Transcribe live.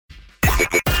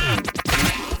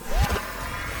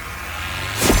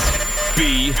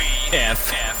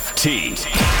BFFT.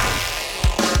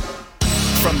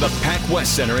 From the Pac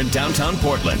West Center in downtown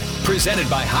Portland, presented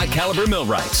by High Caliber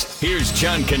Millwrights, here's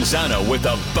John Canzano with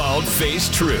a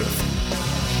bald-faced truth.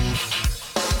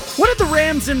 What did the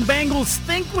Rams and Bengals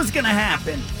think was going to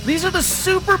happen? These are the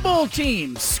Super Bowl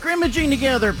teams, scrimmaging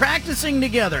together, practicing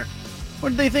together. What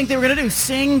did they think they were going to do?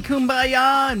 Sing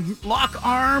Kumbaya and lock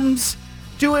arms?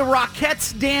 Do a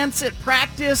Rockettes dance at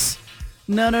practice?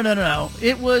 No.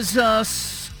 It was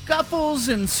scuffles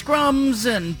and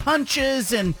scrums and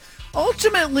punches and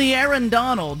ultimately Aaron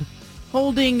Donald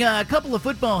holding a couple of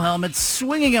football helmets,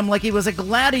 swinging them like he was a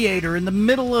gladiator in the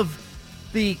middle of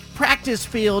the practice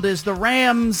field as the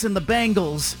Rams and the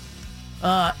Bengals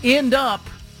end up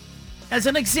as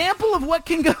an example of what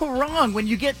can go wrong when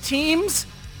you get teams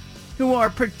who are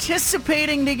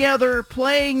participating together,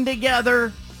 playing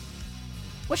together.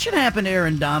 What should happen to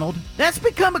Aaron Donald? That's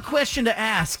become a question to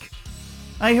ask.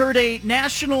 I heard a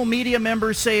national media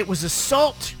member say it was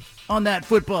assault on that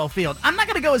football field. I'm not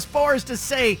going to go as far as to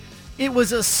say it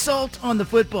was assault on the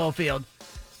football field,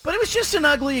 but it was just an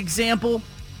ugly example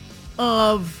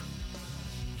of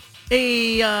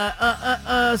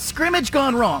a scrimmage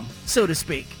gone wrong, so to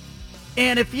speak.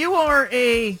 And if you are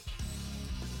a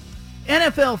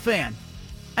NFL fan,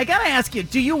 I got to ask you,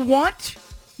 do you want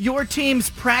your teams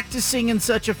practicing in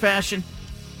such a fashion?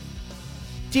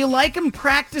 Do you like them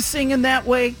practicing in that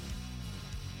way?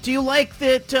 Do you like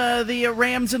that the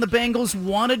Rams and the Bengals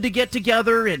wanted to get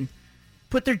together and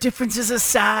put their differences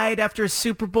aside after a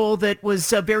Super Bowl that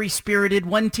was very spirited?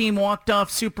 One team walked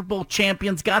off Super Bowl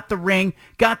champions, got the ring,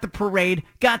 got the parade,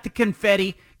 got the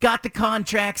confetti, got the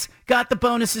contracts, got the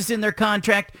bonuses in their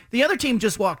contract. The other team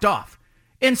just walked off.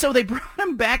 And so they brought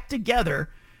them back together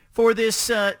for this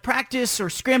practice or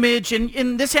scrimmage,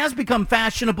 and this has become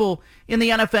fashionable in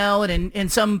the NFL and in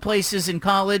some places in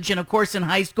college, and of course in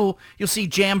high school, you'll see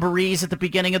jamborees at the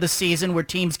beginning of the season where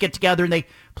teams get together and they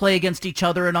play against each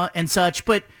other and such.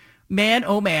 But man,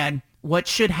 oh man, what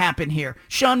should happen here?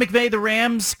 Sean McVay, the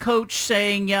Rams coach,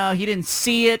 saying he didn't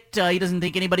see it. He doesn't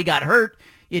think anybody got hurt.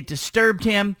 It disturbed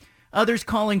him. Others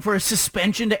calling for a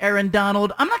suspension to Aaron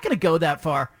Donald. I'm not going to go that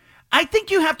far. I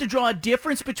think you have to draw a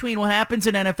difference between what happens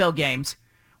in NFL games,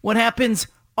 what happens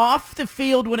off the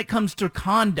field when it comes to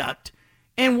conduct,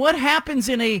 and what happens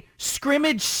in a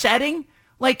scrimmage setting.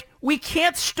 Like, we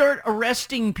can't start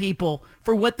arresting people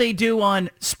for what they do on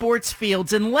sports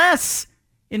fields unless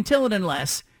it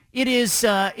is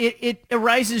it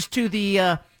arises to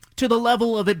the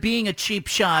level of it being a cheap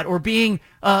shot or being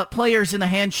players in the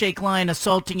handshake line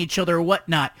assaulting each other or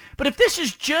whatnot. But if this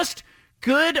is just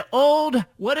good old,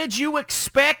 what did you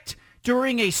expect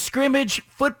during a scrimmage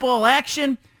football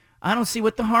action? I don't see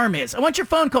what the harm is. I want your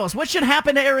phone calls. What should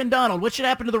happen to Aaron Donald? What should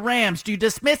happen to the Rams? Do you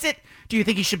dismiss it? Do you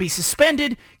think he should be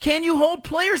suspended? Can you hold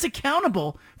players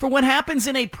accountable for what happens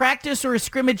in a practice or a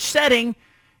scrimmage setting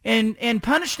and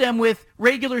punish them with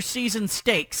regular season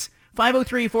stakes?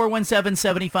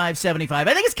 503-417-7575.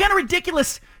 I think it's kind of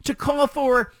ridiculous to call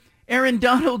for Aaron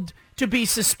Donald to be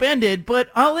suspended, but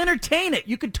I'll entertain it.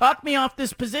 You could talk me off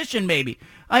this position, maybe.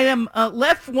 I am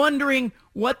left wondering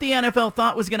what the NFL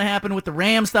thought was going to happen, what the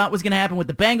Rams thought was going to happen, what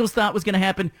the Bengals thought was going to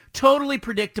happen. Totally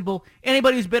predictable.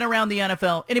 Anybody who's been around the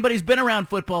NFL, anybody who's been around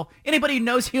football, anybody who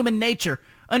knows human nature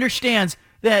understands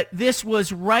that this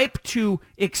was ripe to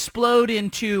explode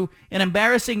into an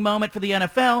embarrassing moment for the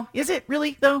NFL. Is it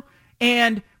really, though?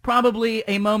 And probably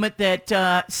a moment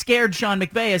that scared Sean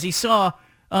McVay as he saw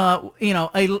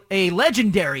a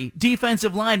legendary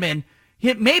defensive lineman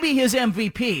hit maybe his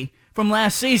MVP from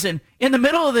last season in the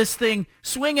middle of this thing,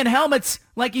 swinging helmets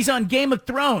like he's on Game of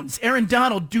Thrones. Aaron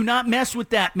Donald, do not mess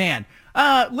with that man.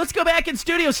 Let's go back in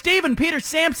studio. Stephen, Peter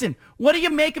Sampson, what do you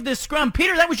make of this scrum?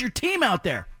 Peter, that was your team out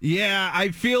there. Yeah, I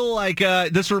feel like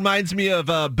this reminds me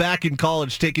of back in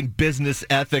college taking business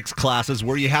ethics classes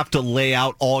where you have to lay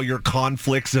out all your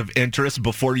conflicts of interest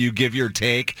before you give your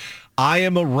take. I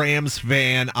am a Rams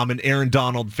fan. I'm an Aaron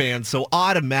Donald fan. So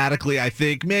automatically I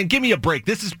think, man, give me a break.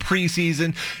 This is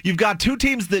preseason. You've got two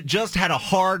teams that just had a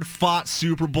hard-fought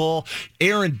Super Bowl.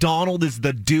 Aaron Donald is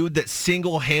the dude that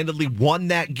single-handedly won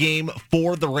that game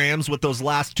for the Rams with those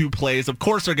last two plays. Of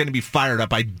course they're going to be fired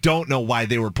up. I don't know why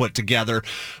they were put together.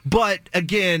 But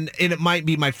again, and it might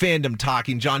be my fandom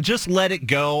talking, John, just let it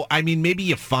go. I mean, maybe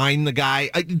you fine the guy.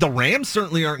 The Rams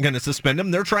certainly aren't going to suspend him.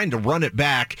 They're trying to run it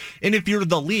back. And if you're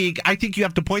the league, I think you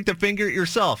have to point the finger at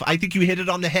yourself. I think you hit it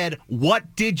on the head.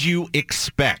 What did you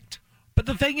expect? But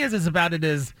the thing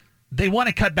is they want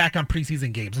to cut back on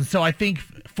preseason games. And so I think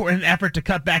for an effort to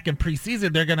cut back in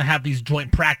preseason, they're going to have these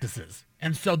joint practices.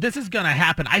 And so this is going to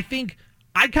happen. I think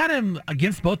I kind of am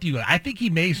against both of you. I think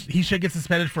he should get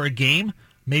suspended for a game,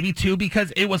 maybe 2,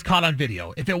 because it was caught on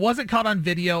video. If it wasn't caught on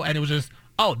video and it was just,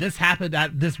 oh, this happened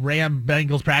at this Ram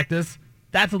Bengals practice,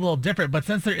 that's a little different. But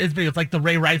since there is video, it's like the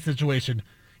Ray Rice situation.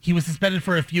 He was suspended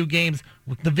for a few games.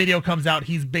 The video comes out,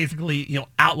 he's basically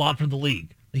outlawed from the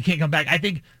league. He can't come back. I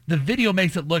think the video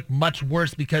makes it look much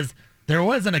worse because there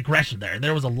was an aggression there.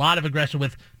 There was a lot of aggression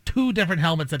with 2 different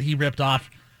helmets that he ripped off.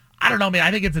 I don't know, man. I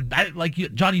think it's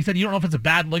John, you said you don't know if it's a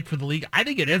bad look for the league. I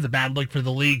think it is a bad look for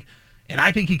the league, and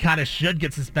I think he kind of should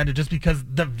get suspended just because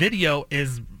the video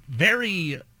is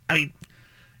very,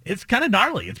 it's kind of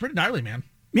gnarly. It's pretty gnarly, man.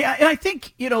 Yeah, and I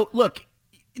think, look,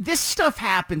 this stuff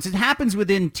happens. It happens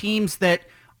within teams that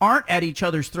aren't at each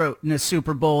other's throat in a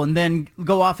Super Bowl and then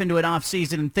go off into an off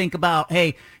season and think about,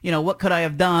 hey, what could I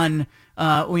have done?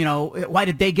 Why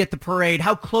did they get the parade?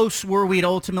 How close were we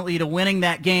ultimately to winning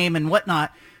that game and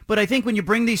whatnot? But I think when you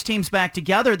bring these teams back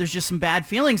together, there's just some bad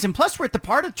feelings. And plus, we're at the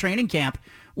part of training camp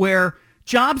where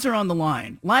jobs are on the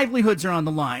line, livelihoods are on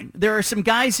the line. There are some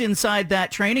guys inside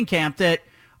that training camp that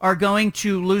are going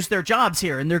to lose their jobs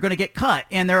here and they're going to get cut.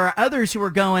 And there are others who are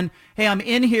going, hey, I'm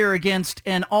in here against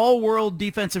an all-world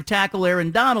defensive tackle, Aaron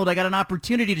Donald. I got an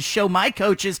opportunity to show my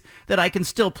coaches that I can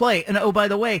still play. And oh, by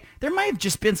the way, there might have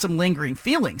just been some lingering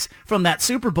feelings from that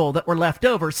Super Bowl that were left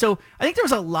over. So I think there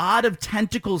was a lot of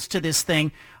tentacles to this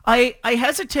thing. I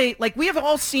hesitate, like we have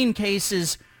all seen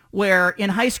cases where in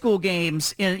high school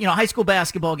games, in high school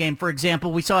basketball game, for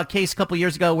example, we saw a case a couple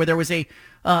years ago where there was a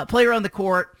player on the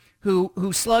court who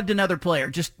slugged another player,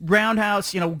 just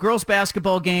roundhouse, girls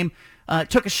basketball game,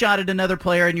 took a shot at another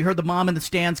player, and you heard the mom in the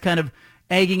stands kind of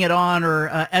egging it on or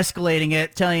escalating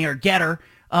it, telling her, get her.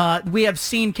 We have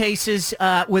seen cases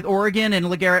with Oregon and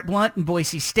LeGarrette Blount and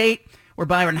Boise State where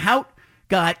Byron Hout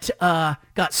got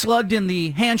slugged in the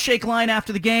handshake line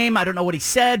after the game. I don't know what he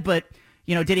said, but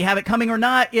did he have it coming or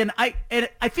not? And I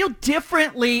feel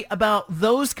differently about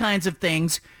those kinds of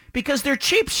things because they're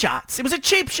cheap shots. It was a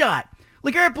cheap shot.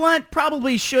 LeGarrette Blount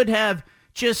probably should have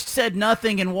just said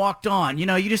nothing and walked on.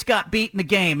 You just got beat in the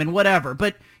game and whatever.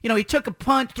 But, he took a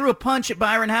punt, threw a punch at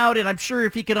Byron Hout, and I'm sure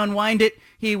if he could unwind it,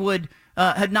 he would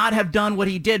had not have done what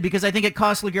he did because I think it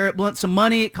cost LeGarrette Blount some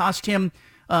money. It cost him,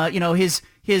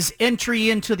 his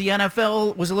entry into the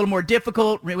NFL was a little more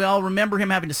difficult. We all remember him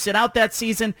having to sit out that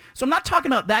season. So I'm not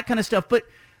talking about that kind of stuff, but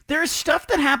there's stuff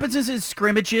that happens as in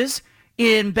scrimmages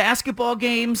in basketball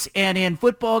games and in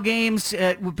football games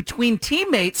between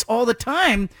teammates all the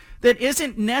time that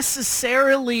doesn't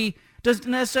necessarily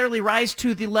rise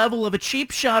to the level of a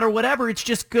cheap shot or whatever. It's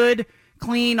just good,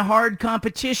 clean, hard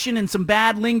competition and some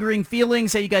bad lingering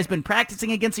feelings. Hey, you guys been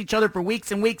practicing against each other for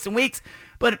weeks and weeks and weeks.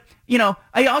 But,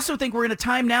 I also think we're in a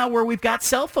time now where we've got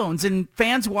cell phones and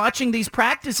fans watching these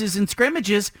practices and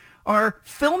scrimmages are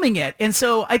filming it. And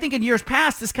so I think in years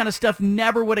past, this kind of stuff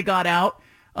never would have got out.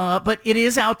 But it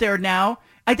is out there now.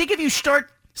 I think if you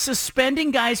start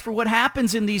suspending guys for what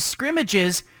happens in these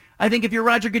scrimmages, I think if you're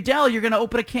Roger Goodell, you're going to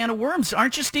open a can of worms,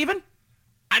 aren't you, Steven?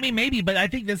 Maybe, but I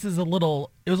think this is it was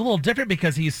a little different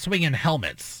because he's swinging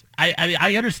helmets.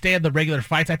 I understand the regular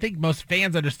fights. I think most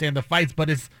fans understand the fights, but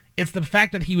it's the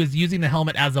fact that he was using the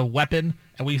helmet as a weapon,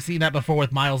 and we've seen that before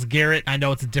with Myles Garrett. I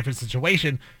know it's a different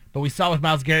situation, but we saw with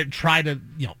Myles Garrett try to,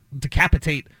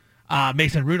 decapitate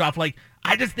Mason Rudolph.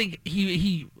 I just think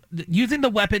he using the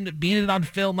weapon, being it on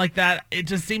film like that, it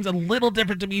just seems a little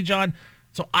different to me, John.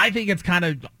 So I think it's kind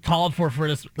of called for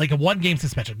this, like a 1-game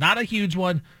suspension, not a huge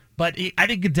one, but I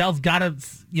think Goodell's got to,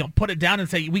 put it down and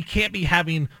say we can't be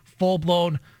having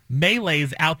full-blown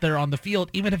melees out there on the field,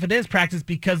 even if it is practice,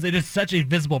 because it is such a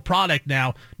visible product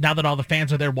now that all the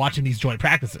fans are there watching these joint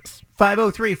practices.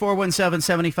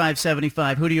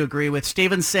 503-417-7575. Who do you agree with?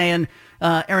 Steven's saying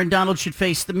Aaron Donald should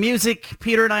face the music.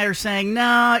 Peter and I are saying,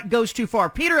 nah, it goes too far.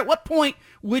 Peter, at what point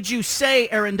would you say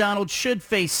Aaron Donald should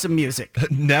face some music?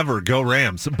 Never. Go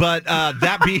Rams. But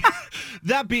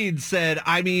that being said,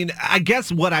 I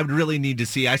guess what I would really need to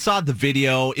see, I saw the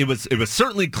video. It was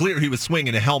certainly clear he was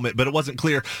swinging a helmet, but it wasn't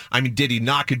clear. Did he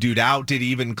knock a dude out? Did he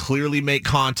even clearly make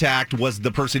contact? Was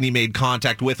the person he made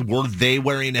contact with, were they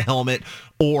wearing a helmet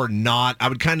or not? I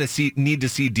would kind of need to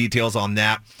see details on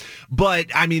that. But,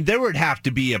 there would have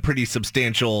to be a pretty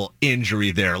substantial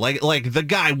injury there. Like the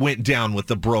guy went down with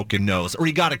a broken nose, or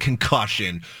he got a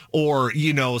concussion, or,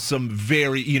 some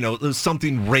very,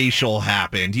 something racial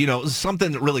happened,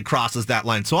 something that really crosses that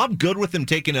line. So I'm good with him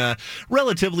taking a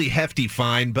relatively hefty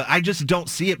fine, but I just don't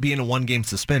see it being a 1-game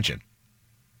suspension.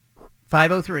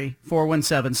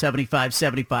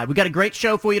 503-417-7575. We got a great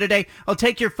show for you today. I'll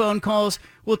take your phone calls.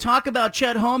 We'll talk about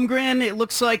Chet Holmgren. It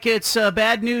looks like it's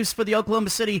bad news for the Oklahoma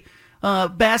City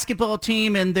basketball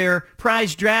team and their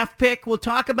prize draft pick. We'll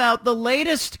talk about the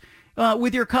latest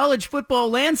with your college football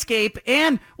landscape,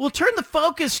 and we'll turn the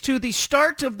focus to the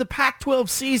start of the Pac-12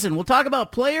 season. We'll talk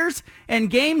about players and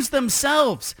games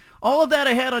themselves. All of that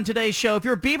ahead on today's show. If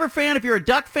you're a Beaver fan, if you're a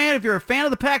Duck fan, if you're a fan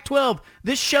of the Pac-12,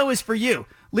 this show is for you.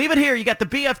 Leave it here. You got the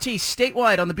BFT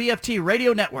statewide on the BFT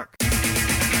Radio Network.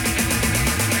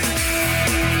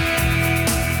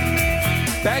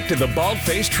 Back to the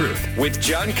Bald-Faced Truth with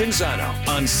John Canzano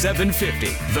on 750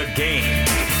 The Game.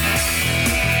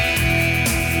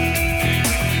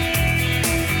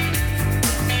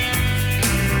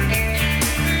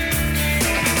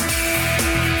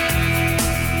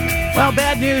 Well,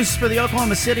 bad news for the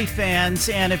Oklahoma City fans,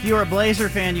 and if you're a Blazer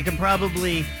fan, you can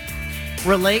probably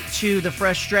relate to the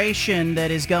frustration that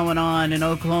is going on in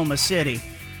Oklahoma City.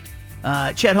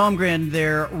 Chet Holmgren,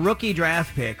 their rookie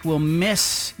draft pick, will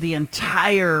miss the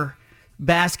entire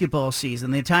basketball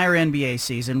season, the entire NBA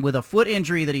season, with a foot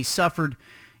injury that he suffered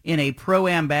in a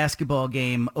Pro-Am basketball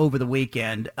game over the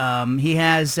weekend. He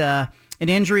has an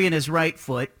injury in his right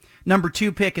foot. Number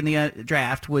 2 pick in the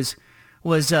draft was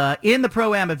in the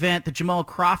Pro-Am event that Jamal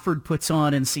Crawford puts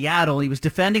on in Seattle. He was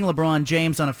defending LeBron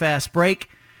James on a fast break,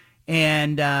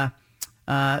 and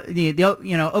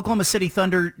Oklahoma City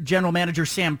Thunder general manager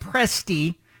Sam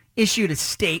Presti issued a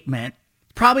statement.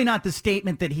 Probably not the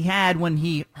statement that he had when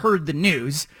he heard the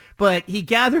news, but he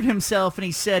gathered himself and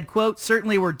he said, quote,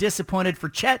 "Certainly we're disappointed for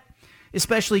Chet,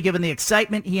 especially given the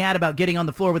excitement he had about getting on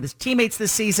the floor with his teammates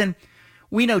this season.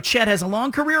 We know Chet has a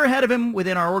long career ahead of him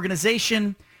within our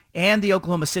organization and the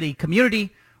Oklahoma City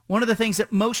community. One of the things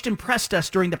that most impressed us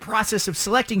during the process of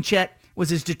selecting Chet was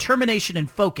his determination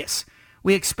and focus.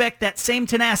 We expect that same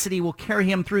tenacity will carry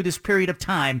him through this period of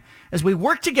time as we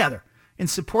work together and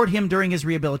support him during his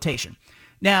rehabilitation."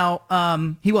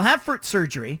 Now, he will have foot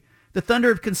surgery. The Thunder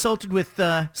have consulted with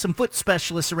some foot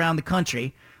specialists around the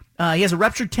country. He has a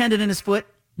ruptured tendon in his foot,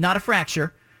 not a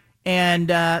fracture, and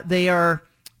they are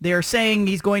saying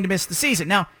he's going to miss the season.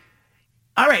 Now,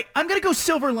 all right, I'm going to go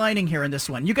silver lining here in this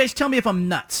one. You guys tell me if I'm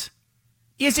nuts.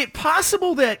 Is it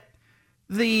possible that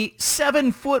the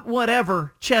 7-foot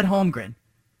whatever Chet Holmgren,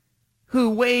 who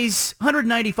weighs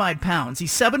 195 pounds,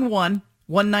 he's 7'1",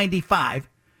 195,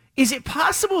 is it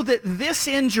possible that this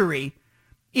injury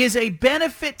is a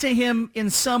benefit to him in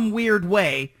some weird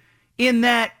way, in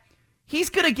that he's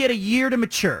going to get a year to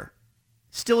mature?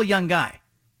 Still a young guy,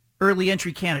 early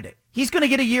entry candidate. He's going to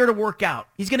get a year to work out.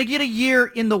 He's going to get a year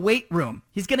in the weight room.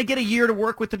 He's going to get a year to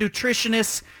work with the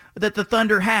nutritionists that the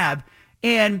Thunder have.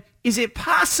 And is it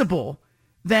possible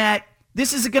that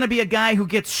this is going to be a guy who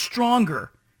gets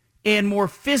stronger and more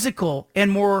physical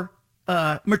and more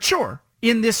mature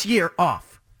in this year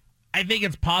off? I think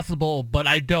it's possible, but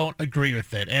I don't agree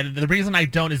with it. And the reason I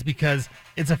don't is because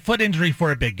it's a foot injury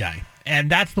for a big guy.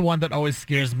 And that's the one that always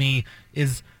scares me,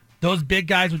 is those big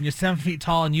guys, when you're 7 feet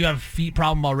tall and you have a feet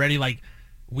problem already. Like,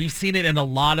 we've seen it in a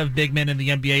lot of big men in the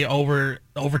NBA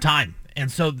over time.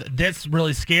 And so this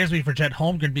really scares me for Chet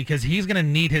Holmgren, because he's going to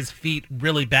need his feet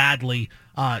really badly,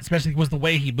 especially with the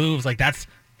way he moves. Like, that's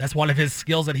one of his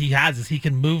skills that he has, is he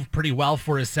can move pretty well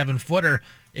for his 7-footer.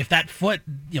 If that foot,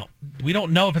 we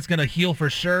don't know if it's going to heal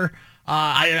for sure.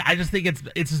 I just think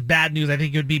it's just bad news. I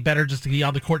think it would be better just to get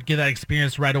on the court, get that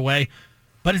experience right away.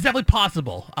 But it's definitely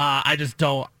possible. I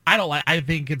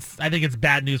think it's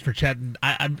bad news for Chet.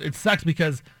 And it sucks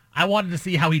because I wanted to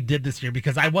see how he did this year,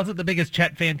 because I wasn't the biggest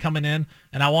Chet fan coming in,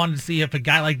 and I wanted to see if a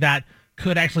guy like that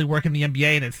could actually work in the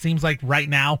NBA. And it seems like right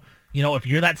now, if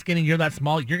you're that skinny, you're that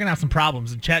small, you're going to have some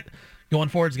problems. And Chet, going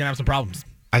forward, is going to have some problems.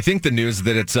 I think the news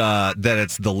that it's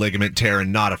the ligament tear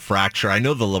and not a fracture. I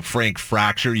know the LaFranc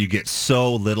fracture, you get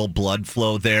so little blood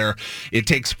flow there. It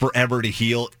takes forever to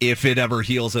heal, if it ever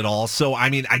heals at all. So, I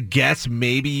mean, I guess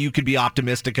maybe you could be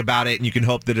optimistic about it, and you can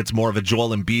hope that it's more of a Joel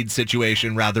Embiid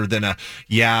situation rather than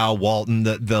Walton.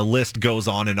 The list goes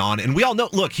on. And we all know,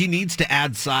 look, he needs to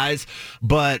add size.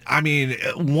 But, I mean,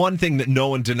 one thing that no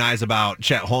one denies about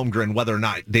Chet Holmgren, whether or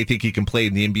not they think he can play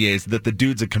in the NBA, is that the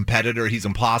dude's a competitor. He's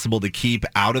impossible to keep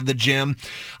out of the gym.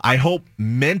 I hope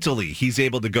mentally he's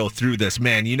able to go through this.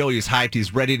 Man, he's hyped.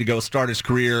 He's ready to go start his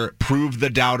career, prove the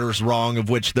doubters wrong, of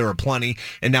which there are plenty,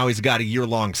 and now he's got a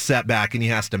year-long setback, and he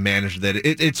has to manage that.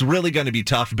 It's really going to be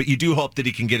tough, but you do hope that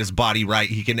he can get his body right.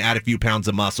 He can add a few pounds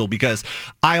of muscle, because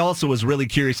I also was really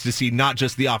curious to see not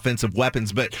just the offensive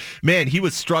weapons, but, man, he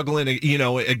was struggling,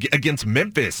 against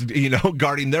Memphis,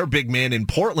 guarding their big man in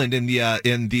Portland in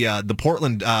the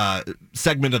Portland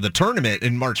segment of the tournament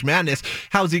in March Madness.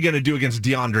 how's he going to do against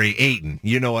DeAndre Ayton?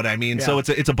 You know what I mean? Yeah. So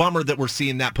it's a bummer that we're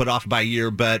seeing that put off by a year,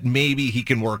 but maybe he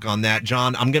can work on that.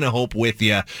 John, I'm going to hope with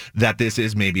you that this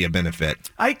is maybe a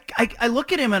benefit. I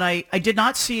look at him and I did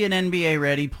not see an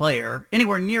NBA-ready player,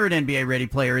 anywhere near an NBA-ready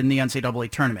player in the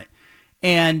NCAA tournament.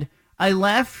 And I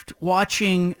left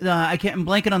watching, I'm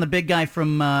blanking on the big guy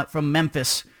from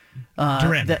Memphis.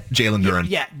 Duren. Jalen Duren.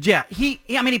 Yeah.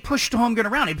 He pushed Holmgren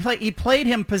around. He played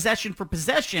him possession for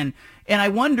possession. And I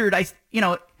wondered,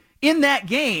 in that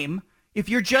game, if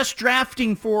you're just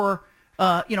drafting for,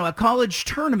 a college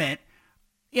tournament,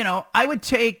 I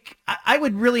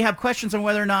would really have questions on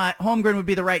whether or not Holmgren would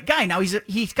be the right guy. Now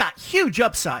he's got huge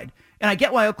upside, and I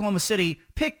get why Oklahoma City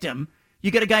picked him. You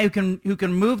get a guy who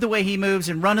can move the way he moves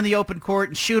and run in the open court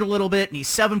and shoot a little bit, and he's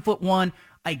 7'1".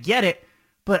 I get it,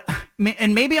 but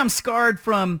maybe I'm scarred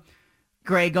from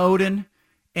Greg Oden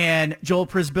and Joel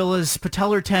Prisbilla's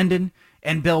patellar tendon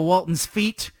and Bill Walton's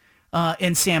feet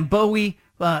and Sam Bowie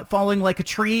falling like a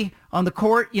tree on the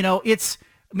court. It's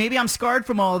maybe I'm scarred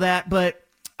from all that, but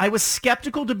I was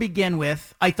skeptical to begin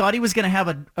with. I thought he was going to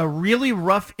have a really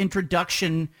rough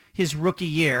introduction his rookie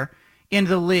year into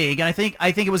the league, and I think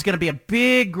it was going to be a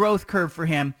big growth curve for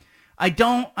him. I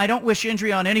don't wish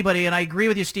injury on anybody, and I agree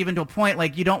with you, Stephen, to a point.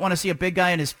 Like, you don't want to see a big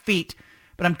guy on his feet,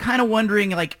 but I'm kind of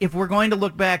wondering, like, if we're going to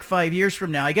look back 5 years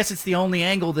from now, I guess it's the only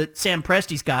angle that Sam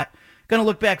Presti's got, going to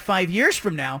look back 5 years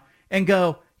from now and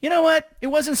go, you know what? It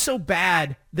wasn't so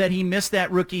bad that he missed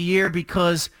that rookie year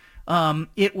because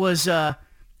it was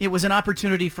an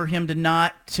opportunity for him to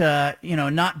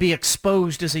not be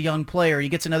exposed as a young player. He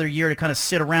gets another year to kind of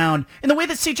sit around in the way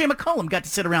that C.J. McCollum got to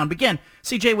sit around. But again,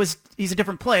 he's a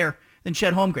different player than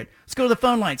Chet Holmgren. Let's go to the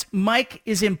phone lines. Mike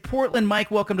is in Portland. Mike,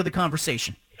 welcome to the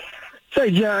conversation. Say,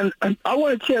 John, I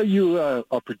want to tell you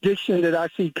a prediction that I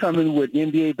see coming with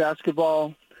NBA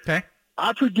basketball. Okay.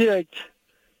 I predict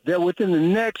that within the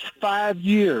next 5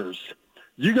 years,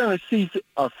 you're going to see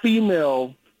a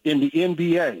female in the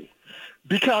NBA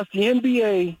because the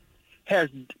NBA has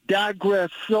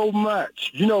digressed so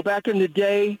much. Back in the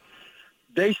day,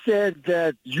 they said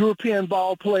that European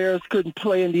ball players couldn't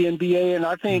play in the NBA, and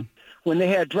I think when they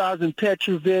had Drazen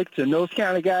Petrovic and those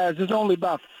kind of guys, there's only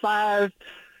about 5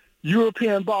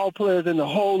 European ball players in the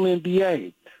whole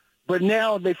NBA. But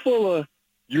now they're full of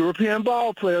European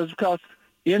ball players because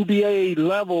NBA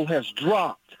level has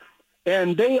dropped.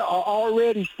 And they are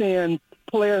already saying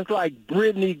players like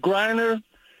Brittany Griner,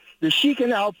 that she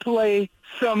can outplay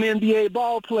some NBA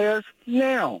ball players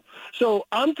now. So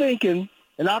I'm thinking,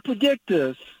 and I predict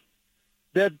this,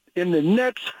 that in the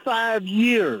next 5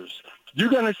 years, you're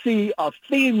going to see a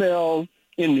female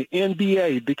in the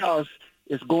NBA because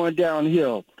it's going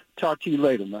downhill. Talk to you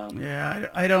later, man. Yeah,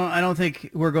 I don't think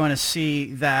we're going to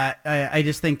see that. I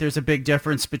just think there's a big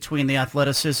difference between the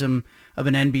athleticism of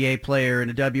an NBA player and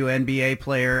a WNBA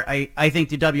player. I think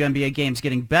the WNBA game's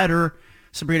getting better.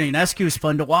 Sabrina Ionescu is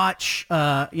fun to watch.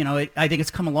 I think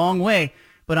it's come a long way,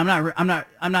 but I'm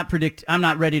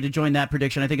not ready to join that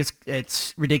prediction. I think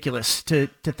it's ridiculous to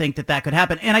think that could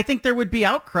happen. And I think there would be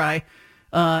outcry,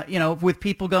 with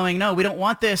people going, no, we don't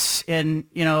want this. And,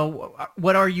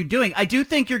 what are you doing? I do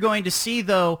think you're going to see,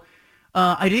 though,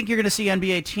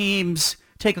 NBA teams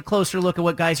take a closer look at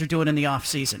what guys are doing in the off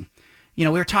season. We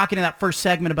were talking in that first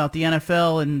segment about the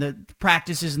NFL and the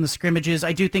practices and the scrimmages.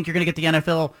 I do think you're going to get the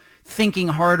NFL thinking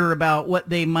harder about what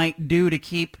they might do to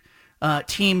keep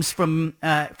teams from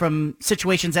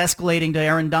situations escalating to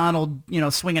Aaron Donald,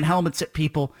 swinging helmets at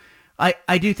people.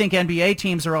 I do think NBA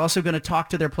teams are also going to talk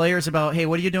to their players about, hey,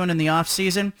 what are you doing in the off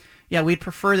season? Yeah, we'd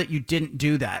prefer that you didn't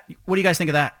do that. What do you guys think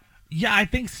of that? Yeah, I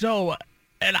think so.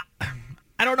 And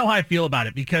I don't know how I feel about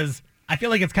it because I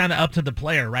feel like it's kind of up to the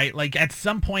player, right? Like at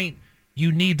some point,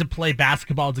 you need to play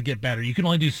basketball to get better. You can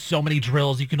only do so many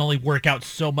drills. You can only work out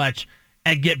so much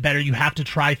and get better. You have to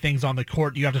try things on the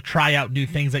court. You have to try out new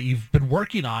things that you've been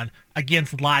working on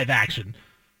against live action.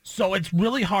 So it's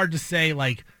really hard to say,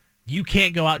 like, you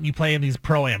can't go out and you play in these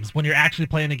pro-ams when you're actually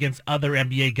playing against other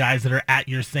NBA guys that are at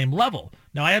your same level.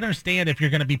 Now, I understand if you're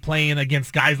going to be playing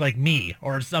against guys like me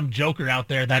or some joker out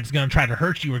there that's going to try to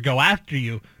hurt you or go after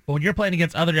you. But when you're playing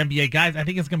against other NBA guys, I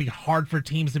think it's going to be hard for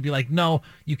teams to be like, no,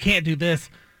 you can't do this,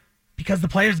 because the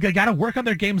players got to work on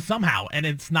their game somehow. And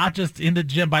it's not just in the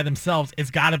gym by themselves.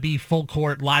 It's got to be full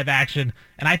court, live action.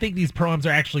 And I think these pro-ams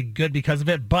are actually good because of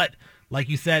it. But like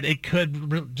you said, it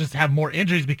could just have more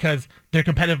injuries because their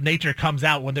competitive nature comes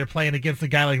out when they're playing against a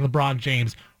guy like LeBron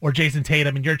James or Jason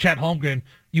Tatum, and you're Chet Holmgren.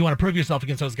 You want to prove yourself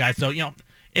against those guys. So,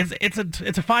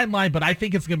 it's a fine line, but I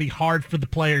think it's going to be hard for the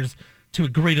players to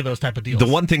agree to those type of deals. The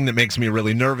one thing that makes me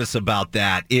really nervous about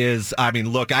that is, I mean,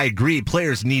 look, I agree,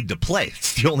 players need to play.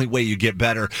 It's the only way you get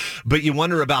better. But you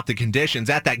wonder about the conditions.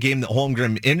 At that game that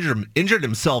Holmgren injured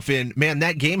himself in, man,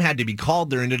 that game had to be called.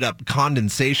 There ended up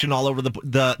condensation all over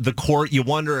the court. You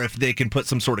wonder if they can put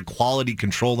some sort of quality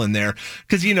control in there.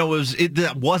 Because, you know,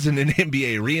 that wasn't an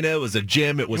NBA arena. It was a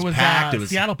gym. It was packed. It was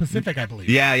Seattle Pacific, I believe.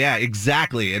 Yeah,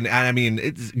 exactly. And I mean,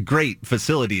 it's great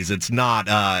facilities. It's not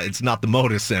the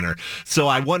Moda Center. So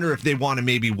I wonder if they want to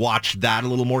maybe watch that a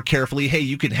little more carefully. Hey,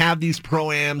 you can have these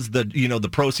pro-ams, the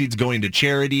proceeds going to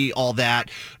charity, all that,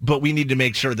 but we need to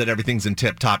make sure that everything's in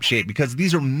tip-top shape because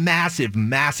these are massive,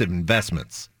 massive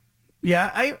investments.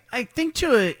 Yeah, I think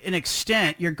to an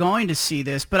extent you're going to see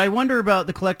this, but I wonder about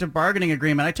the collective bargaining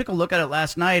agreement. I took a look at it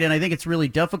last night, and I think it's really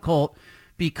difficult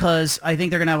because I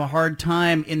think they're going to have a hard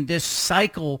time in this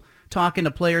cycle talking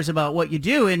to players about what you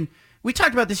do. And we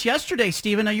talked about this yesterday,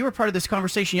 Steven. Now, you were part of this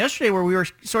conversation yesterday where we were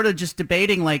sort of just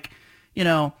debating, like, you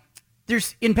know,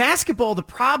 in basketball, the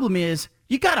problem is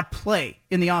you got to play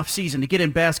in the off season to get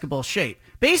in basketball shape.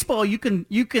 Baseball, you can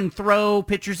throw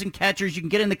pitchers and catchers. You can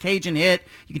get in the cage and hit.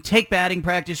 You can take batting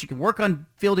practice. You can work on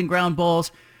fielding ground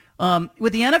balls.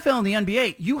 With the NFL and the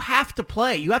NBA, you have to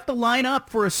play. You have to line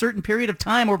up for a certain period of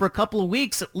time over a couple of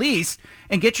weeks at least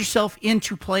and get yourself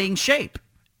into playing shape.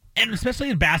 And especially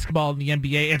in basketball and the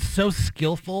NBA, it's so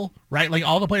skillful, right? Like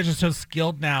all the players are so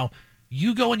skilled now.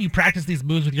 You go and you practice these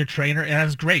moves with your trainer, and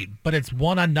that's great. But it's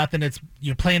 1-0.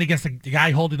 You're playing against a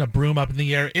guy holding a broom up in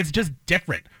the air. It's just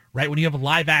different, right? When you have a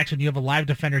live action, you have a live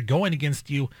defender going against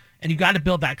you, and you got to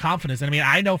build that confidence. And I mean,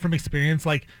 I know from experience,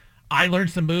 like I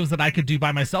learned some moves that I could do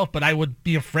by myself, but I would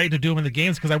be afraid to do them in the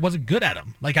games because I wasn't good at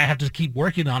them. Like I have to keep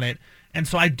working on it. And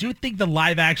so I do think the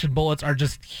live action bullets are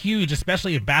just huge,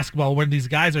 especially in basketball when these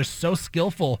guys are so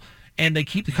skillful and they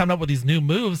keep coming up with these new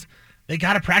moves. They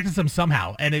got to practice them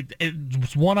somehow. And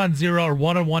it's 1-on-0 or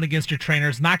 1-on-1 against your trainer.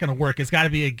 It's not going to work. It's got to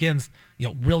be against,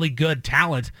 really good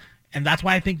talent. And that's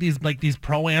why I think these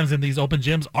pro-ams and these open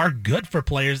gyms are good for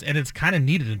players, and it's kind of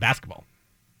needed in basketball.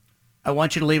 I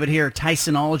want you to leave it here.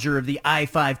 Tyson Alger of the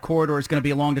I-5 Corridor is going to be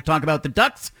along to talk about the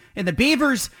Ducks and the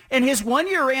Beavers and his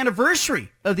one-year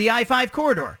anniversary of the I-5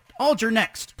 Corridor. Alger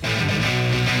next.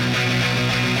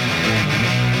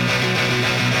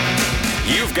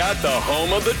 You've got the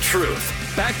home of the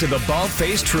truth. Back to the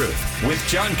Bald-Faced Truth with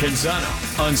John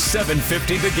Canzano on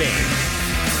 750 The Game.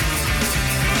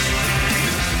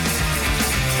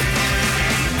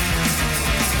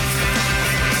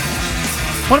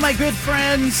 One of my good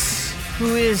friends,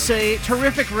 who is a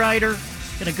terrific writer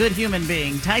and a good human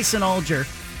being, Tyson Alger,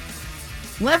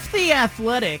 left The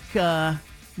Athletic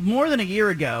more than a year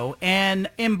ago and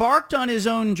embarked on his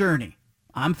own journey.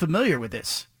 I'm familiar with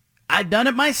this. I've done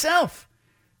it myself.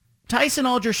 Tyson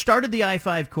Alger started the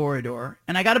I-5 Corridor,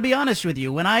 and I got to be honest with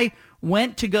you, when I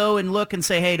went to go and look and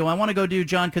say, hey, do I want to go do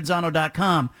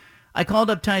johncanzano.com, I called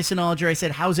up Tyson Alger. I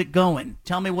said, how's it going?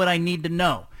 Tell me what I need to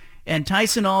know. And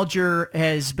Tyson Alger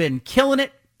has been killing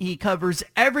it. He covers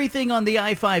everything on the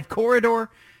I-5 Corridor.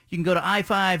 You can go to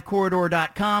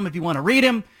i5corridor.com if you want to read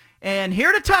him. And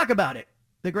here to talk about it,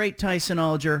 the great Tyson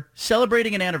Alger,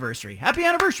 celebrating an anniversary. Happy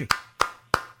anniversary.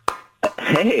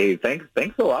 Hey, thanks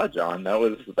a lot, John. That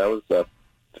was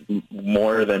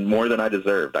more than I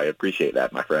deserved. I appreciate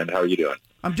that, my friend. How are you doing?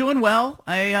 I'm doing well.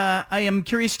 I am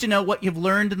curious to know what you've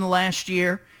learned in the last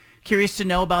year. Curious to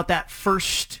know about that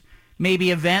first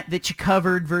maybe event that you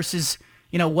covered versus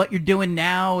what you're doing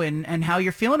now and how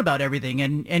you're feeling about everything.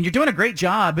 And you're doing a great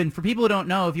job. And for people who don't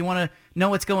know, if you want to know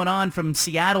what's going on from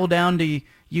Seattle down to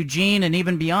Eugene and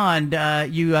even beyond,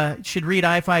 you should read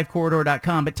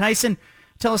i5corridor.com. But Tyson,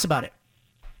 tell us about it.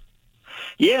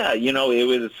 Yeah,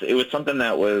 it was something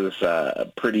that was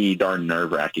pretty darn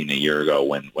nerve-wracking a year ago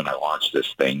when I launched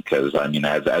this thing because, I mean,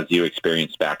 as you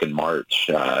experienced back in March,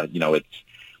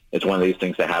 it's one of these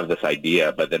things to have this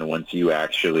idea, but then once you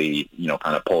actually,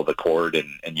 kind of pull the cord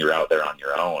and you're out there on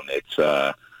your own,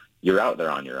 you're out there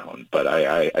on your own. But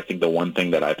I think the one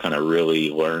thing that I've kind of really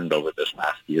learned over this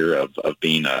last year of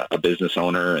being a business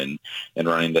owner and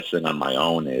running this thing on my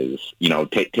own is,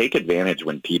 take advantage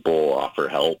when people offer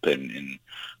help and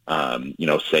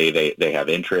say they have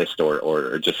interest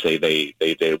or just say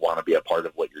they want to be a part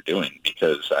of what you're doing,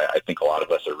 because I think a lot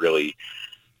of us are really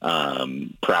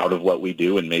proud of what we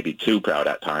do, and maybe too proud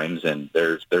at times. And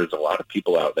there's a lot of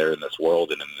people out there in this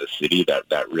world and in this city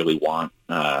that really want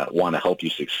to help you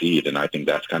succeed. And I think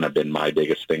that's kind of been my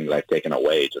biggest thing that I've taken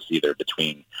away, just either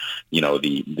between,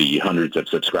 the hundreds of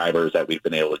subscribers that we've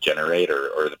been able to generate,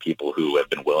 or the people who have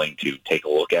been willing to take a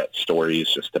look at stories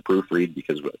just to proofread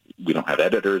because we don't have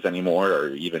editors anymore, or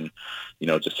even,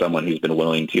 just someone who's been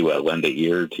willing to lend an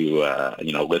ear to,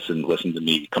 listen to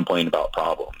me complain about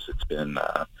problems.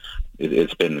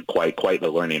 It's been quite the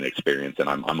learning experience, and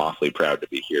I'm awfully proud to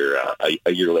be here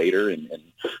a year later and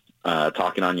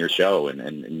talking on your show,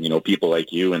 and people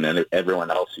like you and then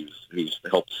everyone else who's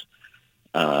helped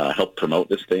promote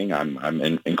this thing. I'm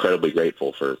incredibly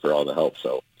grateful for all the help.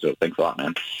 So thanks a lot,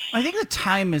 man. I think the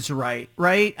time is right?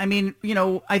 I mean,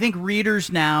 I think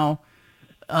readers now,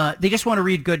 they just want to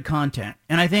read good content,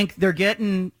 and I think they're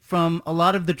getting from a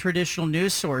lot of the traditional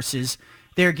news sources,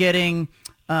 they're getting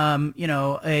a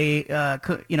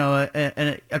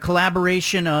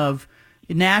collaboration of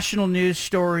national news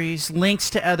stories, links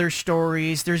to other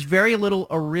stories. There's very little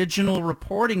original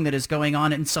reporting that is going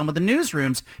on in some of the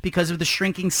newsrooms because of the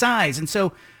shrinking size. And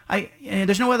so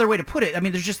there's no other way to put it. I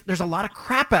mean, there's a lot of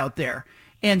crap out there.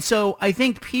 And so I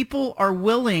think people are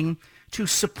willing to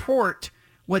support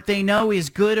what they know is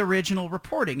good original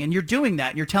reporting. And you're doing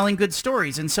that. You're telling good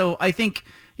stories. And so I think,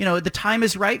 the time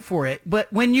is right for it.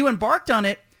 But when you embarked on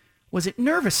it, was it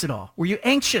nervous at all? Were you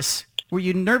anxious? Were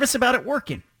you nervous about it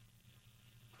working?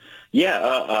 Yeah,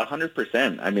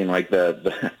 100%. I mean, like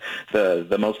the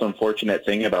most unfortunate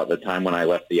thing about the time when I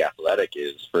left The Athletic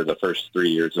is for the first 3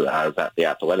 years that I was at The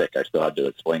Athletic, I still had to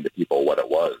explain to people what it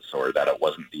was, or that it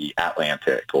wasn't The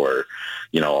Atlantic, or,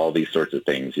 all these sorts of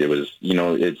things. It was,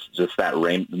 it's just that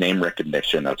name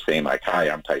recognition of saying like, hi,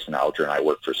 I'm Tyson Alger and I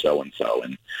work for so-and-so.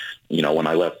 And, when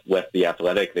I left The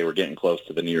Athletic, they were getting close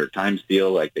to the New York Times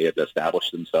deal. Like they had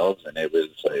established themselves, and it was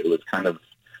kind of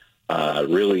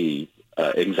really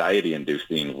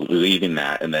anxiety-inducing leaving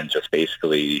that, and then just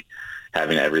basically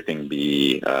having everything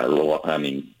be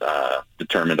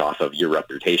determined off of your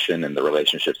reputation and the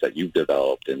relationships that you've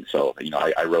developed. And so,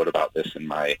 I wrote about this in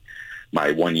my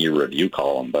 1-year review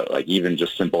column, but like even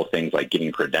just simple things like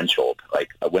getting credentialed.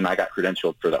 Like when I got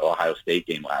credentialed for the Ohio State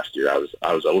game last year, I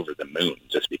was over the moon,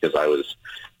 just because I was,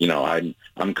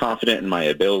 I'm confident in my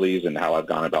abilities and how I've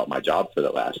gone about my job for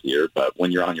the last year. But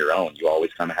when you're on your own, you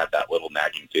always kind of have that little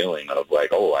nagging feeling of like,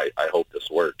 oh, I hope this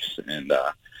works. And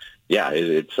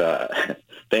it's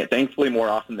thankfully more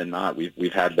often than not,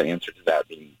 we've had the answer to that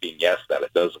being yes, that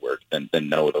it does work, than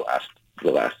no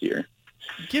the last year.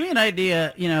 Give me an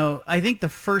idea. I think the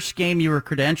first game you were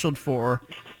credentialed for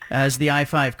as the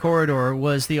I-5 corridor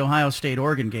was the Ohio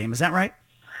State-Oregon game. Is that right?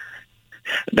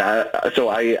 So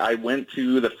I went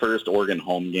to the first Oregon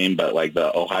home game, but like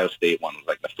the Ohio State one was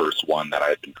like the first one that I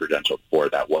had been credentialed for.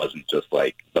 That wasn't just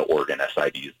like the Oregon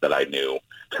SIDs that I knew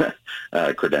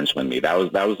credentialing me. That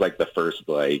was like the first,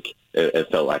 like it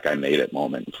felt like I made it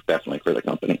moment, definitely for the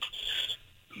company.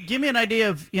 Give me an idea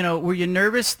of, were you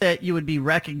nervous that you would be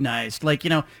recognized? Like,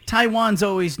 Taiwan's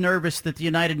always nervous that the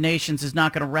United Nations is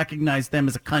not going to recognize them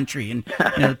as a country, and,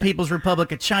 the People's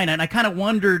Republic of China. And I kind of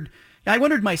wondered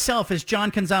myself as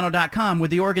JohnCanzano.com, with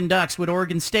the Oregon Ducks, would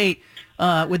Oregon State,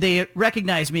 would they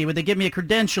recognize me? Would they give me a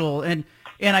credential? And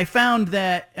I found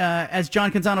that as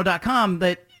JohnCanzano.com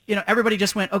that, everybody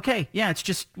just went, okay, yeah, it's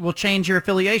just, we'll change your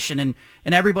affiliation. And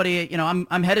everybody,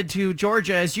 I'm headed to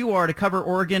Georgia as you are to cover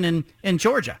Oregon and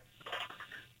Georgia.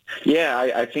 Yeah,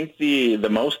 I think the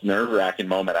most nerve-wracking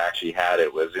moment I actually had,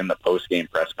 it was in the post-game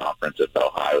press conference at the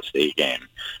Ohio State game,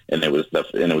 and it was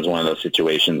one of those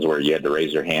situations where you had to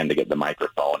raise your hand to get the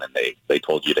microphone, and they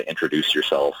told you to introduce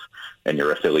yourself and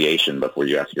your affiliation before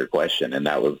you ask your question, and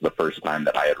that was the first time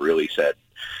that I had really said,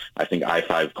 I think,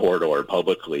 I-5 corridor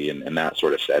publicly in that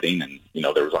sort of setting, and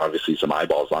there was obviously some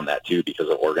eyeballs on that too because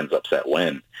of Oregon's upset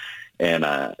win, and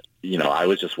I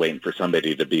was just waiting for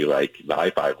somebody to be like, the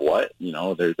I-5 what?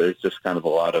 There's just kind of a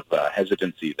lot of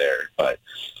hesitancy there. But,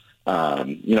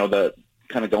 the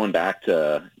kind of going back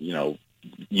to,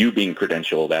 you being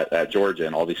credentialed at Georgia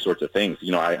and all these sorts of things,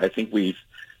 I think we've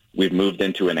moved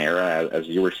into an era, as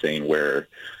you were saying, where,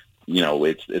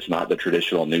 it's not the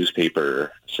traditional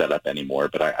newspaper setup anymore,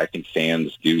 but I think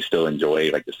fans do still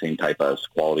enjoy like the same type of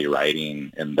quality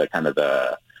writing and the kind of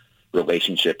the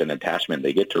relationship and attachment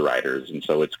they get to writers. And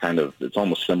so it's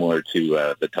almost similar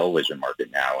to the television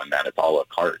market now, and that it's all a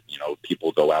cart.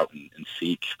 People go out and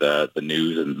seek the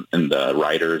news and the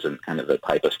writers and kind of the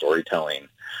type of storytelling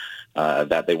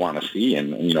that they want to see.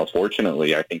 And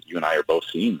fortunately, I think you and I are both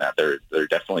seeing that there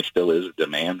definitely still is a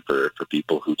demand for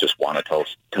people who just want to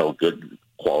tell good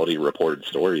quality reported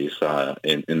stories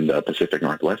in the Pacific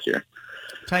Northwest here.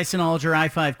 Tyson Alger,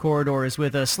 I-5 Corridor, is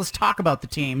with us. Let's talk about the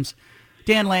teams.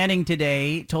 Dan Lanning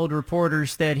today told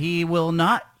reporters that he will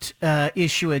not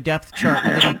issue a depth chart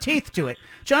with any teeth to it.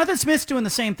 Jonathan Smith's doing the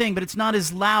same thing, but it's not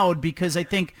as loud because I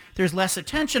think there's less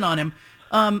attention on him.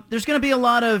 There's going to be a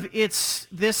lot of it's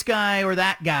this guy or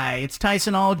that guy. It's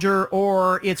Tyson Alger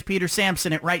or it's Peter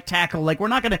Sampson at right tackle. Like, we're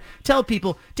not going to tell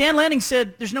people. Dan Lanning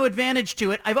said there's no advantage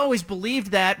to it. I've always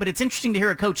believed that, but it's interesting to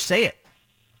hear a coach say it.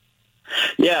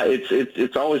 Yeah,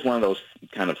 it's always one of those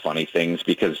kind of funny things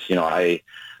because,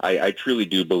 I truly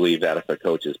do believe that if a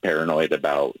coach is paranoid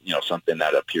about, something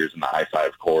that appears in the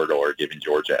I-5 corridor giving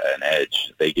Georgia an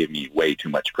edge, they give me way too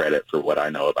much credit for what I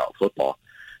know about football.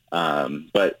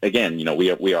 But again,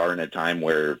 we are in a time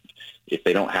where if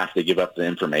they don't have to give up the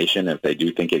information, if they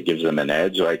do think it gives them an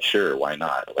edge, like, sure, why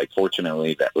not? Like,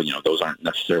 fortunately, that those aren't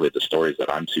necessarily the stories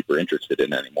that I'm super interested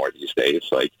in anymore these days.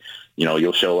 Like,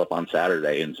 you'll show up on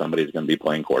Saturday and somebody's going to be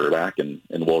playing quarterback, and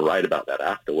we'll write about that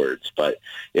afterwards. But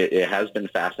it has been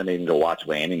fascinating to watch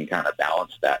Lanning kind of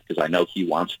balance that because I know he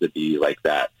wants to be like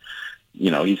that.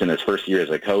 He's in his first year as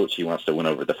a coach. He wants to win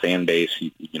over the fan base.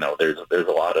 There's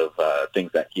a lot of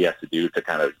things that he has to do to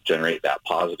kind of generate that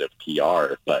positive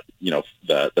PR. But,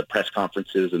 the press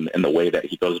conferences and the way that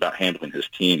he goes about handling his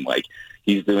team, like,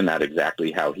 he's doing that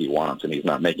exactly how he wants, and he's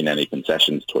not making any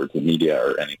concessions towards the media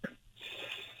or anything.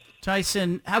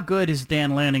 Tyson, how good is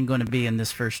Dan Lanning going to be in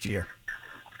this first year?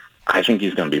 I think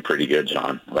he's going to be pretty good,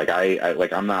 John.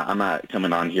 I'm not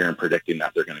coming on here and predicting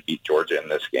that they're going to beat Georgia in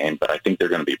this game, but I think they're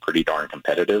going to be pretty darn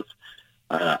competitive.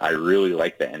 I really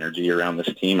like the energy around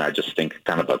this team. I just think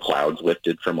kind of the clouds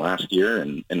lifted from last year,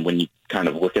 and when you kind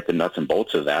of look at the nuts and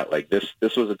bolts of that, like this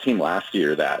was a team last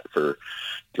year that for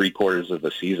 3/4 of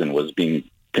the season was being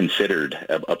considered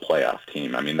a playoff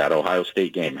team. I mean, that Ohio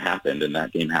State game happened, and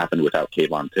that game happened without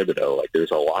Kayvon Thibodeau. Like,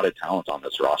 there's a lot of talent on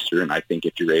this roster, and I think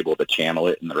if you're able to channel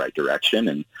it in the right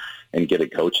direction and get a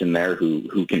coach in there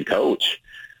who can coach,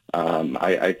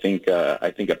 I think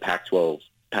a Pac-12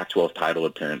 title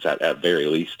appearance at very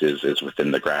least is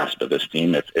within the grasp of this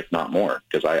team, if not more.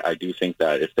 Because I do think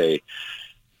that if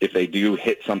they do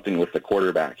hit something with the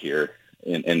quarterback here,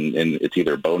 and it's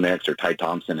either Bo Nix or Ty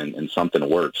Thompson and something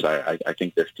works, I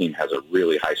think this team has a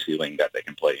really high ceiling that they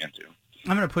can play into.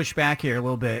 I'm going to push back here a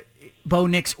little bit. Bo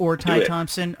Nix or Ty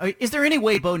Thompson. Is there any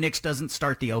way Bo Nix doesn't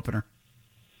start the opener?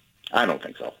 I don't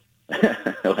think so.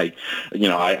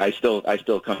 I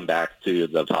still come back to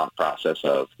the thought process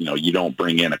of, you don't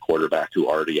bring in a quarterback who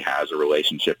already has a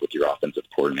relationship with your offensive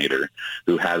coordinator,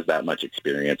 who has that much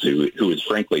experience, who is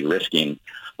frankly risking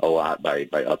a lot by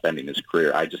upending his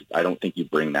career. I don't think you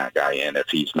bring that guy in if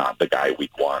he's not the guy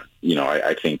week one.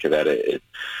 I think that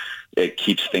it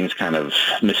keeps things kind of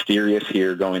mysterious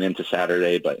here going into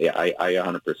Saturday, but I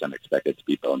 100% expect it to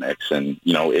be Bo Nix. And,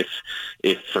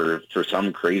 if for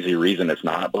some crazy reason it's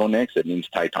not Bo Nix, it means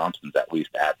Ty Thompson's at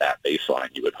least at that baseline,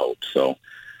 you would hope. So,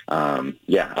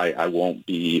 I won't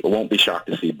be shocked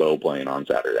to see Bo playing on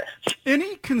Saturday.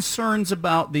 Any concerns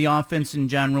about the offense in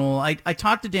general? I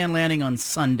talked to Dan Lanning on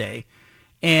Sunday,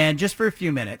 and just for a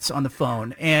few minutes on the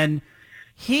phone, and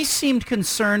he seemed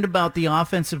concerned about the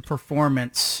offensive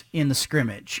performance in the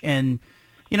scrimmage. And,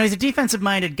 he's a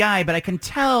defensive-minded guy, but I can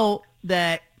tell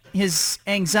that his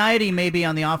anxiety may be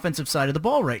on the offensive side of the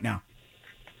ball right now.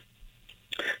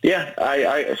 Yeah,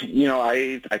 I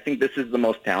think this is the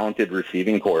most talented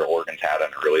receiving core Oregon's had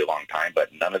in a really long time, but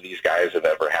none of these guys have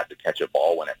ever had to catch a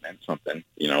ball when it meant something.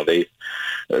 The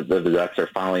Ducks are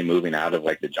finally moving out of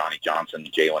like the Johnny Johnson,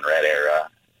 Jalen Redd era.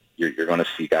 You're going to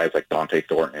see guys like Dante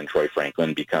Thornton and Troy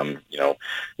Franklin become,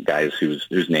 guys whose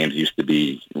names used to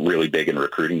be really big in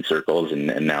recruiting circles, and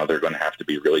now they're going to have to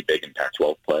be really big in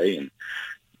Pac-12 play. And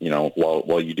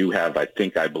while you do have, I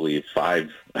believe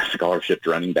 5 scholarship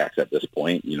running backs at this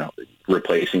point,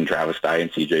 replacing Travis Dye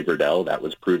and C.J. Verdell, that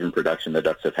was proven production the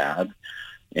Ducks have had.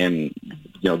 And,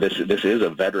 this is a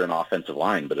veteran offensive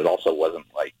line, but it also wasn't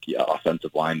like the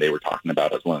offensive line they were talking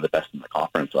about as one of the best in the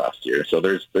conference last year. So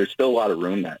there's still a lot of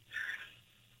room that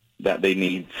they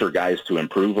need for guys to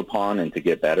improve upon and to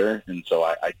get better. And so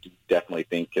I do definitely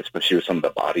think, especially with some of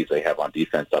the bodies they have on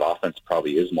defense, that offense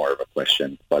probably is more of a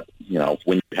question. But,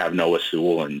 when you have Noah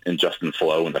Sewell and Justin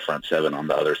Flo in the front 7 on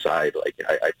the other side,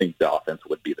 I think the offense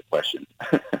would be the question.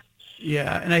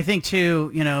 Yeah, and I think,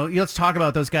 too, let's talk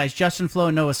about those guys. Justin Flo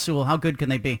and Noah Sewell, how good can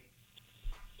they be?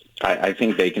 I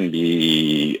think they can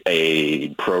be a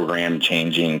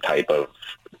program-changing type of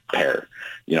pair.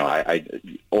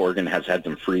 Oregon has had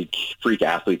some freak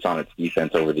athletes on its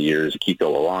defense over the years.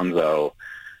 Kiko Alonso,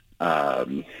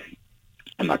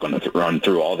 I'm not going to run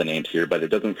through all the names here, but it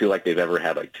doesn't feel like they've ever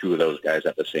had like two of those guys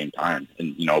at the same time.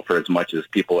 And, for as much as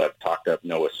people have talked up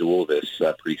Noah Sewell this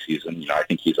preseason, I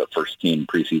think he's a first-team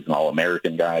preseason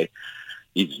All-American guy.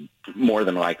 He's more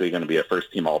than likely going to be a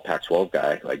first-team All-Pac-12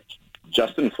 guy. Like,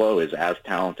 Justin Flo is as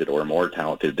talented or more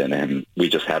talented than him. We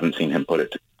just haven't seen him put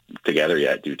it together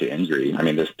yet due to injury. I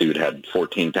mean, this dude had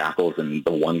 14 tackles in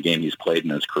the one game he's played in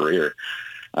his career.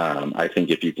 I think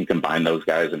if you can combine those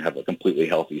guys and have a completely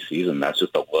healthy season, that's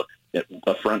just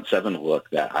a front seven look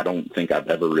that I don't think I've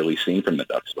ever really seen from the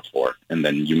Ducks before. And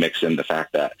then you mix in the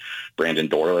fact that Brandon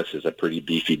Dorlus is a pretty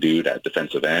beefy dude at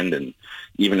defensive end, and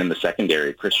even in the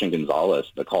secondary, Christian Gonzalez,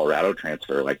 the Colorado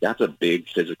transfer, like that's a big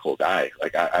physical guy.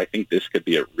 Like I think this could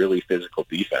be a really physical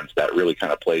defense that really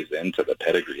kind of plays into the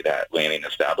pedigree that Lanning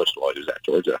established while he was at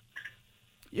Georgia.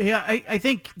 Yeah, I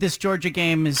think this Georgia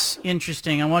game is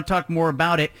interesting. I want to talk more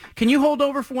about it. Can you hold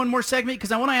over for one more segment?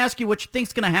 Because I want to ask you what you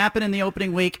think's going to happen in the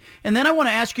opening week. And then I want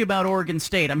to ask you about Oregon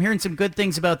State. I'm hearing some good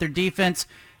things about their defense.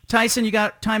 Tyson, you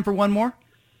got time for one more?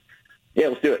 Yeah,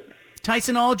 let's do it.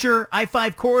 Tyson Alger,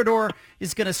 I-5 Corridor,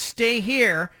 is going to stay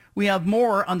here. We have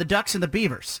more on the Ducks and the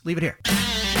Beavers. Leave it here.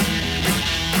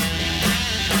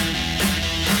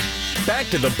 Back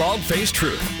to the Bald-Faced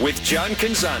Truth with John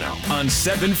Canzano on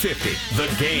 750 The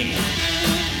Game.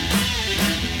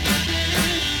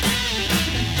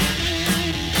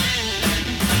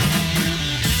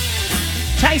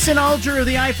 Tyson Alger of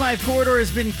the I-5 Corridor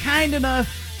has been kind enough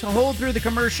to hold through the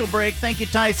commercial break. Thank you,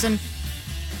 Tyson.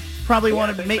 Probably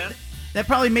that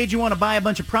probably made you want to buy a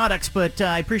bunch of products, but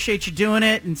I appreciate you doing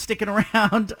it and sticking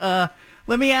around.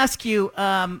 Let me ask you,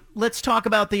 let's talk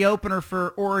about the opener for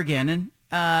Oregon. And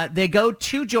they go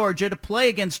to Georgia to play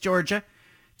against Georgia.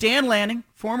 Dan Lanning,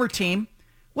 former team.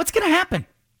 What's going to happen?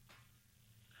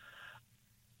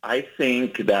 I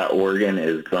think that Oregon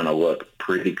is going to look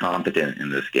pretty competent in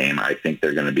this game. I think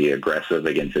they're going to be aggressive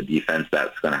against a defense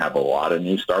that's going to have a lot of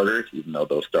new starters, even though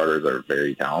those starters are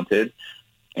very talented.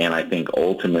 And I think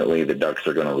ultimately the Ducks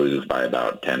are going to lose by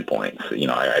about 10 points.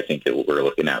 I think that we're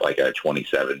looking at like a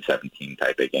 27-17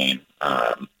 type of game.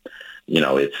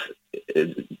 It's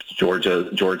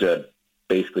Georgia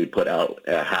basically put out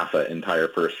a half an entire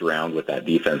first round with that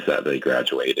defense that they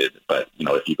graduated. But,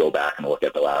 if you go back and look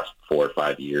at the last 4 or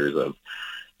 5 years of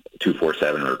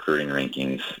 247 recruiting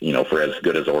rankings, for as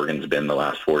good as Oregon's been the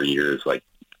last 4 years, like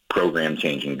program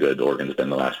changing good Oregon's been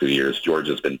the last few years,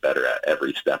 Georgia's been better at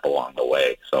every step along the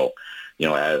way. So,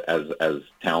 as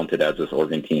talented as this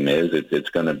Oregon team is, it's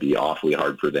going to be awfully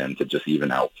hard for them to just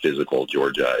even out physical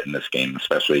Georgia in this game,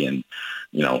 especially in,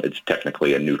 it's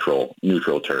technically a neutral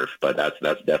turf, but that's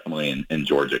definitely in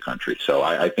Georgia country. So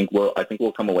I think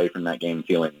we'll come away from that game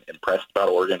feeling impressed about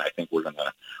Oregon. I think we're going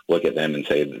to look at them and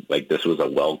say that, like, this was a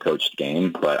well-coached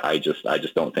game, but I just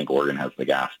don't think Oregon has the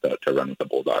gas to run with the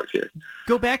Bulldogs here.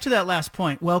 Go back to that last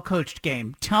point, well-coached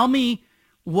game. Tell me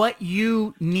what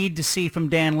you need to see from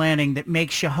Dan Lanning that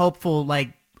makes you hopeful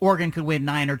like Oregon could win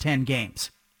 9 or 10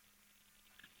 games.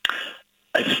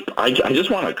 I just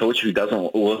want a coach who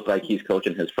doesn't look like he's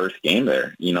coaching his first game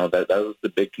there. That was the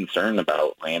big concern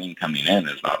about Lanning coming in,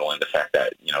 is not only the fact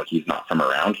that, he's not from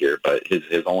around here, but his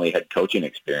only head coaching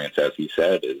experience, as he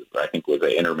said, I think was an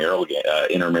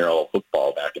intramural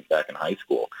football back in high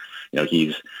school.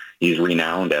 He's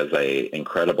renowned as a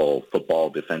incredible football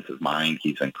defensive mind.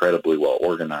 He's incredibly well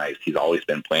organized. He's always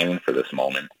been planning for this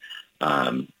moment.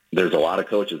 There's a lot of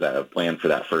coaches that have planned for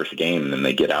that first game, and then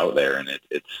they get out there, and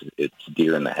it's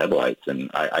deer in the headlights.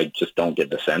 And I just don't get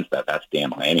the sense that that's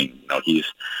Dan Lanning. He's,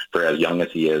 for as young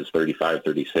as he is, 35,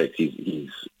 36,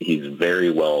 he's very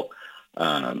well.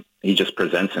 He just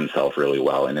presents himself really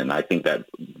well, and I think that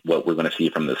what we're going to see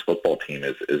from this football team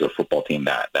is a football team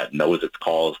that knows its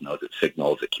calls, knows its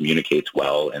signals, it communicates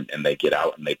well, and they get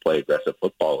out and they play aggressive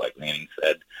football, like Lanning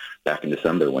said back in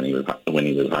December when he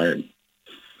was hired.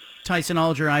 Tyson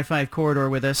Alger, I-5 Corridor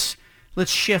with us.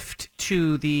 Let's shift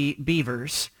to the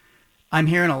Beavers. I'm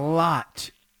hearing a lot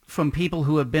from people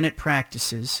who have been at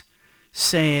practices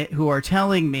who are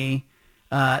telling me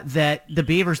that the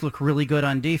Beavers look really good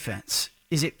on defense.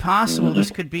 Is it possible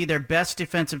this could be their best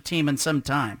defensive team in some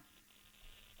time?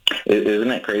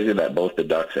 Isn't it crazy that both the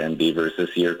Ducks and Beavers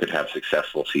this year could have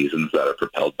successful seasons that are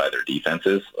propelled by their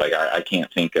defenses? Like, I can't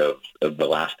think of the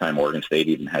last time Oregon State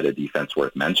even had a defense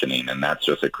worth mentioning, and that's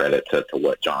just a credit to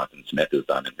what Jonathan Smith has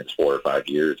done in his 4 or 5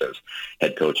 years as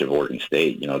head coach of Oregon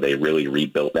State. They really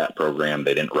rebuilt that program.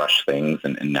 They didn't rush things,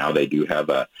 and now they do have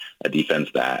a defense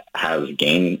that has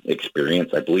game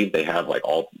experience. I believe they have, like,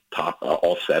 all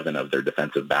all 7 of their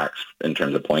defensive backs in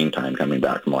terms of playing time coming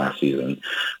back from last season.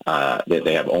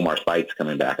 They have Omar Speights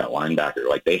coming back at linebacker.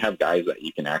 Like, they have guys that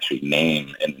you can actually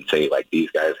name and say, like, these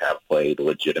guys have played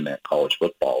legitimate college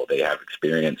football. They have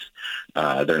experience.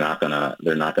 They're not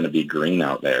gonna be green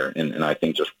out there. And I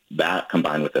think just that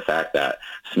combined with the fact that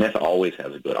Smith always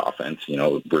has a good offense. You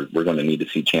know, we're going to need to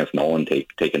see Chance Nolan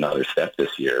take another step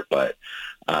this year. But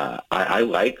I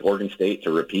like Oregon State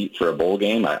to repeat for a bowl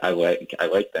game. I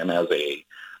like them as a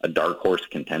dark horse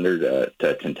contender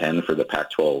to contend for the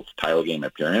Pac-12 title game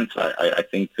appearance. I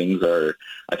think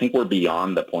we're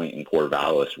beyond the point in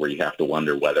Corvallis where you have to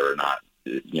wonder whether or not,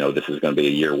 you know, this is going to be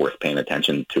a year worth paying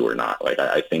attention to or not. Like,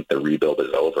 I think the rebuild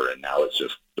is over, and now it's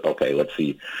just, okay, let's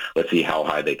see how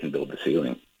high they can build the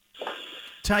ceiling.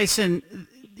 Tyson,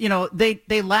 you know,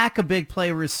 they lack a big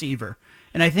play receiver,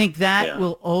 and I think that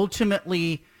will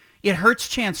ultimately, it hurts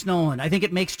Chance Nolan. I think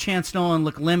it makes Chance Nolan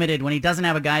look limited when he doesn't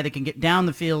have a guy that can get down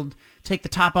the field, take the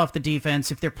top off the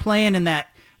defense. If they're playing in that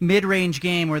mid-range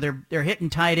game where they're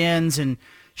hitting tight ends and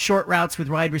short routes with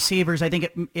wide receivers, I think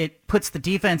it puts the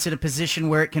defense in a position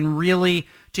where it can really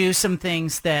do some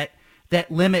things that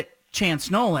limit Chance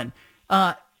Nolan.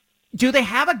 Do they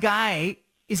have a guy,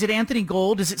 is it Anthony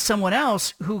Gold, is it someone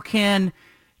else who can,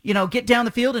 you know, get down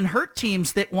the field and hurt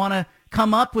teams that want to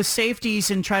come up with safeties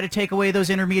and try to take away those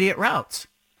intermediate routes?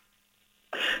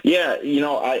 Yeah, you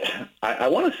know, I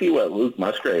want to see what Luke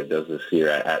Musgrave does this year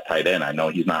at tight end. I know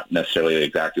he's not necessarily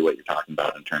exactly what you're talking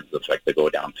about in terms of like the go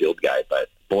downfield guy, but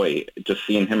boy, just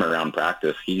seeing him around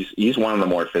practice, he's one of the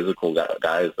more physical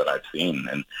guys that I've seen.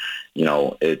 And, you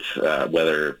know, it's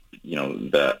whether, you know,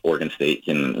 the Oregon State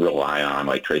can rely on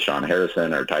like Trayshawn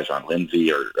Harrison or Tyshawn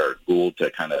Lindsey or Gould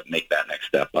to kind of make that next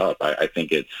step up. I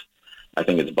think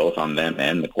it's both on them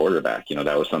and the quarterback. You know,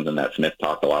 that was something that Smith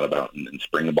talked a lot about in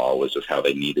spring ball, was just how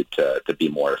they needed to be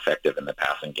more effective in the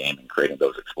passing game and creating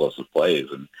those explosive plays.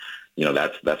 And, you know,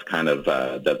 that's kind of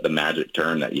the magic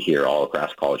term that you hear all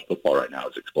across college football right now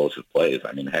is explosive plays.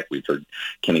 I mean, heck, we've heard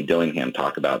Kenny Dillingham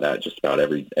talk about that just about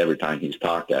every time he's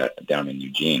talked down in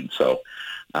Eugene. So,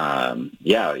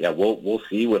 we'll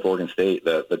see with Oregon State.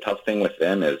 The tough thing with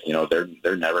them is, you know,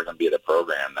 they're never going to be the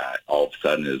program that all of a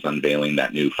sudden is unveiling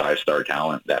that new 5-star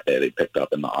talent that they picked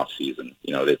up in the off season.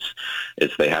 You know, it's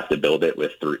they have to build it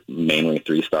with mainly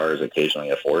 3 stars, occasionally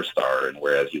a 4-star. And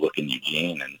whereas you look in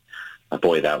Eugene and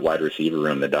boy, that wide receiver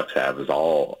room the Ducks have is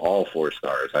all 4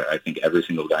 stars. I think every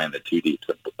single guy in the 2 deep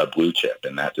is a blue chip,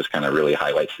 and that just kind of really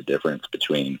highlights the difference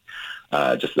between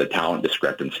just the talent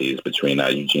discrepancies between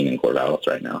Eugene and Corvallis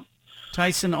right now.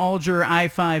 Tyson Alger,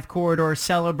 I-5 Corridor,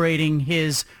 celebrating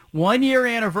his 1-year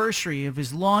anniversary of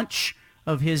his launch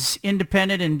of his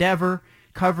independent endeavor,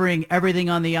 covering everything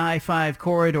on the I-5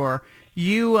 Corridor.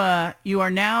 You are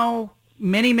now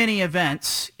many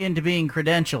events into being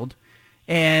credentialed.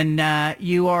 And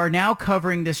you are now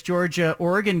covering this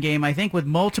Georgia-Oregon game, I think, with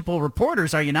multiple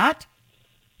reporters, are you not?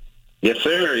 Yes,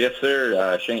 sir. Yes,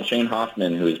 sir. Shane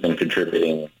Hoffman, who has been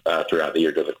contributing throughout the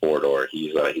year to the Corridor,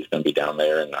 he's going to be down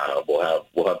there, and we'll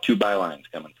have 2 bylines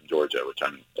coming from Georgia, which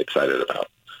I'm excited about.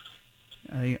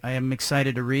 I am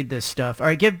excited to read this stuff. All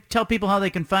right, tell people how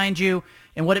they can find you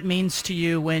and what it means to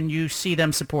you when you see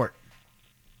them support.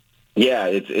 Yeah,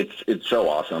 it's so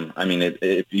awesome. I mean,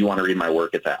 if you want to read my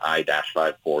work, it's at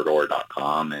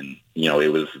i-5corridor.com. And, you know,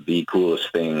 it was the coolest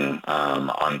thing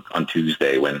on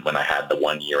Tuesday when I had the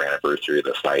 1-year anniversary of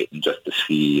the site, and just to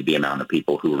see the amount of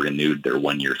people who renewed their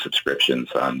 1-year subscriptions.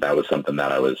 That was something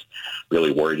that I was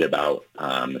really worried about,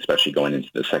 especially going into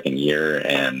the second year.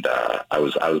 And I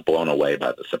was blown away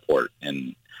by the support.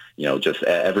 And, you know, just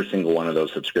every single one of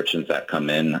those subscriptions that come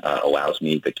in allows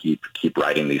me to keep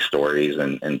writing these stories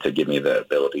and to give me the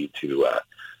ability to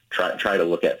try to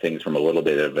look at things from a little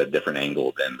bit of a different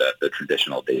angle than the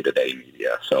traditional day-to-day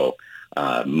media. So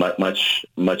much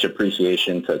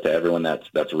appreciation to everyone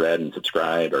that's read and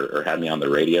subscribed or had me on the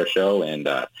radio show. And,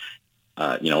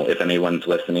 you know, if anyone's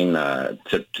listening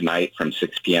to tonight from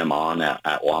 6 p.m. on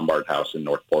at Lombard House in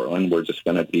North Portland, we're just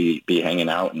going to be hanging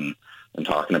out and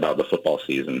talking about the football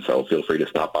season. So feel free to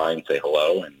stop by and say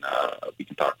hello, and we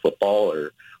can talk football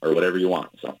or whatever you want.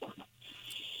 So,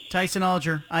 Tyson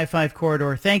Alger, I-5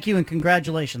 Corridor, thank you and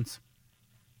congratulations.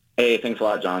 Hey, thanks a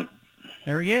lot, John.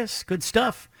 There he is. Good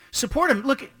stuff. Support him.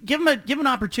 Look, give him an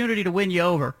opportunity to win you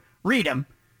over. Read him.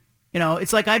 You know,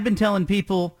 it's like I've been telling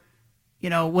people, you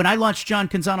know, when I launched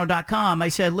JohnCanzano.com, I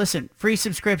said, listen, free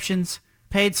subscriptions,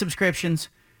 paid subscriptions,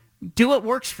 do what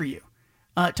works for you.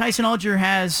 Tyson Alger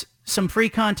has some free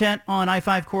content on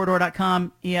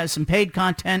i5corridor.com. He has some paid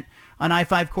content on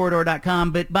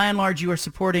i5corridor.com. But by and large, you are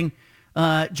supporting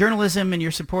journalism, and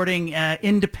you're supporting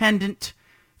independent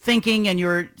thinking and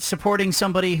you're supporting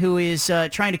somebody who is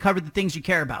trying to cover the things you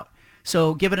care about.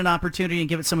 So give it an opportunity and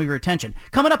give it some of your attention.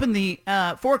 Coming up in the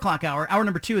 4 o'clock hour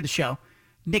number 2 of the show,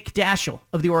 Nick Daschel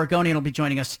of the Oregonian will be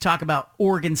joining us to talk about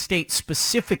Oregon State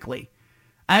specifically.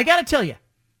 I got to tell you,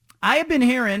 I have been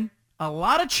hearing a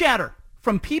lot of chatter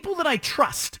from people that I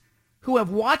trust who have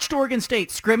watched Oregon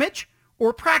State scrimmage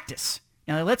or practice.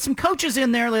 Now, they let some coaches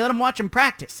in there. They let them watch them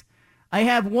practice. I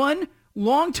have one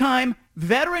longtime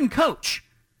veteran coach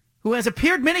who has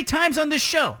appeared many times on this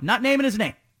show, not naming his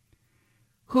name,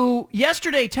 who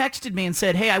yesterday texted me and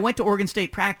said, hey, I went to Oregon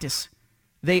State practice.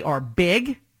 They are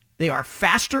big. They are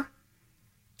faster.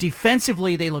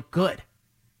 Defensively, they look good.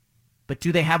 But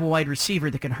do they have a wide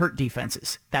receiver that can hurt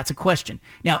defenses? That's a question.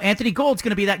 Now, Anthony Gould's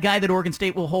going to be that guy that Oregon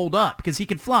State will hold up because he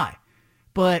can fly.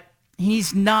 But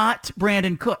he's not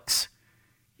Brandon Cooks.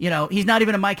 He's not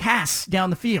even a Mike Hass down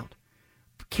the field.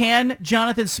 Can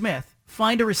Jonathan Smith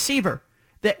find a receiver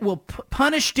that will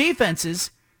punish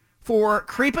defenses for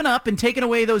creeping up and taking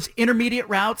away those intermediate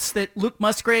routes that Luke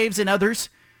Musgraves and others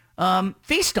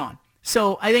feast on?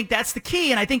 So I think that's the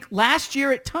key. And I think last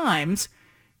year at times,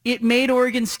 it made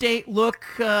Oregon State look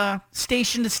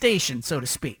station to station, so to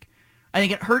speak. I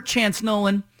think it hurt Chance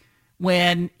Nolan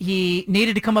when he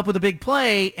needed to come up with a big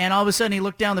play, and all of a sudden he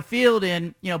looked down the field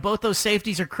and, both those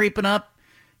safeties are creeping up,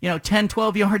 10,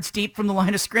 12 yards deep from the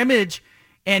line of scrimmage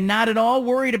and not at all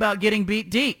worried about getting beat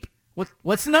deep.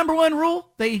 What's the number one rule?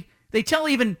 They tell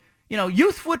even,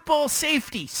 youth football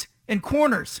safeties and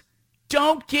corners,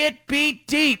 don't get beat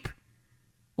deep.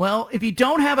 Well, if you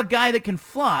don't have a guy that can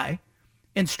fly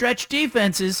and stretch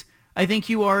defenses, I think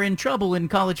you are in trouble in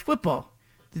college football.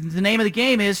 The name of the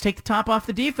game is take the top off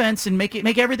the defense and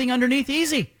make everything underneath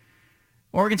easy.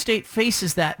 Oregon State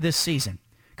faces that this season.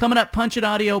 Coming up, Punch It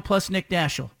Audio plus Nick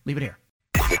Daschel. Leave it here.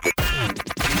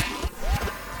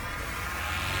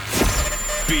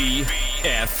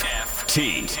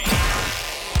 BFFT.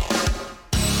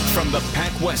 From the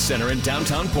Pac West Center in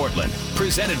downtown Portland,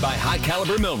 presented by High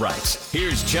Caliber Millwrights,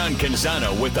 here's John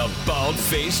Canzano with the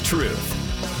bald-faced truth.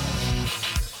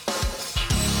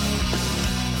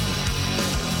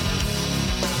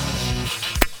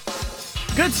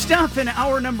 Good stuff in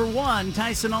hour number 1.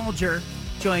 Tyson Alger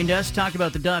joined us, talked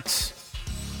about the Ducks.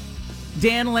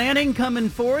 Dan Lanning coming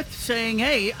forth saying,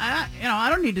 hey, I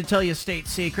don't need to tell you state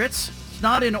secrets. It's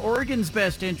not in Oregon's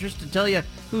best interest to tell you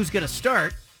who's going to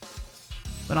start.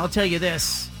 But I'll tell you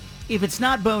this, if it's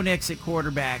not Bo Nix at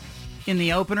quarterback in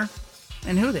the opener,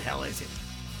 then who the hell is it?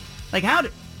 Like,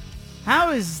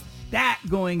 how is that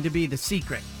going to be the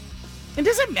secret? And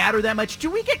does it matter that much? Do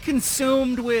we get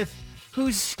consumed with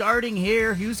who's starting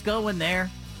here, who's going there?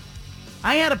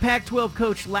 I had a Pac-12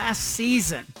 coach last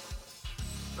season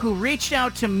who reached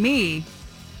out to me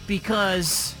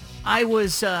because I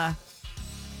was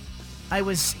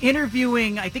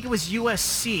interviewing, I think it was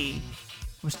USC.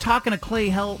 I was talking to Clay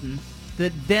Helton, the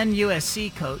then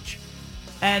USC coach,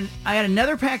 and I had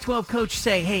another Pac-12 coach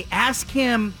say, hey, ask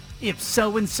him if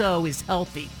so-and-so is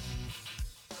healthy.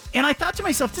 And I thought to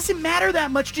myself, does it matter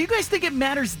that much? Do you guys think it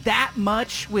matters that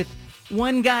much with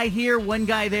one guy here, one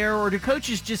guy there, or do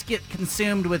coaches just get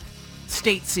consumed with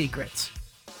state secrets?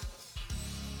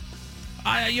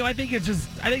 I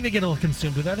think they get a little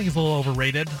consumed with it. I think it's a little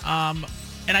overrated.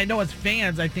 And I know as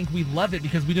fans, I think we love it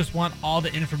because we just want all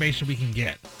the information we can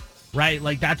get, right?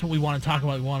 Like, that's what we want to talk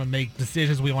about. We want to make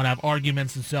decisions. We want to have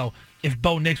arguments. And so if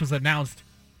Bo Nix was announced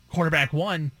quarterback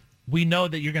 1, we know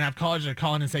that you're going to have colleges that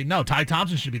call in and say, no, Ty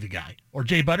Thompson should be the guy or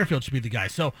Jay Butterfield should be the guy.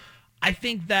 So I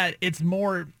think that it's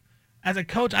more, as a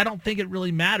coach, I don't think it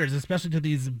really matters, especially to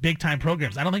these big-time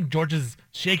programs. I don't think Georgia's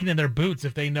shaking in their boots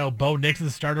if they know Bo Nix is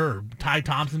a starter or Ty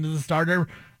Thompson is a starter.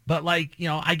 But,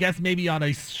 I guess maybe on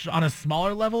a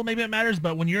smaller level, maybe it matters.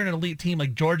 But when you're an elite team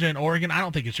like Georgia and Oregon, I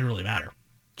don't think it should really matter.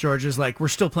 Georgia's like, we're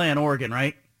still playing Oregon,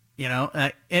 right?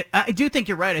 I do think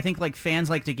you're right. I think, fans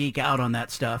like to geek out on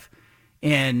that stuff.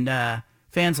 And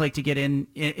fans like to get in,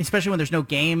 especially when there's no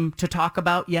game to talk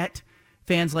about yet.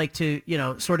 Fans like to,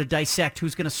 sort of dissect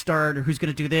who's going to start or who's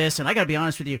going to do this. And I got to be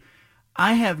honest with you,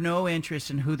 I have no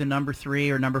interest in who the number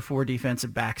 3 or number 4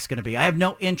 defensive back is going to be. I have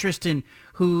no interest in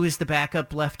who is the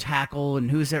backup left tackle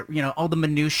and who's, all the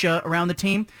minutia around the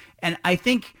team. And I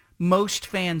think most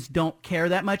fans don't care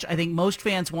that much. I think most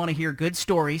fans want to hear good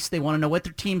stories. They want to know what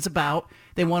their team's about.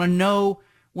 They want to know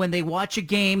when they watch a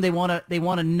game, they want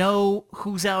to know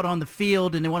who's out on the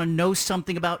field, and they want to know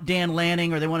something about Dan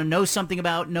Lanning, or they want to know something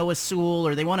about Noah Sewell,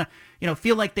 or they want to,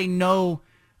 feel like they know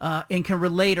and can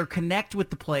relate or connect with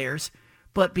the players.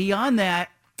 But beyond that,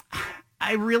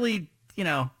 I really,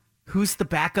 who's the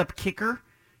backup kicker?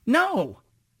 No.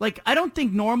 I don't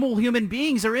think normal human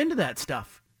beings are into that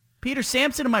stuff. Peter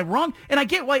Sampson, am I wrong? And I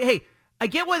get why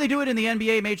they do it in the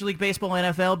NBA, Major League Baseball,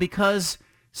 NFL, because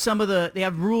they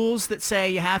have rules that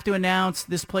say you have to announce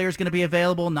this player is going to be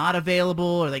available, not available,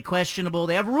 or they questionable.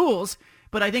 They have rules,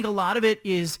 but I think a lot of it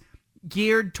is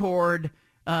geared toward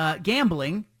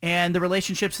gambling and the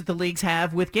relationships that the leagues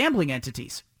have with gambling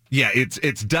entities. Yeah,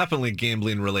 it's definitely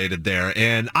gambling related there.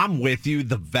 And I'm with you.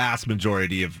 The vast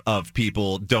majority of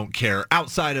people don't care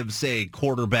outside of, say,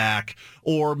 quarterback,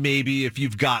 or maybe if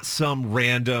you've got some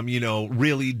random,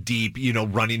 really deep,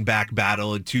 running back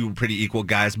battle and two pretty equal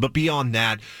guys. But beyond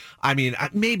that, I mean,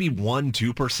 maybe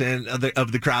 1-2%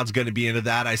 of the crowd's going to be into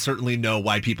that. I certainly know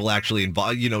why people actually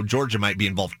involve. Georgia might be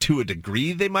involved to a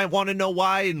degree. They might want to know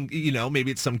why, and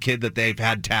maybe it's some kid that they've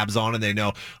had tabs on, and they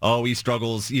know, oh, he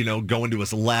struggles, going to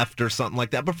his left or something like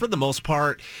that. But for the most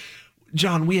part,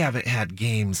 John, we haven't had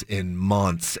games in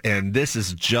months, and this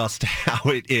is just how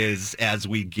it is as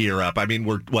we gear up. I mean,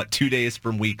 we're 2 days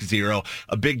from week 0.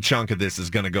 A big chunk of this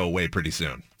is going to go away pretty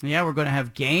soon. Yeah, we're going to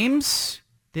have games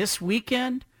this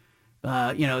weekend.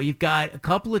 You've got a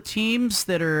couple of teams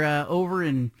that are over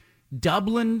in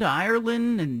Dublin,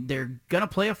 Ireland, and they're going to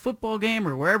play a football game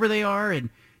or wherever they are.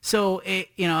 And so,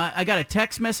 I got a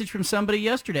text message from somebody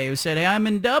yesterday who said, hey, I'm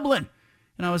in Dublin.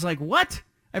 And I was like, what?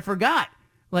 I forgot.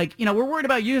 We're worried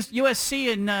about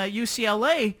USC and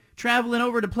UCLA traveling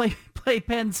over to play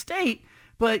Penn State.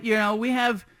 But, we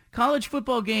have college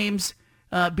football games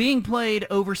being played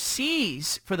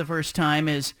overseas for the first time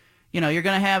as you're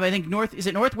going to have, I think,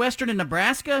 Northwestern and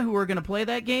Nebraska who are going to play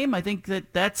that game? I think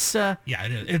that's... it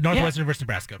is. It's Northwestern versus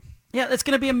Nebraska. Yeah, that's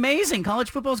going to be amazing. College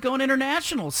football's going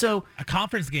international, so... A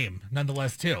conference game,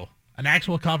 nonetheless, too. An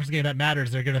actual conference game that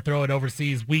matters. They're going to throw it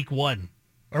overseas week 1.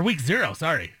 Or week 0,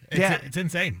 sorry. It's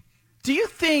insane. Do you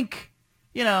think,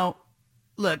 do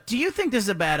you think this is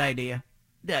a bad idea?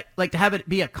 To have it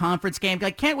be a conference game?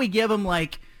 Can't we give them,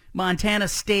 Montana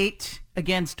State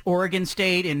against Oregon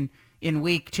State in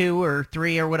week 2 or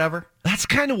 3 or whatever? That's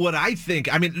kind of what I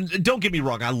think. I mean, don't get me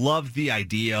wrong. I love the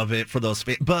idea of it for those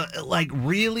fans. But,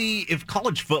 really, if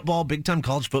big-time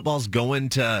college football is going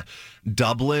to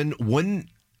Dublin,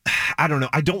 I don't know.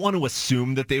 I don't want to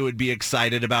assume that they would be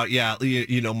excited about,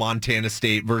 Montana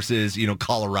State versus,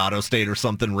 Colorado State or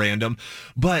something random.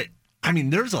 But, I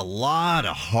mean, there's a lot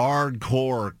of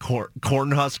hardcore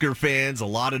Cornhusker fans, a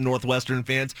lot of Northwestern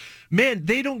fans. Man,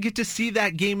 they don't get to see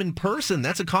that game in person.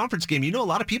 That's a conference game. A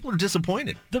lot of people are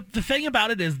disappointed. The thing about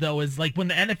it is, though, is when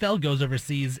the NFL goes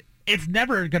overseas, it's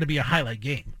never going to be a highlight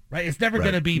game, right? It's never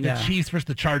going to be the Chiefs versus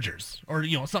the Chargers or,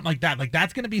 something like that.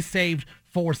 That's going to be saved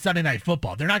for Sunday Night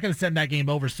Football. They're not going to send that game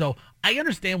over. So I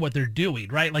understand what they're doing,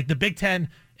 right? The Big Ten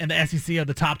and the SEC are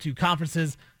the top 2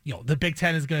 conferences. The Big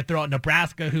Ten is going to throw out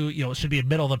Nebraska, who, should be a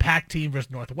middle-of-the-pack team,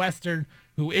 versus Northwestern,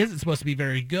 who isn't supposed to be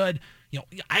very good.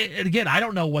 I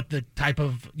don't know what the type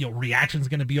of, reaction is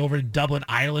going to be over in Dublin,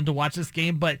 Ireland to watch this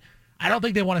game, but I don't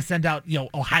think they want to send out,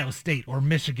 Ohio State or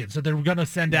Michigan. So they're going to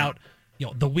send out,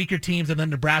 the weaker teams, and then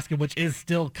Nebraska, which is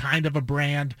still kind of a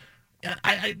brand.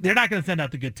 They're not going to send out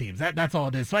the good teams. That's all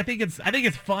it is. So I think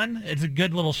it's fun. It's a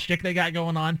good little shtick they got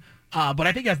going on. But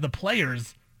I think as the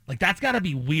players, that's got to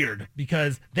be weird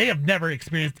because they have never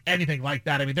experienced anything like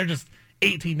that. I mean, they're just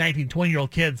 18, 19,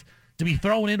 20-year-old kids to be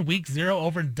thrown in week 0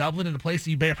 over in Dublin in a place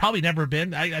you've probably never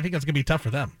been. I think that's going to be tough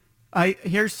for them.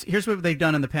 Here's what they've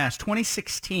done in the past.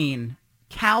 2016,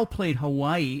 Cal played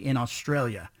Hawaii in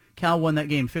Australia. Cal won that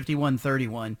game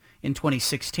 51-31 in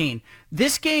 2016.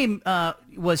 This game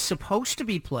was supposed to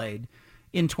be played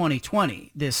in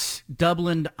 2020, this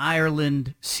Dublin,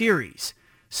 Ireland series.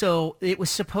 So it was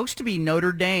supposed to be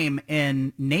Notre Dame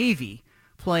and Navy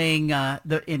playing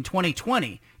in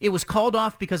 2020. It was called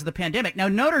off because of the pandemic. Now,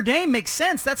 Notre Dame makes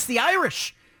sense. That's the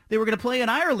Irish. They were going to play in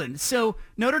Ireland. So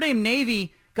Notre Dame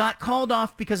Navy got called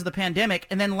off because of the pandemic.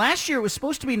 And then last year it was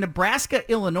supposed to be Nebraska,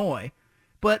 Illinois,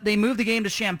 but they moved the game to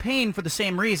Champaign for the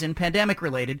same reason, pandemic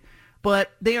related.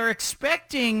 But they are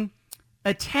expecting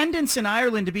attendance in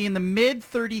Ireland to be in the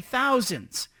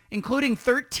mid-30,000s, including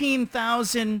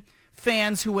 13,000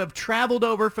 fans who have traveled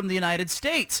over from the United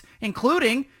States,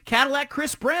 including Cadillac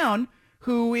Chris Brown,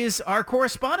 who is our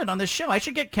correspondent on this show. I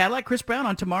should get Cadillac Chris Brown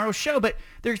on tomorrow's show, but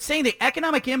they're saying the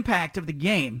economic impact of the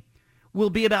game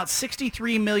will be about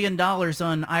 $63 million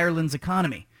on Ireland's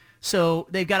economy. So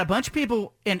they've got a bunch of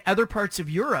people in other parts of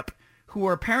Europe who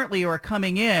are apparently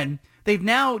coming in. They've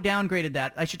now downgraded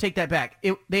that. I should take that back.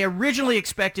 They originally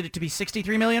expected it to be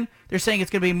 $63 million. They're saying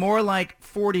it's going to be more like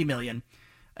 $40 million.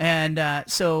 And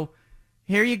so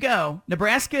here you go.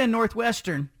 Nebraska and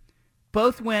Northwestern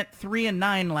both went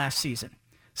 3-9 last season.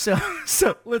 So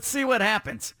let's see what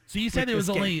happens. So you said with it was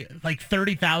this game. only like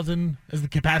 30,000 is the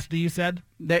capacity you said?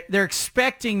 They're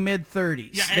expecting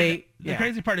mid-30s. Yeah, the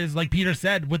crazy part is, like Peter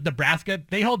said, with Nebraska,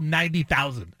 they hold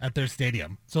 90,000 at their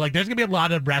stadium. So, like, there's going to be a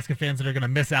lot of Nebraska fans that are going to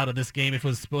miss out on this game if it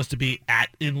was supposed to be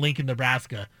in Lincoln,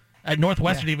 Nebraska.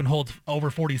 Northwestern even holds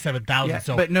over 47,000. Yeah,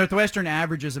 So, but Northwestern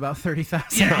averages about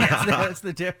 30,000. That's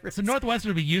the difference. So Northwestern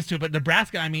would be used to it, but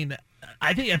Nebraska, I mean,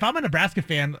 I think if I'm a Nebraska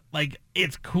fan, like,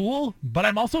 it's cool, but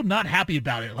I'm also not happy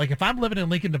about it. Like, if I'm living in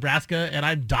Lincoln, Nebraska, and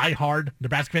I'm diehard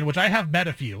Nebraska fan, which I have met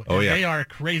a few, and they are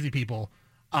crazy people,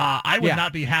 I would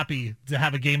not be happy to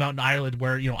have a game out in Ireland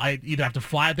where, I either have to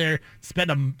fly there,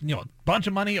 spend a bunch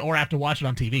of money, or have to watch it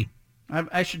on TV. I'm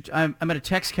going to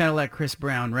text Cadillac Chris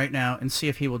Brown right now and see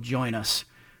if he will join us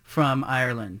from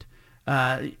Ireland.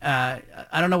 I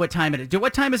don't know what time it is.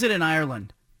 What time is it in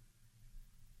Ireland?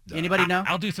 Anybody know?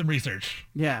 I'll do some research.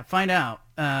 Yeah, find out.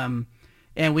 And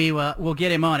we'll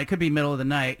get him on. It could be middle of the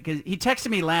night because he texted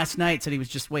me last night, said he was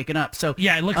just waking up. So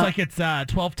yeah, it looks like it's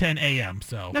 12:10 a.m.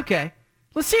 So okay.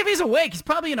 Let's see if he's awake. He's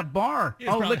probably in a bar,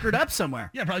 liquored up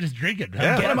somewhere. Yeah, probably just drinking.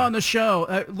 Yeah. Get him on the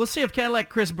show. Let's see if Cadillac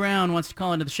Chris Brown wants to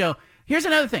call into the show. Here's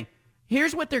another thing.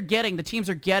 Here's what they're getting. The teams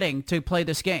are getting to play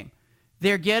this game.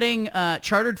 They're getting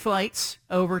chartered flights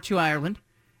over to Ireland,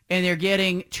 and they're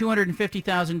getting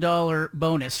 $250,000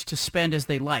 bonus to spend as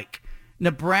they like.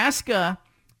 Nebraska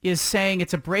is saying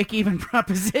it's a break-even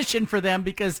proposition for them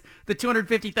because the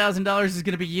 $250,000 is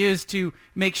going to be used to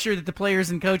make sure that the players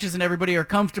and coaches and everybody are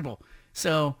comfortable.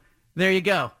 So there you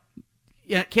go.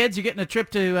 Yeah, kids, you're getting a trip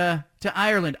to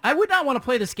Ireland. I would not want to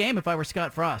play this game if I were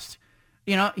Scott Frost.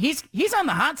 He's on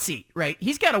the hot seat, right?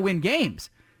 He's got to win games.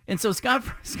 And so Scott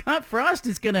Frost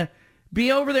is going to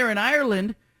be over there in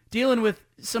Ireland dealing with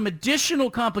some additional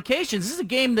complications. This is a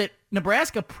game that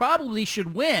Nebraska probably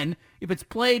should win if it's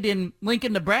played in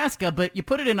Lincoln, Nebraska, but you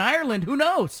put it in Ireland, who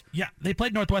knows? Yeah, they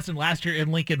played Northwestern last year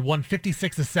in Lincoln, won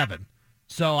 56-7.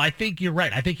 So I think you're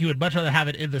right. I think you would much rather have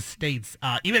it in the States,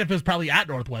 even if it was probably at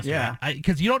Northwestern. Yeah.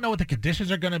 Because you don't know what the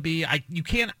conditions are going to be. I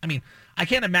can't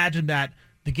imagine that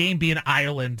the game being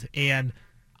Ireland and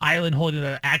Ireland holding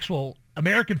an actual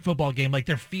American football game, like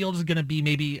their field is going to be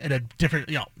maybe in a different,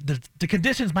 the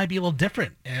conditions might be a little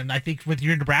different. And I think with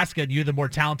your Nebraska and you're the more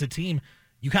talented team,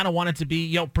 you kind of want it to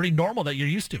be, pretty normal that you're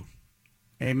used to.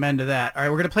 Amen to that. All right,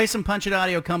 we're going to play some Punch It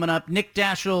audio coming up. Nick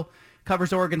Daschel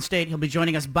covers Oregon State. He'll be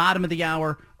joining us bottom of the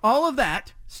hour. All of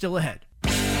that still ahead.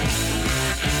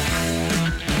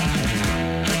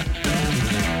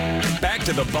 Back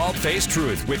to the Bald-Faced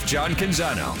Truth with John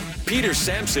Canzano. Peter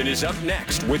Sampson is up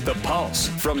next with The Pulse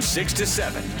from 6 to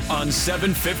 7 on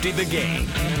 750 The Game.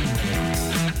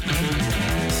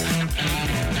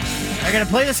 They're going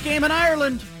to play this game in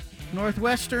Ireland.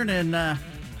 Northwestern and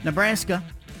Nebraska.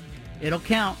 It'll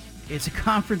count. It's a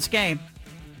conference game.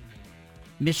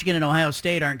 Michigan and Ohio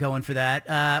State aren't going for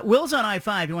that. Will's on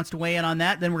I-5. He wants to weigh in on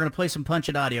that. Then we're going to play some Punch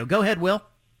It audio. Go ahead, Will.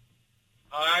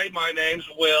 Hi, my name's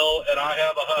Will, and I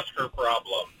have a Husker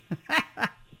problem.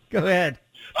 Go ahead.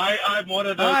 I'm one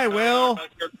of those. Hi, Will.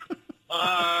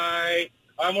 Hi.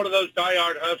 I'm one of those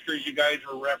diehard Huskers you guys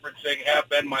were referencing. Have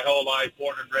been my whole life.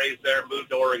 Born and raised there. Moved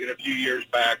to Oregon a few years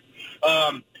back.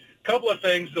 Couple of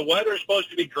things. The weather's supposed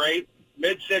to be great.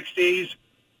 Mid-60s.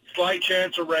 Slight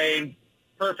chance of rain.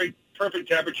 Perfect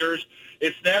temperatures.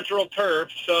 It's natural turf,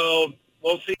 so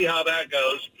we'll see how that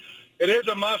goes. It is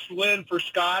a must-win for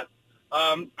Scott.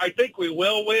 I think we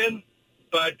will win,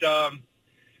 but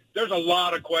there's a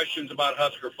lot of questions about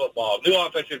Husker football. New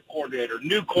offensive coordinator,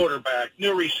 new quarterback,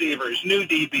 new receivers, new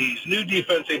DBs, new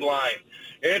defensive line.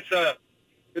 It's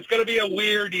going to be a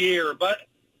weird year, but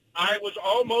I was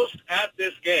almost at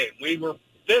this game. We were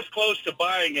this close to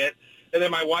buying it, and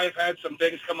then my wife had some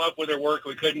things come up with her work.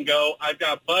 We couldn't go. I've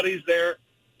got buddies there.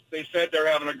 They said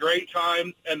they're having a great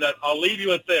time, and that I'll leave you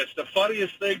with this. The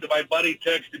funniest thing that my buddy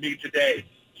texted me today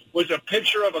was a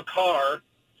picture of a car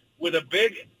with a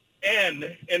big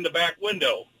N in the back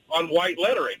window on white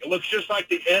lettering. It looks just like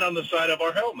the N on the side of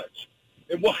our helmets.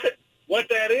 And what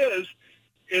that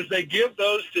is they give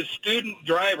those to student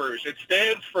drivers. It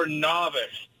stands for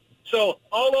novice. So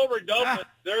all over Dublin,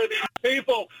 there are these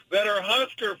people that are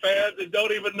Husker fans and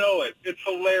don't even know it. It's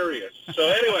hilarious. So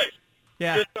anyway,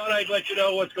 just thought I'd let you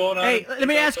know what's going on. Hey, let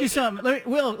me ask you something.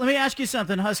 Let me ask you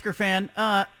something, Husker fan.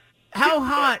 How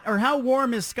hot or how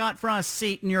warm is Scott Frost's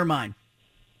seat in your mind?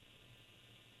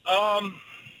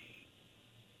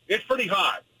 It's pretty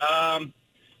hot.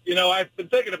 I've been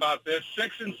thinking about this.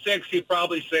 6-6, he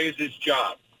probably saves his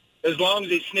job. As long as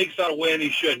he sneaks out a win, he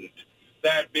shouldn't.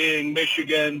 That being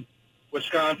Michigan,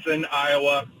 Wisconsin,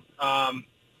 Iowa.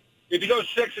 If he goes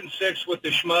 6-6 with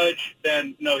the Schmudge,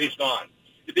 then no, he's gone.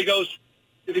 If he goes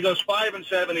If he goes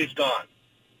 5-7, he's gone.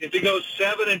 If he goes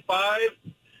 7-5,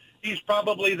 he's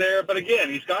probably there. But again,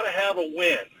 he's got to have a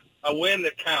win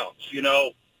that counts.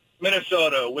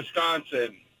 Minnesota,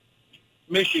 Wisconsin,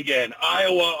 Michigan,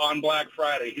 Iowa on Black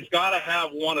Friday. He's got to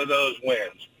have one of those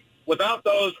wins. Without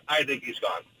those, I think he's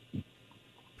gone.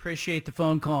 Appreciate the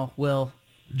phone call, Will.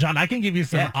 John, I can give you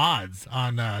some odds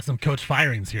on some coach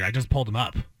firings here. I just pulled them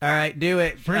up. All right, do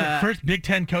it. First Big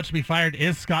Ten coach to be fired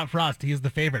is Scott Frost. He is the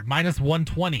favorite, minus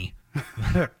 120.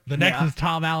 The next is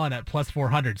Tom Allen at plus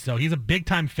 400. So he's a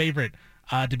big-time favorite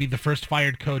to be the first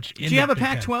fired coach in Do you have a Big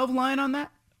Ten. Pac-12 line on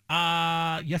that?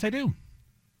 Yes, I do.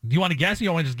 Do you want to guess or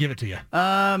you want me to just give it to you?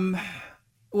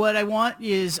 What I want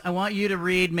you to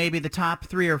read maybe the top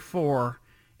 3 or 4,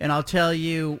 and I'll tell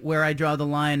you where I draw the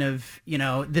line of,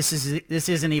 this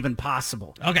isn't even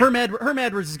possible. Okay. Herm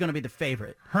Edwards is going to be the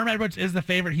favorite. Herm Edwards is the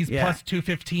favorite. He's plus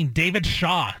 215. David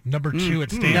Shaw, number 2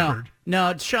 at Stanford.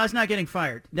 No, Shaw's not getting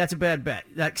fired. That's a bad bet.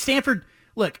 Stanford,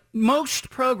 look, most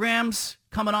programs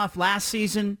coming off last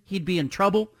season, he'd be in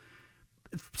trouble.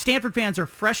 Stanford fans are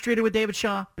frustrated with David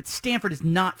Shaw, but Stanford is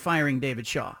not firing David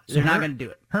Shaw. They're not going to do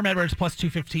it. Herm Edwards plus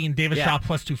 215, David Shaw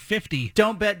plus 250.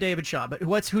 Don't bet David Shaw, but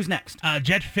who's next?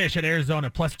 Jed Fish at Arizona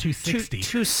plus 260.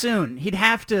 Too soon. He'd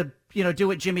have to, do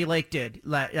what Jimmy Lake did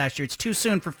last year. It's too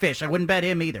soon for Fish. I wouldn't bet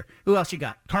him either. Who else you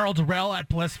got? Carl Durrell at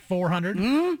plus 400.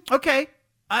 Okay.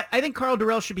 I think Carl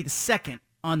Durrell should be the second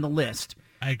on the list.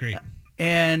 I agree.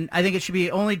 And I think it should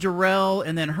be only Durrell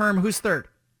and then Herm. Who's third?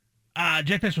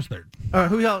 Jed Fish was third.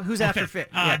 Who's after Fish?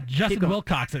 Justin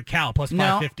Wilcox at Cal plus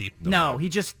 550. No, he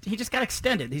just got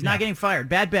extended. He's not getting fired.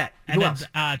 Bad bet. And Who then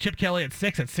else? Chip Kelly at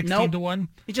 6 at 16 to 1.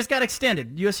 He just got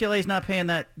extended. UCLA's not paying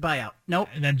that buyout. Nope.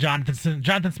 And then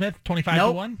Jonathan Smith 25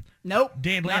 to 1. Nope.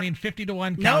 Dan Lanning 50 to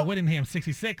 1. Cal Whittingham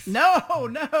 66.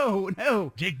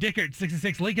 No. Jake Dickert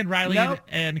 66. Lincoln Riley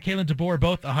and Kalen DeBoer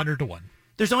both 100 to 1.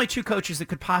 There's only 2 coaches that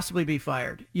could possibly be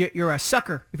fired. You're a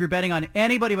sucker if you're betting on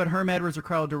anybody but Herm Edwards or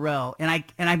Carl Durrell. And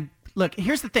I look,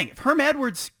 here's the thing. If Herm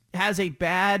Edwards has a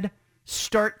bad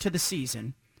start to the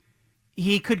season,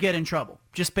 he could get in trouble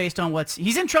just based on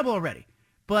he's in trouble already.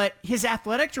 But his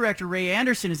athletic director, Ray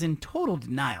Anderson, is in total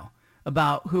denial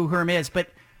about who Herm is. But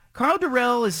Carl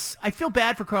Durrell I feel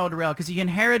bad for Carl Durrell because he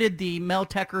inherited the Mel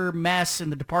Tucker mess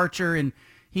and the departure, and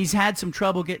he's had some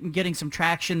trouble getting some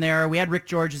traction there. We had Rick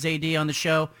George as AD on the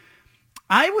show.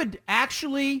 I would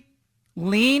actually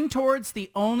lean towards the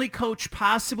only coach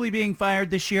possibly being fired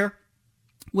this year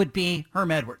would be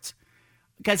Herm Edwards.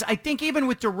 Because I think even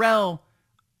with Durrell,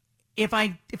 if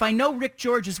I know Rick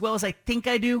George as well as I think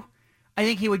I do, I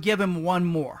think he would give him one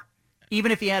more.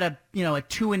 Even if he had a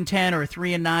 2-10 or a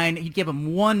 3-9, he'd give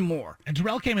him one more. And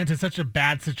Durrell came into such a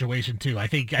bad situation too. I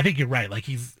think you're right. Like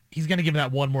he's going to give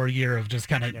that one more year of just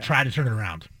kind of try to turn it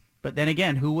around. But then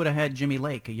again, who would have had Jimmy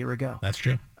Lake a year ago? That's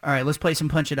true. All right, let's play some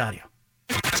Punch It audio.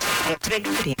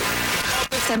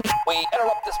 We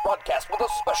interrupt this broadcast with a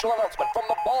special announcement from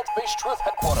the Bald-Faced Truth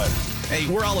headquarters. Hey,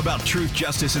 we're all about truth,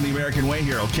 justice, and the American way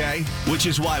here, okay? Which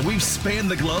is why we've spanned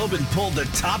the globe and pulled the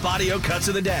top audio cuts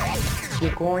of the day.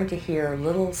 You're going to hear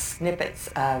little snippets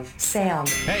of sound.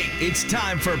 Hey, it's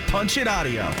time for Punch It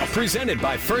Audio. Presented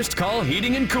by First Call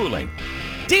Heating and Cooling.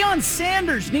 Deion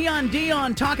Sanders, Neon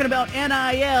Deion, talking about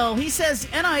NIL. He says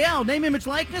NIL, name, image,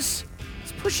 likeness,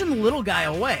 it's pushing the little guy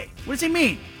away. What does he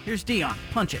mean? Here's Deion.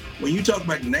 Punch it. When you talk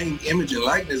about name, image, and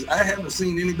likeness, I haven't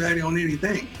seen anybody on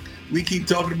anything. We keep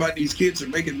talking about these kids are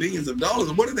making millions of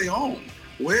dollars. What do they own?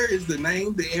 Where is the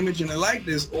name, the image, and the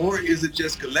likeness? Or is it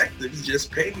just collectives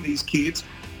just paying these kids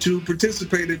to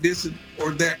participate at this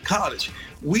or that college?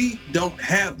 We don't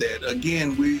have that.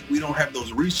 Again, we don't have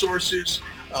those resources.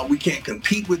 We can't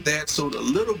compete with that. So the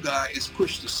little guy is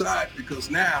pushed aside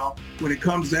because now when it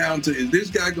comes down to, is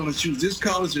this guy going to choose this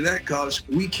college or that college,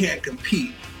 we can't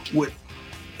compete with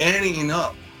anteing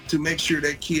up to make sure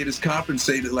that kid is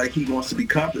compensated like he wants to be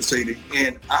compensated.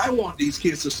 And I want these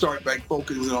kids to start back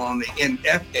focusing on the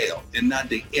NFL and not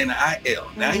the NIL.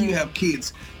 Now you have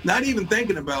kids not even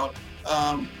thinking about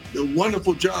the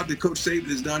wonderful job that Coach Saban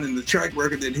has done in the track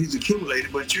record that he's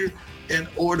accumulated, but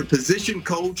or the position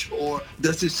coach, or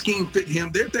does his scheme fit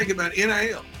him? They're thinking about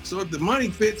NIL. So if the money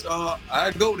fits,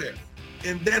 I go there.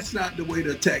 And that's not the way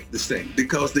to attack this thing,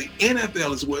 because the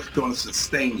NFL is what's going to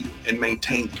sustain you and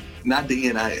maintain you, not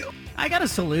the NIL. I got a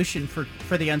solution for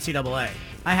the NCAA.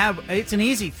 It's an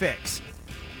easy fix.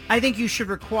 I think you should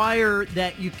require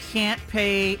that you can't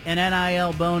pay an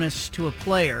NIL bonus to a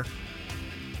player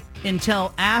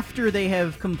until after they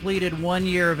have completed 1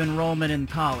 year of enrollment in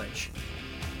college.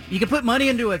 You can put money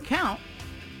into an account.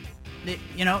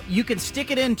 You can stick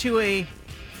it into a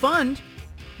fund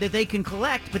that they can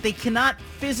collect, but they cannot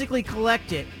physically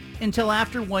collect it until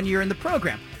after 1 year in the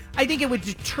program. I think it would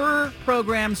deter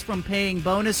programs from paying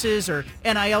bonuses or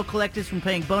NIL collectives from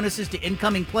paying bonuses to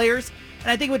incoming players. And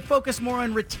I think it would focus more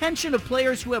on retention of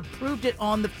players who have proved it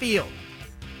on the field.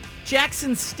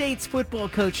 Jackson State's football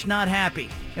coach not happy.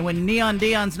 And when Neon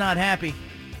Deion's not happy,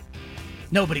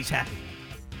 nobody's happy.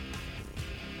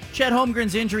 Chet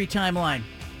Holmgren's injury timeline.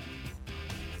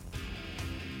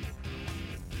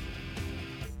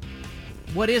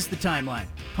 What is the timeline?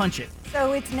 Punch it.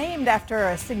 So it's named after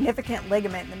a significant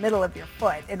ligament in the middle of your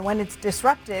foot. And when it's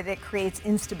disrupted, it creates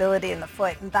instability in the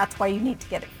foot. And that's why you need to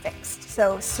get it fixed.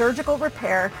 So surgical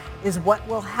repair is what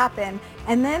will happen.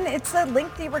 And then it's a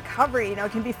lengthy recovery. You know,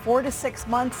 it can be 4 to 6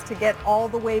 months to get all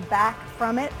the way back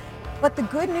from it. But the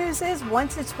good news is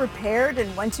once it's repaired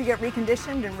and once you get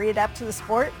reconditioned and readapt to the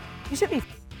sport, you should be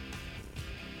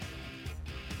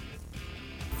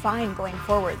fine going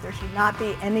forward. There should not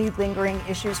be any lingering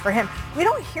issues for him. We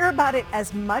don't hear about it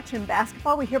as much in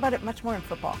basketball. We hear about it much more in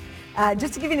football.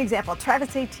 Just to give you an example,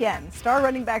 Travis Etienne, star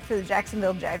running back for the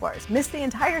Jacksonville Jaguars, missed the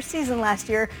entire season last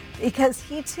year because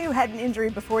he too had an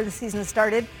injury before the season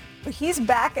started. But he's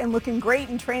back and looking great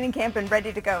in training camp and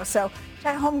ready to go. So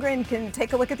Chet Holmgren can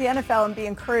take a look at the NFL and be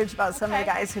encouraged about some of the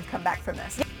guys who've come back from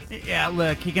this. Yeah,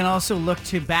 look, he can also look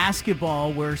to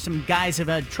basketball where some guys have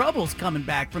had troubles coming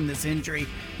back from this injury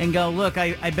and go, look,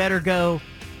 I better go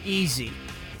easy.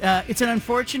 It's an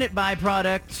unfortunate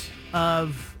byproduct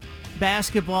of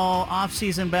basketball,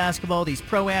 off-season basketball, these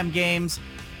pro-am games.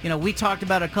 You know, we talked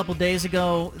about a couple days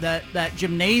ago that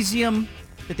gymnasium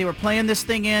that they were playing this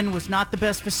thing in was not the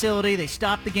best facility. They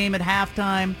stopped the game at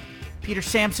halftime. Peter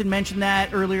Sampson mentioned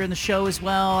that earlier in the show as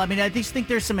well. I mean, I just think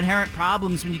there's some inherent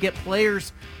problems when you get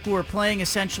players who are playing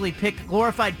essentially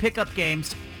glorified pickup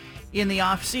games in the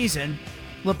offseason.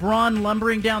 LeBron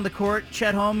lumbering down the court,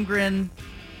 Chet Holmgren,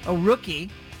 a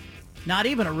rookie, not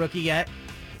even a rookie yet,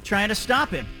 trying to stop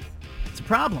him. It's a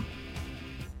problem.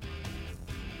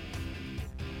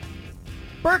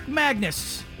 Burke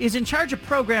Magnus is in charge of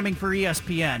programming for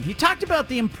ESPN. He talked about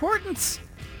the importance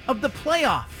of the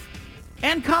playoff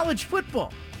and college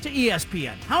football to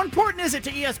ESPN. How important is it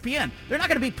to ESPN? They're not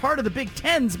going to be part of the Big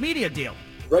Ten's media deal.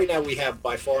 Right now we have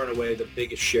by far and away the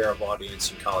biggest share of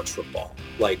audience in college football.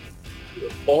 Like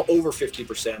over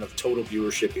 50% of total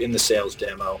viewership in the sales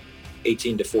demo,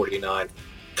 18 to 49,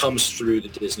 comes through the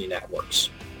Disney networks.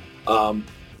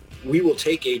 We will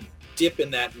take a dip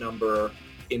in that number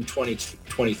in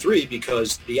 2023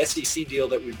 because the SEC deal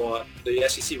that we bought, the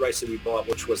SEC rights that we bought,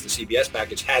 which was the CBS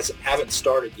package, haven't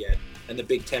started yet, and the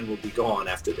Big Ten will be gone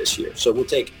after this year. So we'll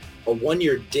take a 1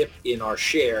 year dip in our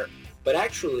share, but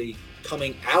actually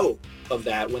coming out of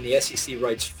that when the SEC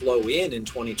rights flow in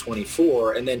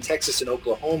 2024, and then Texas and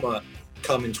Oklahoma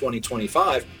come in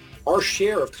 2025, our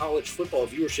share of college football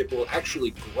viewership will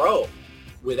actually grow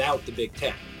without the Big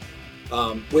Ten.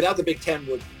 Without the Big Ten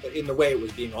in the way it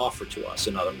was being offered to us,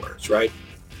 in other words, right?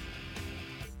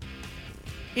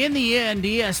 In the end,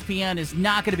 ESPN is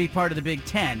not going to be part of the Big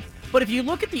Ten. But if you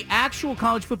look at the actual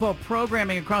college football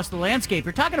programming across the landscape,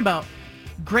 you're talking about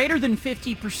greater than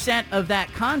 50% of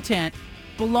that content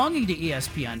belonging to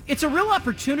ESPN. It's a real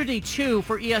opportunity, too,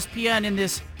 for ESPN in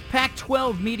this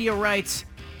Pac-12 media rights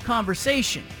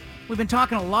conversation. We've been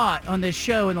talking a lot on this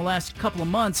show in the last couple of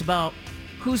months about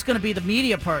who's going to be the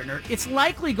media partner. It's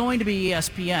likely going to be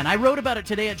ESPN. I wrote about it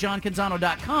today at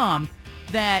johncanzano.com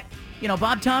that, you know,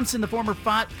 Bob Thompson, the former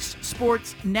Fox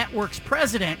Sports Network's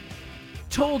president,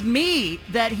 told me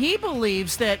that he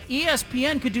believes that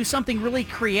ESPN could do something really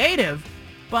creative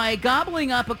by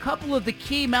gobbling up a couple of the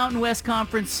key Mountain West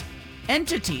Conference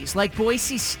entities like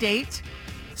Boise State,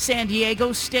 San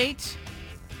Diego State,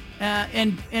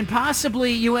 and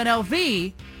possibly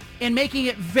UNLV, and making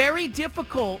it very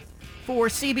difficult for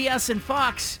CBS and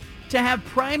Fox to have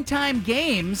primetime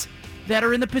games that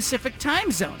are in the Pacific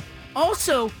time zone.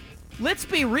 Also, let's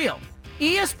be real.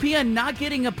 ESPN not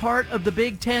getting a part of the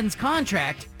Big Ten's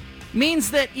contract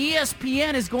means that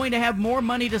ESPN is going to have more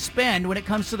money to spend when it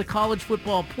comes to the college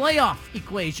football playoff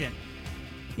equation.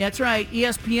 Yeah, that's right.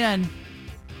 ESPN,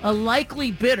 a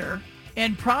likely bidder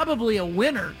and probably a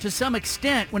winner to some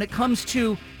extent when it comes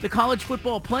to the college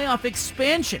football playoff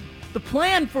expansion. The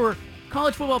plan for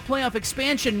college football playoff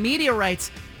expansion media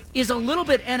rights is a little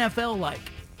bit NFL-like.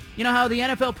 You know how the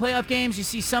NFL playoff games, you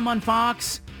see some on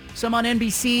Fox, some on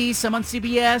NBC, some on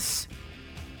CBS,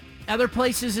 other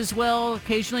places as well,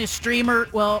 occasionally a streamer.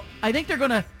 Well, I think they're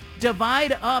going to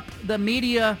divide up the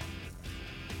media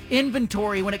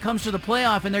inventory when it comes to the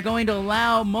playoff, and they're going to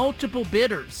allow multiple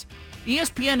bidders.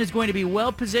 ESPN is going to be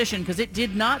well positioned because it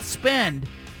did not spend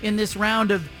in this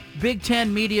round of Big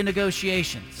Ten media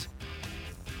negotiations.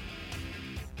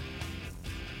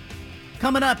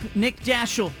 Coming up, Nick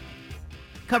Daschel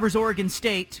covers Oregon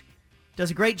State, does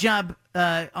a great job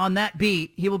on that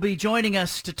beat. He will be joining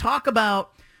us to talk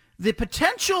about the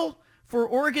potential for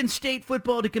Oregon State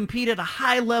football to compete at a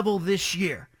high level this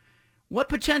year. What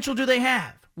potential do they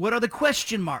have? What are the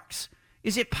question marks?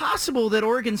 Is it possible that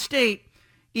Oregon State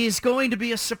is going to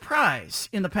be a surprise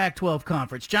in the Pac-12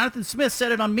 conference? Jonathan Smith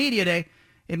said it on Media Day.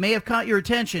 It may have caught your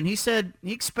attention. He said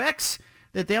he expects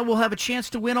that they will have a chance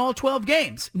to win all 12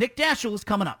 games. Nick Daschel is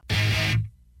coming up.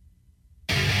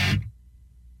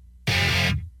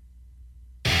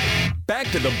 Back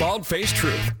to the Bald-Faced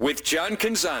Truth with John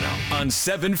Canzano on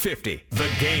 750 The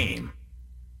Game.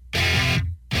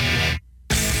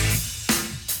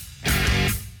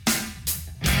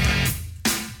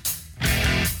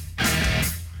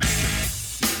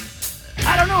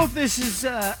 I don't know if this is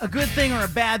a good thing or a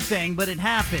bad thing, but it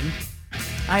happened.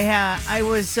 I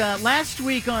was last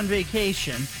week on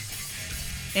vacation,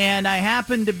 and I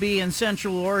happened to be in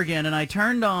Central Oregon, and I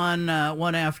turned on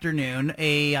one afternoon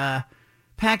a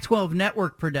Pac-12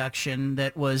 network production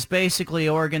that was basically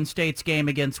Oregon State's game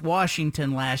against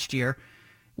Washington last year,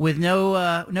 with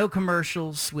no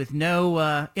commercials, with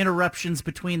no interruptions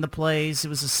between the plays. It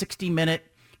was a 60-minute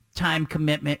time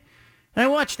commitment, and I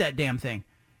watched that damn thing.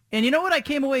 And you know what I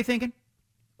came away thinking?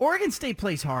 Oregon State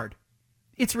plays hard.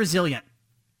 It's resilient.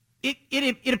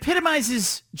 It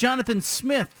epitomizes Jonathan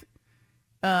Smith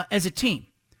as a team.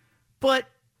 But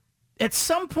at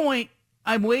some point,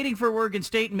 I'm waiting for Oregon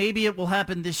State, maybe it will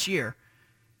happen this year,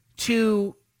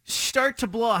 to start to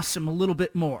blossom a little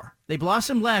bit more. They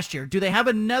blossomed last year. Do they have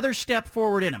another step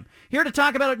forward in them? Here to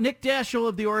talk about it, Nick Daschel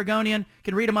of The Oregonian. You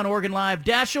can read him on Oregon Live.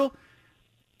 Daschel,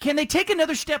 can they take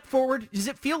another step forward? Does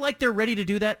it feel like they're ready to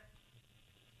do that?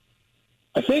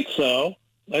 I think so.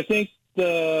 I think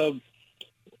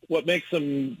what makes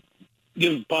them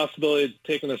give the possibility of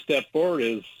taking a step forward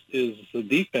is the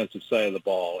defensive side of the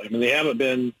ball. I mean, they haven't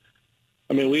been.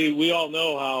 I mean, we all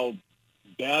know how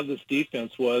bad this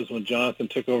defense was when Jonathan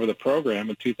took over the program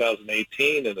in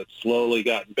 2018, and it's slowly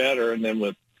gotten better. And then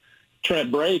with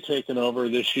Trent Bray taking over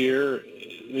this year,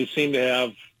 they seem to have,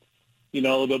 a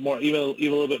little bit more, even a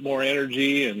little bit more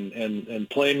energy and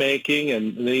playmaking,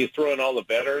 and then you throw in all the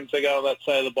veterans they got on that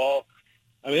side of the ball.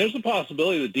 I mean, there's a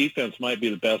possibility the defense might be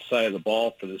the best side of the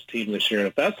ball for this team this year. And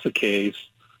if that's the case,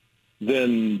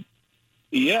 then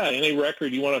yeah, any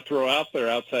record you want to throw out there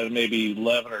outside of maybe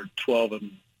 11 or 11-1,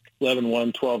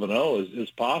 12-0 is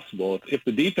possible if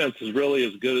the defense is really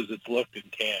as good as it's looked in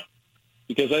camp.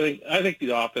 Because I think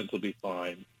the offense will be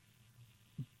fine.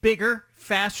 Bigger,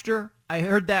 faster. I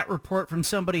heard that report from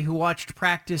somebody who watched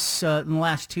practice in the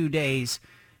last 2 days.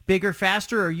 Bigger,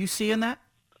 faster. Are you seeing that?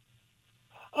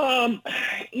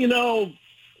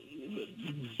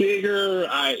 Bigger,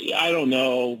 I don't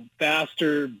know.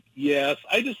 Faster, yes.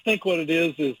 I just think what it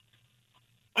is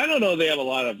I don't know, they have a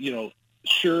lot of,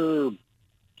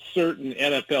 certain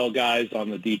NFL guys on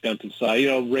the defensive side.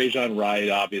 Rajon Wright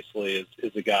obviously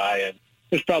is a guy, and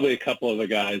there's probably a couple other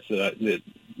guys that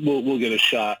will get a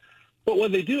shot. But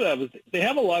what they do have is they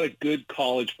have a lot of good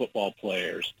college football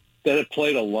players that have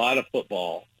played a lot of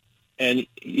football. And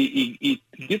you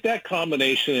get that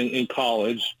combination in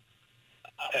college.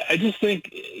 I just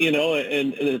think, and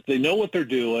if they know what they're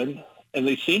doing, and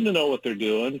they seem to know what they're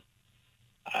doing,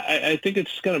 I think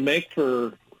it's going to make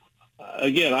for,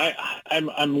 again,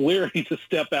 I'm leery to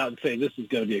step out and say this is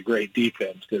going to be a great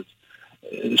defense because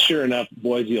sure enough,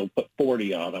 Boise will put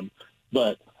 40 on them.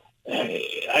 But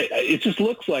it just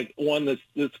looks like one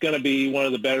that's going to be one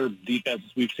of the better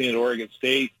defenses we've seen at Oregon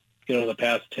State, in the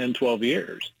past 10, 12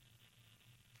 years.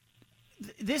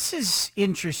 This is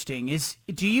interesting.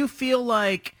 Do you feel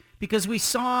like, because we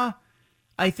saw,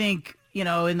 I think,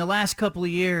 in the last couple of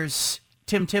years,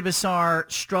 Tim Tibesar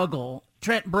struggle,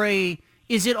 Trent Bray,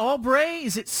 is it all Bray?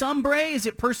 Is it some Bray? Is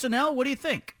it personnel? What do you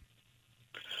think?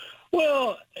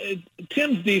 Well,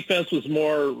 Tim's defense was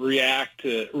more react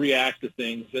to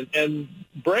things, and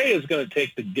Bray is going to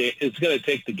take the game. It's going to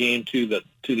take the game to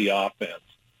the offense.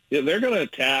 Yeah, they're going to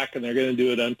attack, and they're going to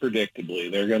do it unpredictably.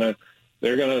 They're going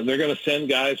to send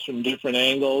guys from different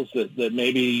angles that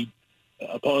maybe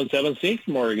opponents haven't seen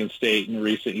from Oregon State in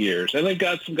recent years, and they've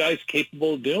got some guys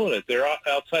capable of doing it. They're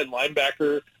outside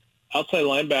linebackers,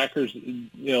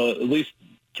 at least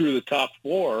through the top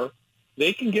four.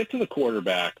 They can get to the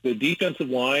quarterback. The defensive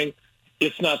line,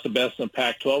 it's not the best in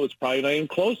Pac-12. It's probably not even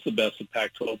close to the best in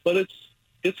Pac-12, but it's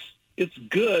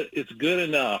good. It's good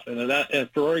enough, and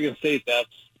for Oregon State, that's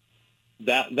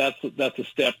a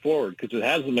step forward because it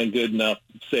hasn't been good enough,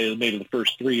 say, maybe the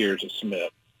first 3 years of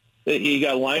Smith. You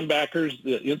got linebackers.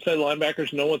 The inside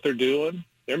linebackers know what they're doing.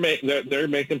 They're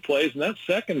making plays, and that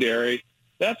secondary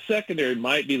that secondary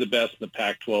might be the best in the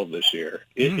Pac-12 this year.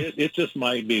 It just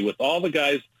might be. With all the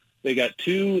guys, they got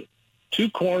two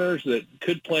corners that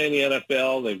could play in the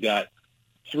NFL. They've got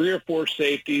 3 or 4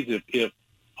 safeties. If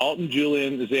Alton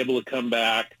Julian is able to come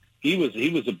back, he was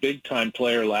a big-time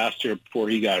player last year before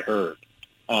he got hurt.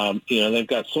 They've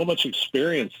got so much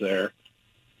experience there.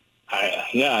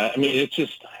 I mean, it's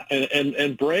just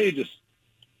and Bray just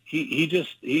he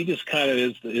just kind of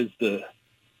is the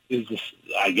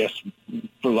I guess,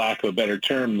 for lack of a better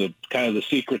term, the kind of the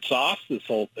secret sauce this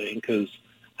whole thing, because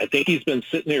I think he's been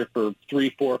sitting here for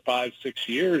 3, 4, 5, 6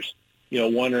 years,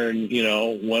 wondering,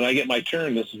 when I get my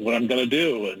turn, this is what I'm going to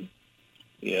do. And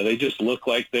they just look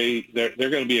like they're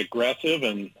going to be aggressive,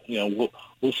 and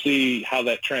we'll see how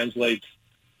that translates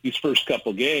these first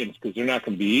couple games, because they're not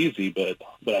going to be easy. But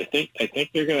I think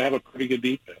they're going to have a pretty good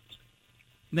defense.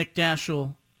 Nick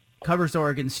Daschel covers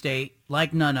Oregon State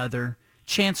like none other.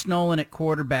 Chance Nolan at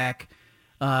quarterback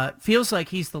feels like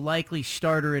he's the likely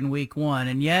starter in week 1,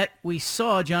 and yet we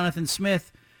saw Jonathan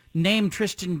Smith name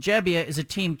Tristan Gebbia as a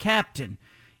team captain.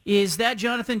 Is that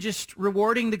Jonathan just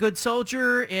rewarding the good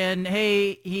soldier, and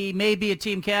hey, he may be a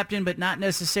team captain but not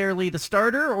necessarily the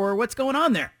starter, or what's going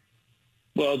on there?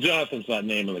 Well, Jonathan's not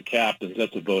naming the captains.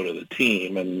 That's a vote of the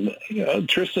team, and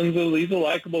Tristan's he's a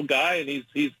likable guy, and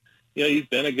he's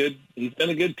been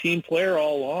a good team player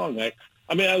all along.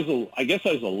 I guess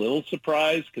I was a little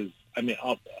surprised, because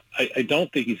I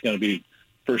don't think he's going to be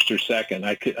first or second.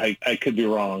 I could be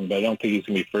wrong, but I don't think he's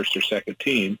going to be first or second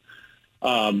team.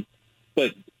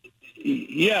 But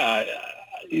yeah,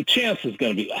 Chance is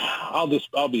going to be. I'll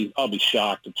be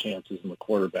shocked if Chance isn't the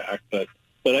quarterback. But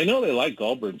I know they like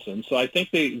Gulbranson, so I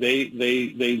think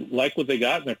they like what they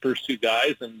got in their first 2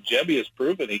 guys. And Gebbia has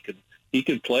proven he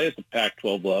could play at the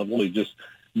Pac-12 level. He just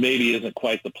maybe isn't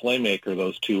quite the playmaker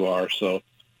those 2 are. So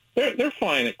they're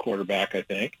fine at quarterback, I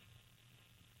think.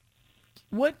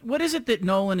 What is it that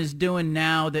Nolan is doing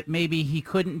now that maybe he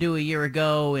couldn't do a year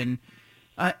ago? And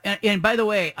by the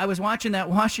way, I was watching that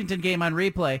Washington game on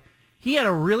replay. He had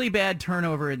a really bad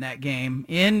turnover in that game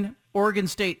in Oregon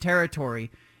State territory.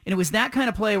 And it was that kind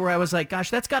of play where I was like, gosh,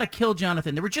 that's got to kill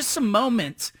Jonathan. There were just some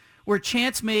moments where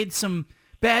Chance made some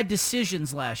bad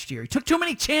decisions last year. He took too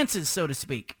many chances, so to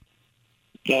speak.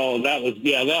 Oh, that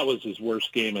was his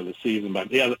worst game of the season.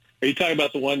 But yeah, are you talking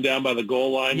about the one down by the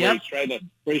goal line where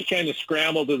he's trying to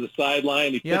scramble to the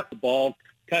sideline? He puts the ball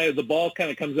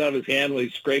kind of comes out of his hand when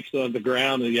he scrapes it on the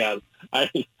ground.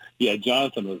 And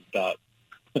Jonathan was about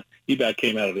he about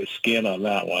came out of his skin on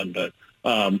that one. But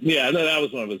that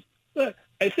was one of his. But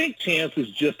I think Chance is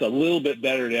just a little bit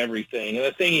better at everything, and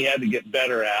the thing he had to get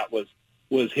better at was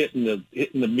hitting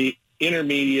the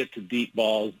intermediate to deep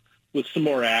balls with some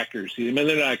more accuracy. I mean,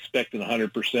 they're not expecting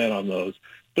 100% on those,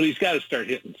 but he's got to start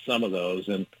hitting some of those.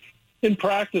 And in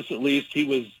practice, at least, he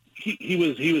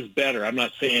was better. I'm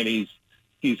not saying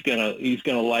he's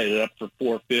gonna light it up for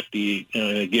 450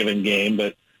 in a given game,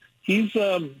 but he's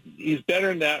better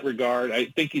in that regard. I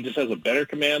think he just has a better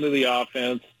command of the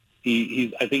offense.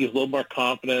 I think he's a little more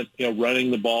confident,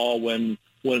 running the ball when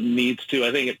it needs to.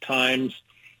 I think at times,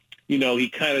 he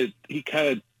kind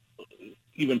of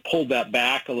even pulled that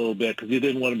back a little bit, because he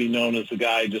didn't want to be known as the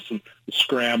guy just to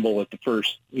scramble at the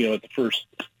first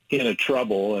hint of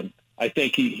trouble. And I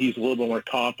think he's a little bit more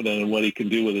confident in what he can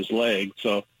do with his legs.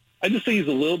 So I just think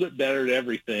he's a little bit better at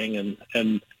everything,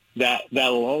 and that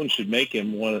alone should make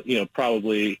him one,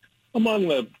 probably among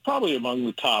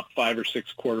the top 5 or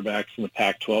 6 quarterbacks in the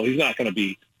Pac-12. He's not going to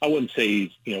be. I wouldn't say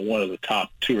he's one of the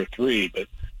top 2 or 3, but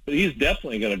he's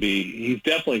definitely going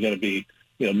to be.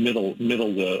 Middle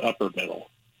to upper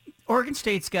middle. Oregon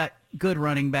State's got good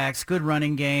running backs, good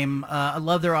running game. I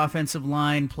love their offensive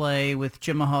line play with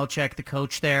Jim Mahalchek, the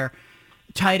coach there.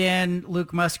 Tight end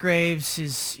Luke Musgraves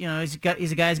is, he's a guy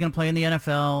who's going to play in the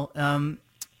NFL.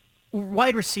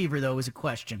 Wide receiver, though, is a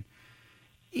question.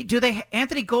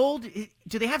 Anthony Gold,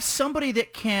 do they have somebody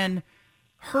that can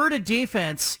hurt a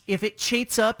defense if it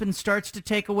cheats up and starts to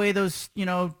take away those,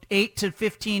 8 to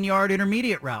 15-yard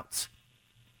intermediate routes?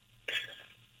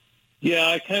 Yeah,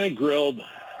 I kind of grilled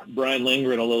Brian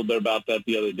Lindgren a little bit about that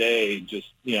the other day. Just,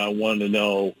 I wanted to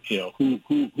know, who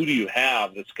do you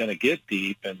have that's going to get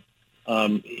deep?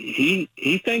 And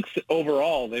he thinks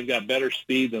overall they've got better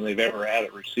speed than they've ever had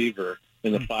at receiver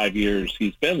in the 5 years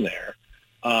he's been there.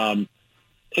 And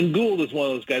Gould is one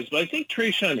of those guys, but I think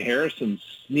Trayshawn Harrison's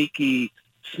sneaky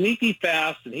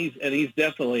fast, and he's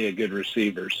definitely a good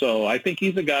receiver. So I think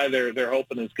he's a guy they're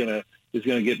hoping is going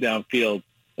to get downfield.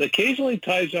 And occasionally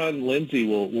Tyjon Lindsey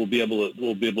will be able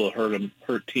to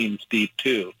hurt teams deep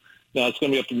too. Now it's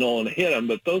going to be up to Nolan to hit him,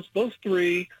 but those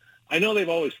 3, I know they've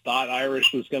always thought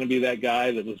Irish was going to be that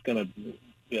guy that was going to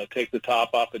take the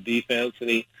top off of defense, and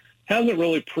he hasn't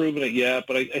really proven it yet.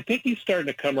 But I think he's starting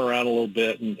to come around a little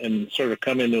bit and sort of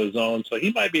come into his own. So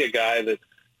he might be a guy that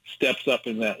steps up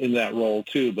in that role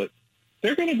too. But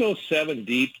they're going to go 7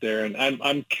 deep there, and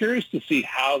I'm curious to see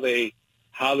how they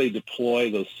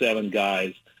deploy those 7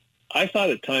 guys. I thought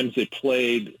at times they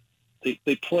played a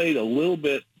little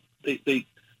bit. They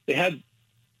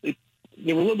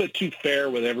were a little bit too fair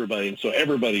with everybody, and so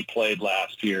everybody played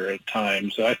last year at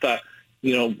times. So I thought,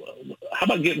 how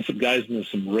about getting some guys into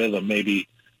some rhythm? Maybe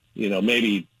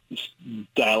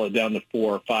dial it down to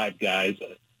 4 or 5 guys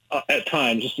at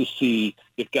times, just to see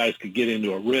if guys could get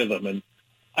into a rhythm. And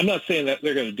I'm not saying that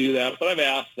they're going to do that, but I've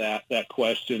asked that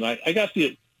question. I got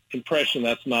the impression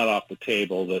that's not off the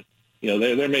table. That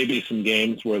there may be some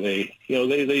games where they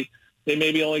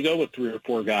maybe only go with 3 or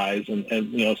 4 guys and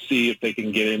see if they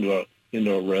can get into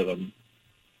a rhythm.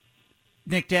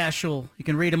 Nick Daschel, you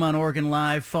can read him on Oregon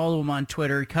Live, follow him on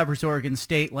Twitter. He covers Oregon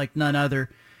State like none other.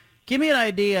 Give me an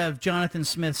idea of Jonathan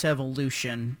Smith's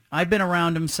evolution. I've been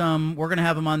around him some. We're going to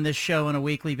have him on this show on a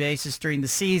weekly basis during the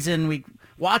season. We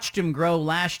watched him grow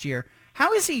last year.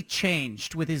 How has he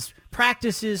changed with his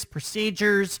practices,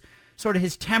 procedures, sort of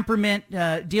his temperament,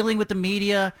 dealing with the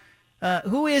media?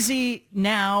 Who is he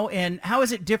now, and how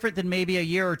is it different than maybe a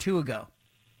year or 2 ago?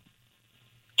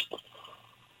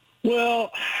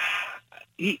 Well,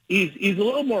 he's a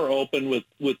little more open with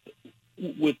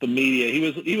the media.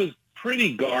 He was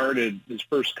pretty guarded his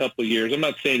first couple of years. I'm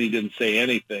not saying he didn't say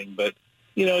anything, but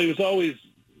he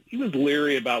was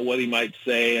leery about what he might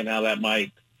say and how that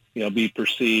might be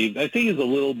perceived. I think he's a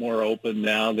little more open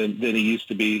now than he used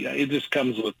to be. It just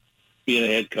comes with being a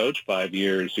head coach 5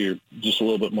 years. You're just a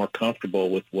little bit more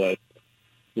comfortable with what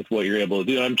you're able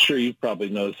to do. I'm sure you've probably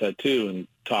noticed that too, and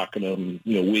talking to him,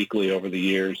 weekly over the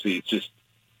years.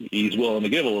 He's willing to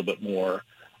give a little bit more.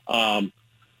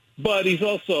 But he's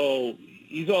also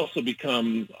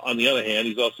become, on the other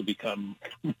hand,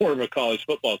 more of a college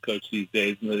football coach these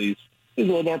days, and that he's a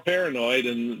little more paranoid,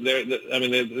 and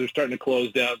they're starting to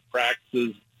close down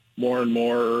practices more and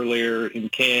more earlier in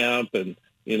camp, and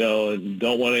and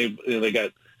don't want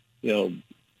to.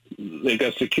 They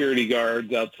got security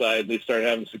guards outside. They started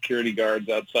having security guards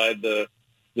outside the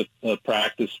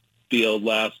practice field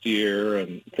last year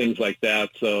and things like that.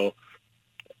 So,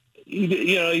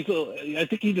 I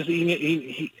think he's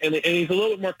a little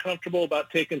bit more comfortable about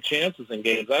taking chances in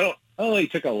games. I don't know he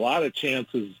took a lot of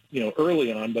chances,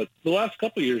 early on, but the last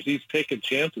couple of years he's taken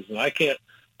chances, and I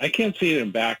can't see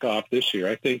him back off this year.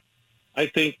 I think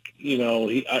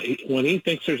when he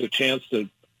thinks there's a chance to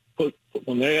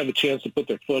when they have a chance to put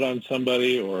their foot on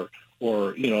somebody, or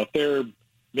if they're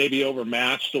maybe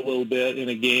overmatched a little bit in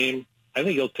a game, I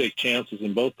think he'll take chances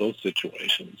in both those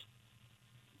situations.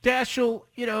 Daschel,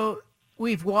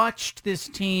 we've watched this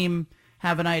team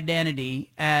have an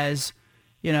identity as,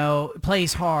 it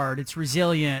plays hard, it's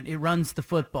resilient, it runs the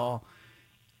football.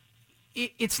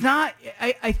 It's not,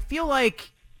 I feel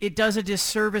like it does a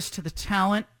disservice to the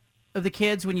talent of the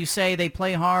kids when you say they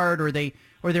play hard or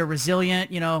they're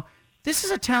resilient. This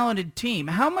is a talented team.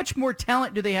 How much more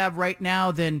talent do they have right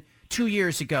now than 2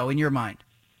 years ago in your mind?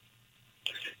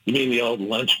 You mean the old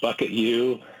lunch bucket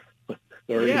U,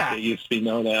 or it used to be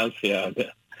known as? Yeah.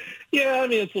 Yeah,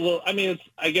 it's a little. I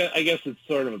guess it's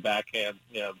sort of a backhand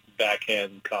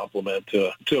compliment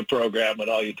to a program, and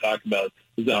all you talk about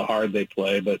is how hard they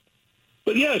play. But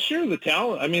yeah, sure, the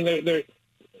talent. They're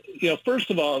first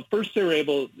they were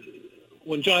able,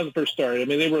 when Jonathan first started.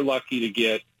 They were lucky to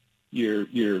get your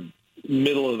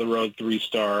middle of the road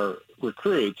 3-star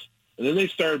recruits, and then they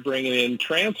started bringing in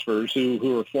transfers who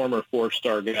were former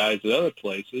 4-star guys at other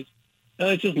places. And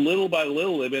it's just little by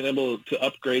little they've been able to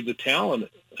upgrade the talent,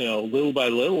 little by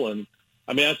little. And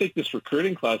I think this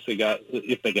recruiting class they got,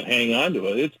 if they can hang on to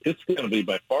it, it's going to be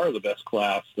by far the best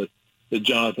class that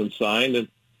Jonathan signed.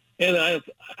 And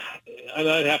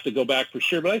I'd have to go back for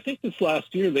sure, but I think this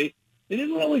last year they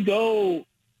didn't really go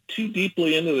too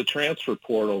deeply into the transfer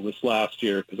portal this last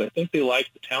year, because I think they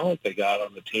liked the talent they got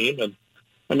on the team. And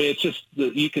it's just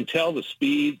you can tell the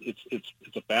speed. It's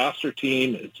a faster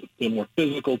team. It's a more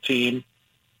physical team.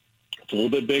 It's a little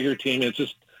bit bigger team. It's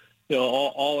just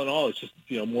all in all, it's just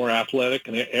more athletic,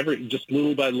 and just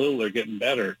little by little they're getting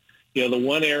better. The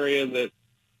one area that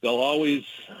they'll always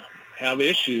have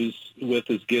issues with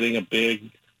is getting a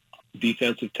big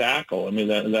defensive tackle.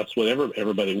 That's what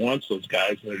everybody wants, those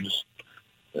guys. And they're just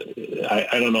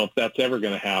I don't know if that's ever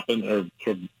going to happen, or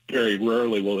very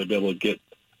rarely will they be able to get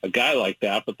a guy like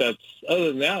that. But other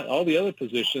than that, all the other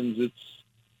positions,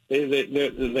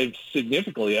 they've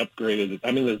significantly upgraded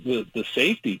it. The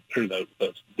safety or the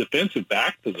defensive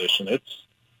back position,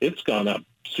 it's gone up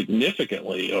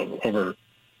significantly over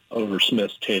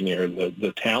Smith's tenure.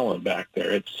 The talent back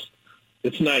there,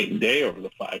 it's night and day over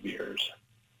the 5 years.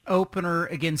 Opener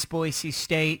against Boise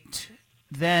State,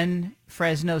 then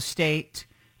Fresno State.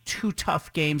 2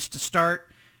 tough games to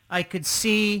start. I could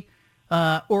see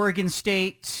Oregon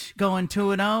State going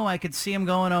 2-0. I could see them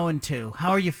going 0-2. How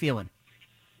are you feeling?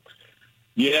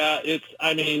 Yeah, you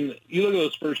look at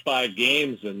those first 5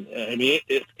 games, and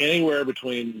it's anywhere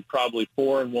between probably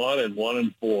 4-1 and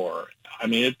 1-4.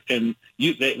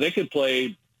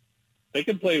 They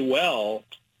could play well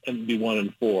and be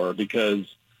 1-4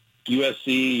 because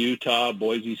USC, Utah,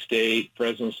 Boise State,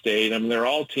 Fresno State. They're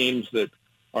all teams that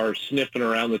are sniffing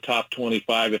around the top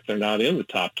 25 if they're not in the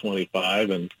top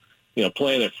 25. And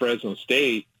playing at Fresno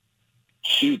State,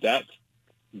 shoot,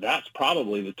 that's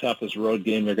probably the toughest road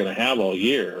game they're going to have all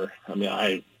year.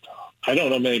 I don't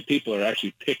know many people are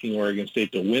actually picking Oregon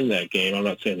State to win that game. I'm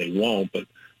not saying they won't, but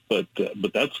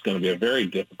that's going to be a very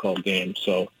difficult game.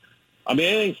 So,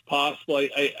 anything's possible.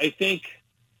 I think,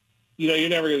 you're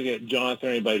never going to get Jonathan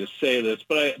or anybody to say this,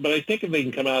 but I think if they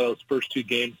can come out of those first 2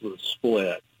 games with a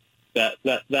split, that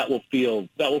will feel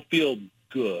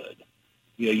good.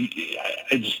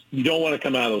 You don't want to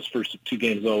come out of those first 2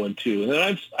 games 0-2. And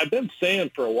then I've been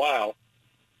saying for a while,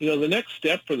 the next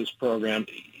step for this program,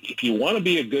 if you want to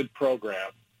be a good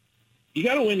program, you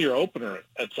got to win your opener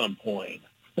at some point.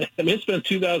 It's been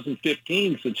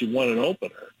 2015 since you won an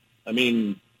opener.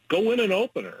 Go win an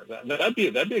opener. That'd be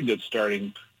a good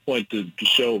starting point to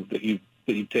show that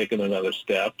you've taken another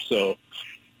step. So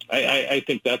I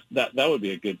think that would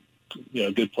be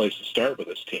a good place to start with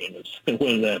this team is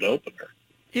win that opener.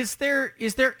 Is there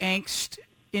angst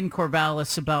in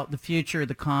Corvallis about the future of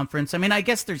the conference? I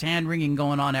guess there's hand-wringing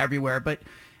going on everywhere, but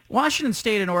Washington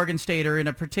State and Oregon State are in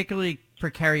a particularly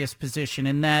precarious position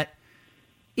in that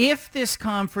if this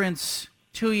conference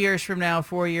 2 years from now,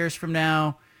 4 years from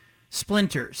now,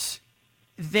 splinters,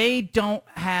 they don't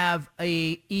have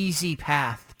a easy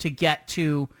path to get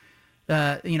to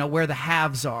where the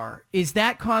haves are. Is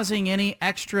that causing any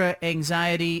extra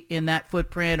anxiety in that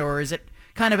footprint, or is it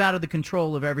kind of out of the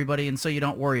control of everybody and so you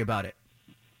don't worry about it?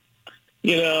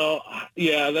 Yeah,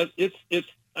 it's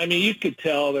you could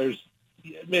tell there's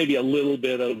maybe a little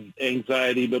bit of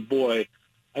anxiety, but boy,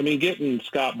 getting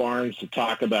Scott Barnes to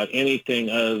talk about anything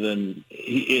other than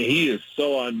he is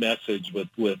so on message with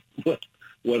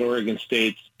what Oregon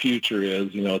State's future is.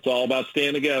 It's all about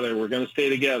staying together. We're going to stay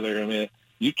together.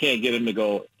 You can't get him to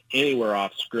go anywhere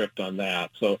off script on that.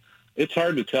 So it's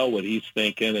hard to tell what he's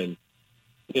thinking. And,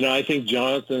 I think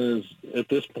Jonathan is, at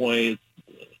this point,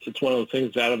 it's one of the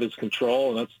things out of his control,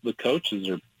 and that's the coaches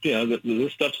are,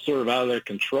 this stuff's sort of out of their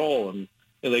control, and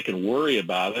they can worry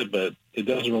about it, but it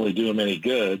doesn't really do them any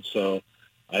good. So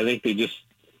I think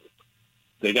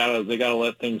they gotta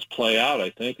let things play out. I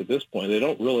think at this point they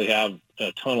don't really have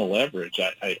a ton of leverage.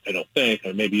 I don't think,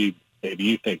 or maybe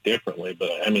you think differently, but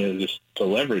the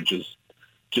leverage is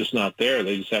just not there.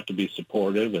 They just have to be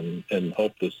supportive and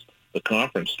hope the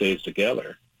conference stays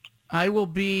together. I will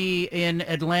be in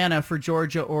Atlanta for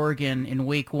Georgia, Oregon in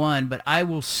week 1, but I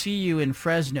will see you in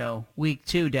Fresno week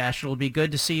 2, Dash. It'll be good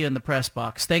to see you in the press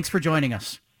box. Thanks for joining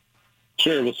us.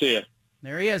 Sure, we'll see you.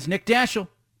 There he is, Nick Daschel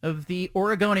of the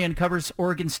Oregonian, covers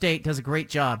Oregon State, does a great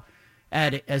job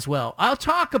at it as well. I'll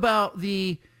talk about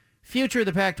the future of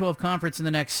the Pac-12 Conference in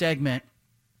the next segment.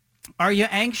 Are you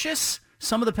anxious?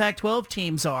 Some of the Pac-12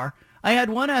 teams are. I had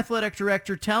one athletic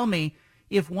director tell me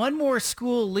if one more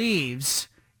school leaves,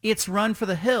 it's run for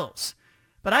the hills.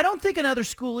 But I don't think another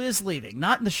school is leaving,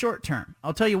 not in the short term.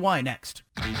 I'll tell you why next.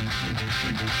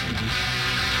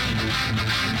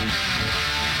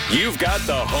 You've got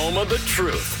the home of the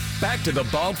truth. Back to the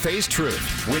Bald-Faced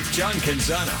Truth with John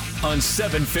Canzano on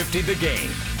 750 The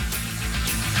Game.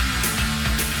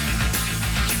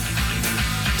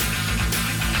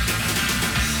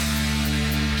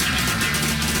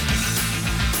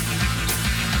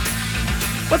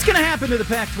 What's going to happen to the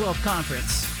Pac-12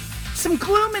 Conference? Some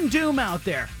gloom and doom out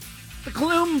there. The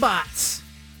gloom bots.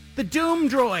 The doom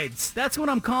droids. That's what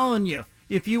I'm calling you.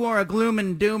 If you are a gloom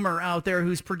and doomer out there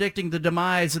who's predicting the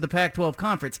demise of the Pac-12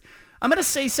 Conference. I'm going to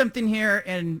say something here,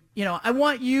 and, I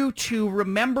want you to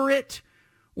remember it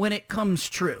when it comes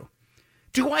true.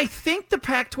 Do I think the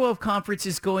Pac-12 Conference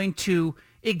is going to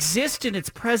exist in its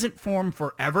present form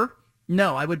forever?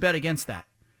 No, I would bet against that.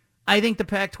 I think the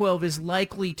Pac-12 is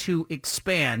likely to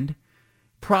expand,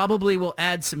 probably will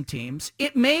add some teams.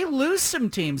 It may lose some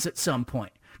teams at some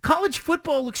point. College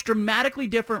football looks dramatically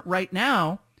different right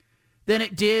now than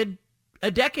it did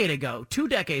a decade ago, 2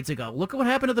 decades ago. Look at what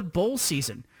happened to the bowl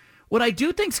season. What I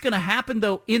do think is going to happen,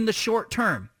 though, in the short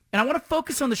term, and I want to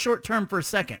focus on the short term for a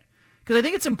second, because I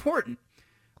think it's important.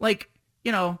 Like,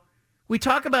 we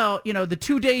talk about, the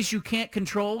 2 days you can't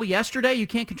control. Yesterday, you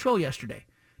can't control yesterday.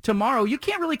 Tomorrow, you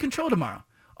can't really control tomorrow.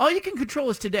 All you can control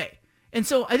is today. And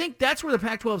so I think that's where the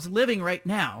Pac-12 is living right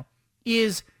now,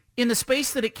 is in the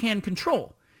space that it can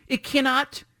control. It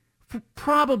cannot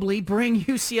probably bring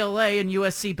UCLA and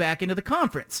USC back into the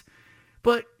conference.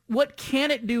 But what can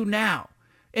it do now?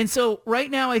 And so right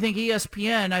now, I think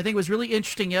ESPN, I think it was really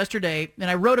interesting yesterday,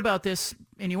 and I wrote about this,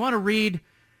 and you want to read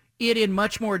it in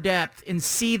much more depth and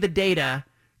see the data,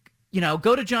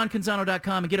 go to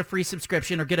johncanzano.com and get a free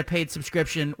subscription or get a paid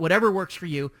subscription, whatever works for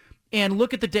you, and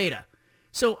look at the data.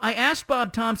 So I asked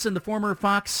Bob Thompson, the former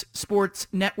Fox Sports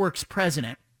Network's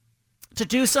president, to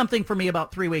do something for me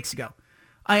about 3 weeks ago.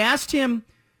 I asked him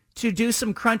to do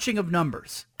some crunching of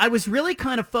numbers. I was really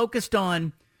kind of focused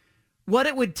on what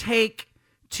it would take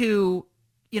to,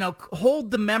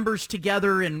 hold the members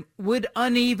together, and would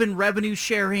uneven revenue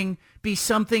sharing be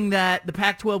something that the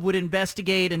Pac-12 would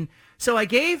investigate. And so I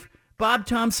gave Bob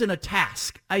Thompson a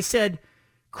task. I said,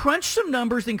 crunch some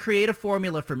numbers and create a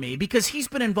formula for me, because he's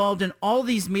been involved in all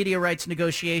these media rights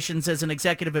negotiations as an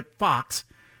executive at Fox.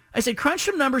 I said, crunch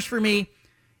some numbers for me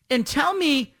and tell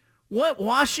me what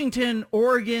Washington,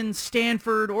 Oregon,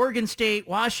 Stanford, Oregon State,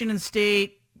 Washington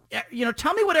State,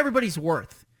 tell me what everybody's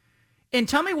worth. And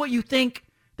tell me what you think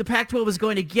the Pac-12 is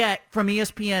going to get from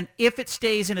ESPN if it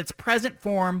stays in its present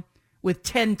form with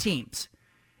 10 teams.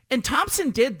 And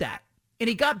Thompson did that. And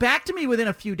he got back to me within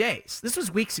a few days. This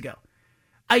was weeks ago.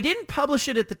 I didn't publish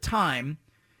it at the time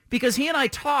because he and I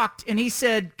talked, and he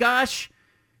said, gosh,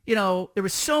 there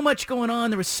was so much going on.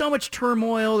 There was so much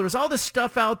turmoil. There was all this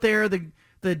stuff out there.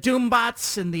 The doom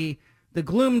bots and the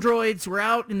gloom droids were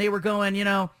out, and they were going,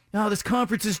 this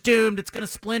conference is doomed. It's going to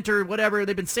splinter, whatever.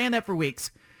 They've been saying that for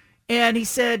weeks. And he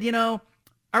said,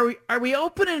 are we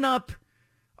opening up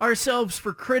ourselves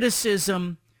for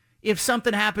criticism if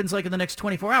something happens like in the next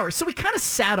 24 hours? So we kind of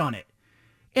sat on it.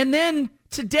 And then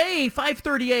today,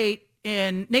 538,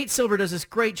 and Nate Silver does this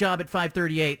great job at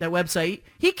 538, that website.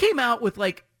 He came out with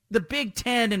like the Big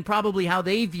Ten and probably how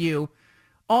they view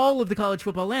all of the college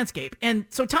football landscape. And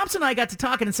so Thompson and I got to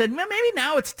talking and said, maybe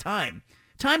now it's time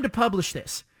to publish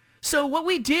this. So what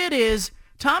we did is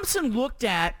Thompson looked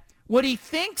at what he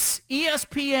thinks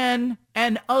ESPN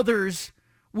and others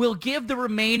will give the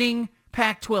remaining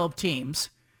Pac-12 teams.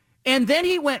 And then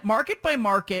he went market by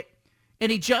market,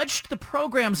 and he judged the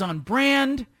programs on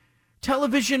brand,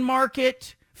 television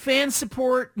market, fan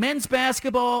support, men's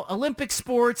basketball, Olympic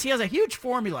sports. He has a huge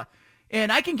formula,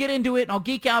 and I can get into it, and I'll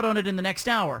geek out on it in the next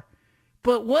hour.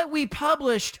 But what we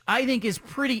published, I think, is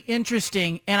pretty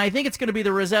interesting, and I think it's going to be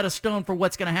the Rosetta Stone for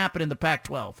what's going to happen in the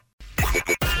Pac-12.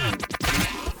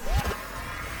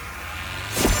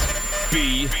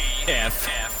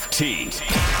 BFFT.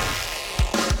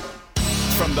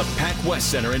 From the Pac West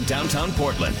Center in downtown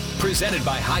Portland, presented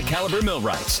by High Caliber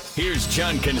Millwrights, here's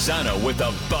John Canzano with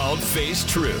the bald-faced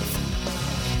truth.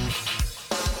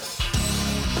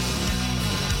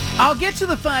 I'll get to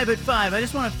the 5 at 5. I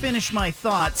just want to finish my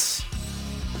thoughts.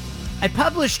 I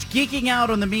published Geeking Out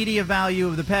on the Media Value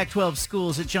of the Pac-12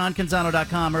 Schools at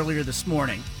johncanzano.com earlier this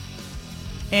morning.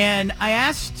 And I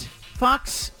asked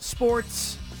Fox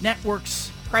Sports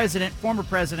Network's former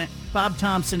president, Bob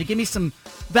Thompson, to give me some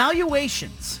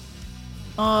valuations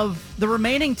of the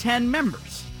remaining 10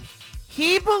 members.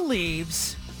 He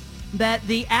believes that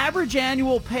the average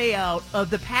annual payout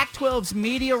of the Pac-12's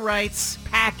media rights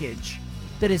package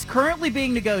that is currently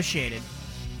being negotiated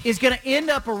is going to end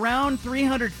up around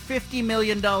 $350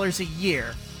 million a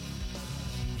year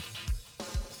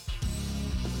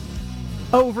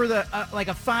over the like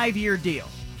a 5-year deal.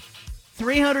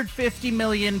 $350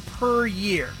 million per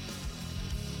year.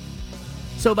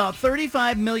 So about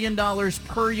 $35 million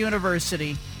per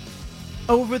university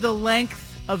over the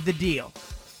length of the deal.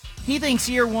 He thinks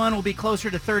year one will be closer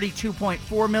to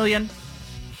 $32.4 million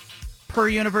per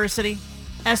university,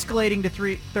 escalating to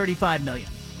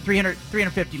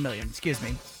 $350 million,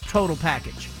 total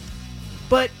package.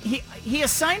 But he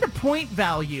assigned a point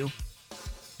value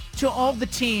to all the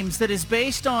teams that is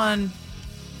based on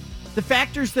the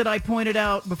factors that I pointed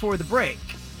out before the break.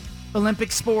 Olympic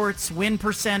sports, win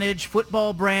percentage,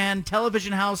 football brand,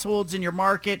 television households in your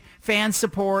market, fan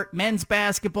support, men's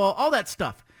basketball, all that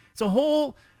stuff. It's a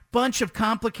whole bunch of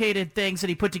complicated things that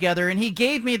he put together, and he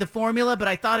gave me the formula, but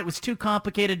I thought it was too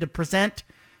complicated to present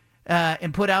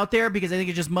and put out there because I think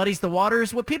it just muddies the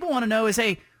waters. What people want to know is,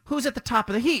 hey, who's at the top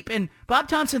of the heap? And Bob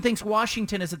Thompson thinks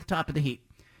Washington is at the top of the heap.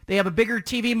 They have a bigger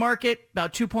TV market,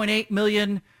 about 2.8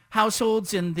 million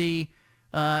households in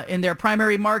their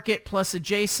primary market plus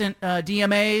adjacent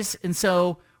DMAs, and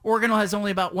so Oregon has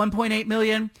only about 1.8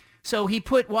 million. So he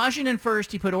put Washington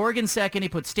first, he put Oregon second, he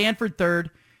put Stanford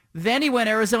third. Then he went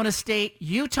Arizona State,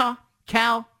 Utah,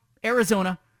 Cal,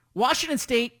 Arizona, Washington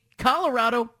State,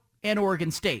 Colorado, and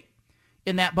Oregon State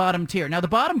in that bottom tier. Now the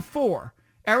bottom four,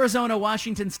 Arizona,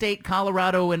 Washington State,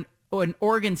 Colorado, and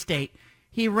Oregon State,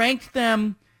 he ranked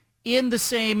them in the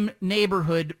same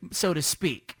neighborhood, so to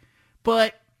speak.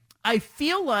 But I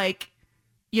feel like,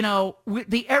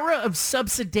 the era of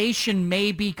subsidization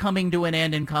may be coming to an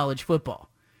end in college football,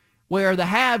 where the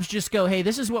haves just go, hey,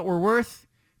 this is what we're worth,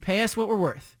 pay us what we're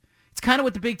worth. It's kind of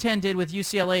what the Big Ten did with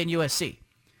UCLA and USC.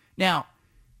 Now,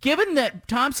 given that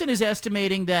Thompson is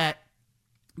estimating that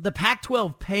the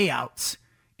Pac-12 payouts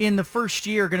in the first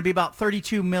year are going to be about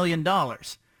 $32 million,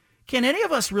 can any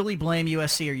of us really blame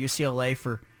USC or UCLA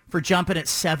for jumping at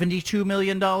 $72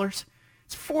 million?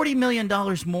 It's $40 million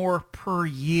more per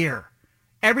year.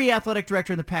 Every athletic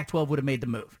director in the Pac-12 would have made the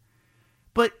move.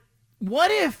 But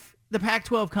what if the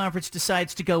Pac-12 conference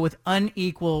decides to go with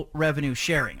unequal revenue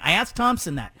sharing? I asked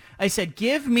Thompson that. I said,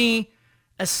 give me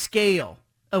a scale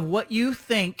of what you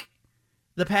think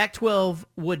the Pac-12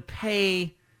 would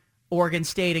pay Oregon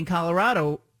State and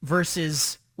Colorado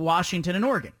versus Washington and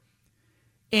Oregon.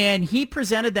 And he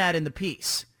presented that in the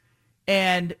piece.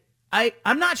 And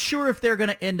I'm not sure if they're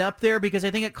going to end up there because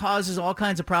I think it causes all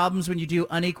kinds of problems when you do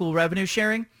unequal revenue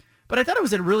sharing. But I thought it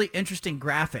was a really interesting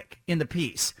graphic in the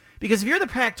piece. Because if you're the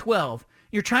Pac-12,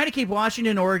 you're trying to keep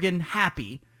Washington and Oregon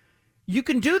happy. You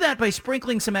can do that by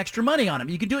sprinkling some extra money on them.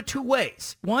 You can do it two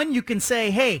ways. One, you can say,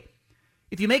 hey,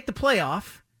 if you make the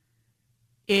playoff,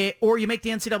 or you make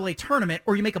the NCAA tournament,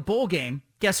 or you make a bowl game,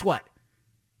 guess what?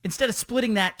 Instead of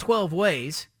splitting that 12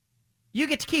 ways, you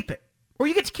get to keep it. Or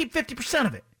you get to keep 50%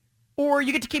 of it. Or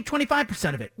you get to keep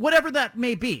 25% of it. Whatever that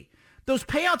may be. Those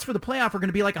payouts for the playoff are going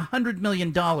to be like $100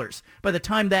 million by the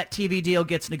time that TV deal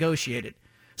gets negotiated.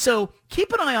 So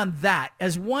keep an eye on that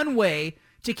as one way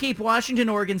to keep Washington,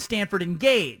 Oregon, Stanford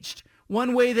engaged.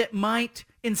 One way that might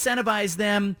incentivize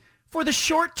them for the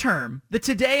short term, the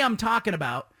today I'm talking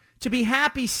about, to be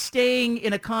happy staying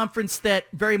in a conference that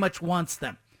very much wants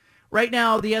them. Right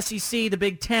now, the SEC, the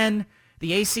Big Ten,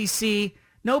 the ACC,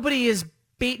 nobody is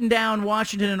beating down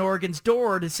Washington and Oregon's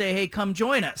door to say, hey, come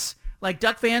join us. Like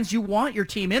Duck fans, you want your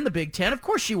team in the Big Ten. Of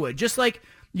course you would. Just like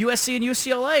USC and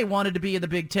UCLA wanted to be in the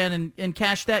Big Ten and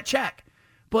cash that check.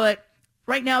 But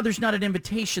right now, there's not an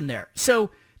invitation there.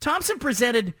 So Thompson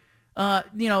presented,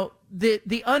 the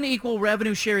unequal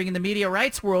revenue sharing in the media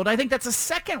rights world. I think that's a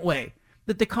second way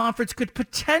that the conference could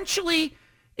potentially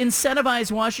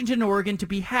incentivize Washington and Oregon to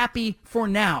be happy for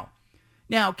now.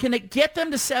 Now, can it get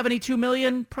them to $72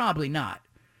 million? Probably not.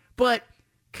 But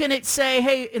can it say,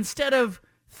 hey, instead of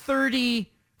 $32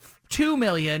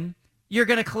 million, you're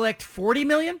going to collect $40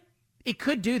 million? It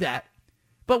could do that.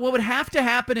 But what would have to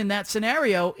happen in that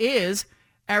scenario is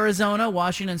Arizona,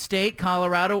 Washington State,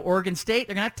 Colorado, Oregon State,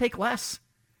 they're going to have to take less.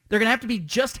 They're going to have to be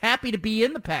just happy to be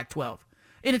in the Pac-12.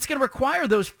 And it's going to require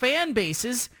those fan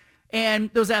bases and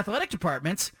those athletic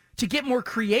departments to get more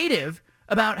creative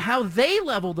about how they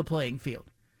level the playing field.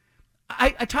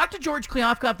 I talked to George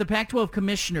Kliavkoff, the Pac-12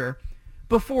 commissioner,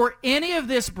 before any of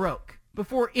this broke,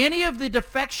 before any of the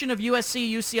defection of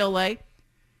USC, UCLA.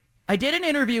 I did an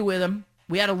interview with him.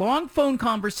 We had a long phone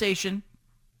conversation,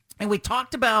 and we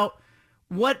talked about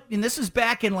and this was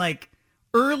back in like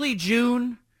early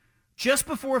June, just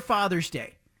before Father's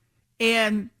Day.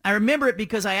 And I remember it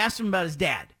because I asked him about his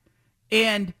dad.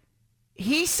 And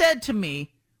he said to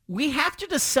me, we have to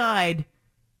decide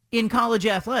in college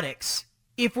athletics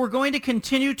if we're going to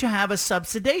continue to have a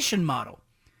subsidization model.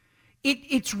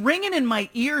 It's ringing in my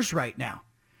ears right now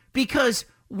because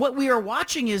what we are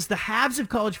watching is the haves of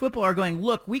college football are going,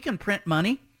 look, we can print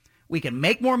money. We can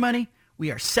make more money. We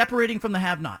are separating from the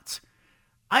have-nots.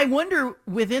 I wonder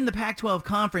within the Pac-12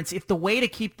 conference if the way to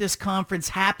keep this conference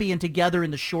happy and together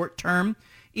in the short term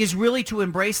is really to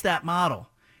embrace that model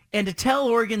and to tell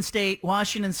Oregon State,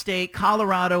 Washington State,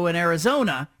 Colorado, and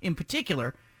Arizona in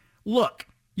particular, look,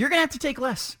 you're going to have to take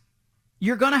less.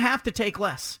 You're going to have to take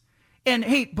less. And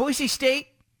hey, Boise State,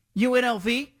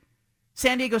 UNLV,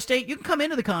 San Diego State, you can come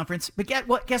into the conference, but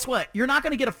guess what? You're not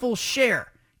going to get a full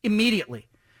share immediately.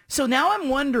 So now I'm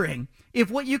wondering if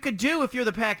what you could do if you're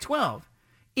the Pac-12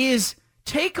 is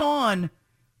take on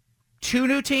 2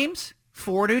 new teams,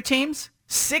 4 new teams,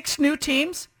 6 new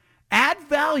teams, add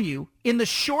value in the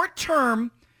short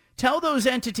term, tell those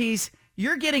entities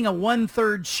you're getting a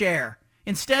 1/3 share.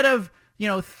 Instead of,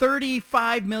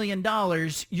 $35 million,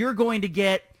 you're going to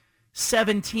get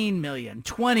 $17 million,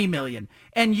 $20 million,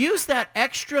 and use that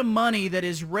extra money that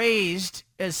is raised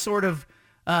as sort of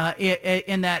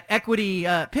in that equity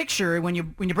picture when you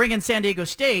bring in San Diego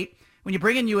State, when you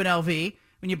bring in UNLV,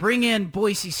 when you bring in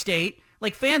Boise State,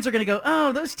 like fans are going to go,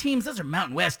 oh, those are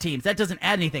Mountain West teams. That doesn't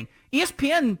add anything.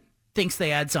 ESPN thinks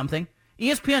they add something.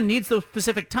 ESPN needs those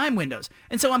specific time windows.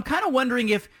 And so I'm kind of wondering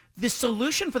if the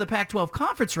solution for the Pac-12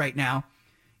 conference right now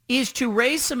is to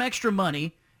raise some extra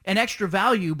money and extra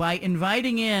value by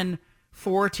inviting in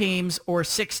 4 teams or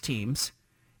 6 teams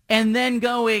and then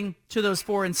going to those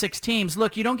 4 and 6 teams.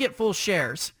 Look, you don't get full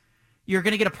shares. You're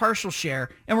going to get a partial share.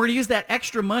 And we're going to use that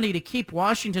extra money to keep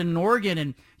Washington and Oregon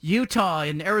and Utah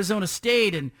and Arizona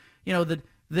State and, you know,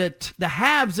 the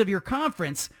halves of your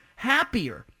conference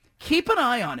happier. Keep an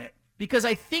eye on it because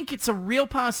I think it's a real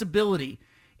possibility.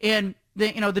 And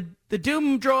the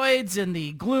doom droids and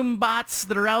the gloom bots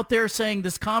that are out there saying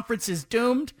this conference is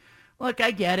doomed. Look,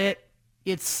 I get it.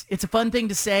 It's a fun thing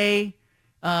to say.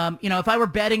 If I were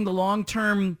betting the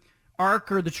long-term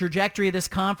arc or the trajectory of this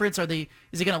conference, is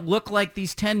it going to look like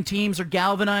these 10 teams are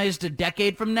galvanized a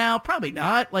decade from now? Probably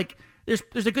not. Like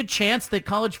there's a good chance that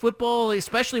college football,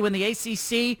 especially when the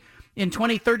ACC in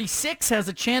 2036 has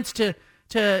a chance to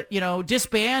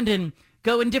disband and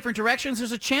go in different directions,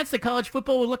 there's a chance that college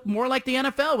football will look more like the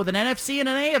NFL with an NFC and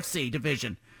an AFC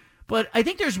division. But I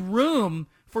think there's room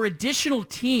for additional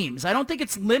teams. I don't think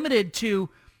it's limited to,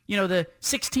 the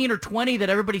 16 or 20 that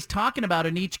everybody's talking about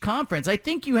in each conference. I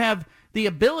think you have the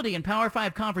ability in Power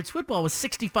 5 conference football with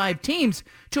 65 teams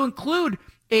to include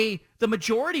the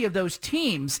majority of those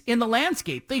teams in the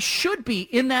landscape. They should be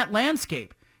in that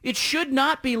landscape. It should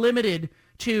not be limited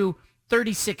to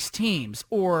 36 teams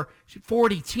or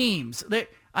 40 teams.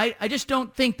 I just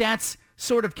don't think that's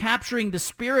sort of capturing the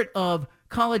spirit of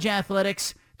college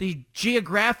athletics, the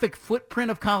geographic footprint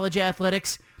of college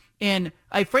athletics. And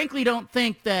I frankly don't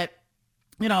think that,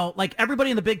 like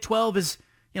everybody in the Big 12 is,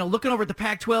 looking over at the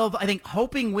Pac-12, I think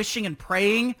hoping, wishing, and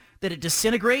praying that it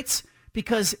disintegrates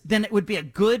because then it would be a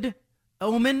good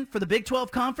omen for the Big 12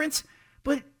 conference.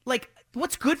 But like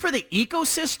what's good for the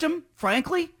ecosystem,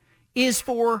 frankly, is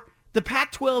for the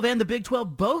Pac-12 and the Big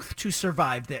 12 both to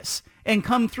survive this and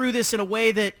come through this in a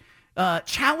way that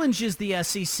challenges the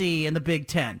SEC and the Big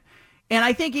Ten. And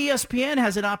I think ESPN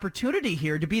has an opportunity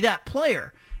here to be that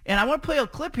player. And I want to play a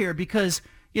clip here because,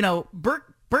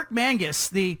 Burke Mangus,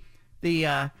 the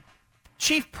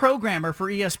chief programmer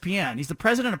for ESPN, he's the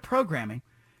president of programming.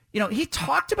 He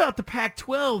talked about the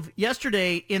Pac-12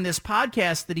 yesterday in this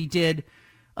podcast that he did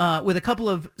with a couple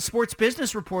of sports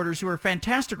business reporters who are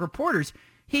fantastic reporters.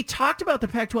 He talked about the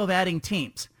Pac-12 adding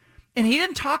teams, and he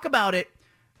didn't talk about it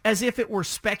as if it were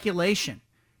speculation.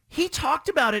 He talked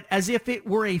about it as if it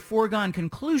were a foregone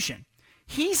conclusion.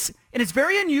 And it's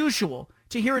very unusual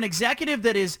to hear an executive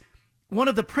that is one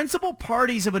of the principal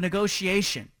parties of a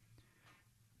negotiation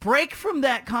break from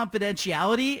that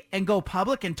confidentiality and go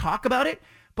public and talk about it.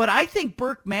 But I think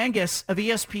Burke Mangus of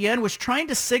ESPN was trying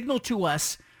to signal to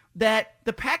us that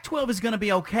the Pac-12 is going to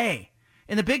be okay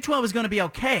and the Big 12 is going to be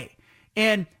okay.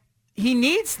 And he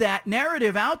needs that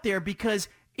narrative out there because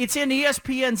it's in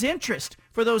ESPN's interest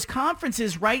for those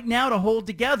conferences right now to hold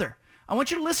together. I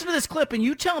want you to listen to this clip and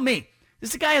you tell me,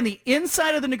 this is a guy on the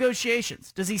inside of the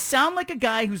negotiations. Does he sound like a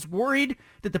guy who's worried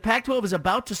that the Pac-12 is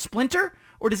about to splinter?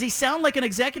 Or does he sound like an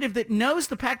executive that knows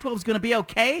the Pac-12 is going to be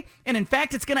okay? And in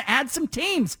fact, it's going to add some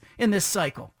teams in this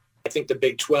cycle. I think the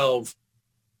Big 12,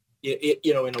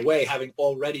 in a way, having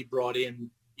already brought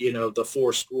in the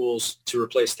 4 schools to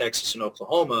replace Texas and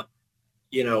Oklahoma,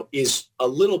 is a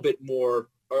little bit more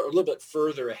or a little bit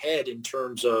further ahead in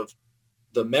terms of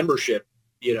the membership,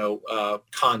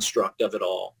 construct of it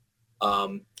all.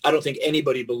 I don't think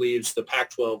anybody believes the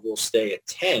Pac-12 will stay at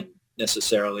 10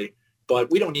 necessarily, but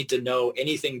we don't need to know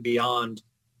anything beyond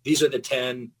these are the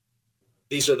 10,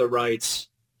 these are the rights,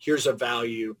 here's a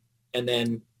value, and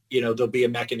then, there'll be a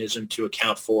mechanism to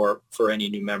account for any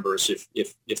new members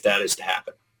if that is to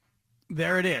happen.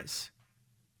 There it is.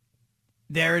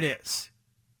 There it is.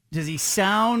 Does he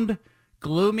sound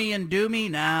gloomy and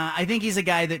doomy? Nah, I think he's a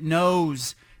guy that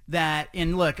knows that.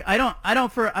 And look, I'm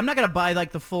not going to buy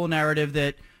like the full narrative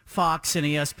that Fox and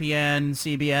ESPN,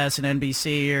 CBS and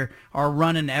NBC are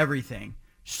running everything.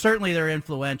 Certainly they're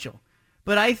influential.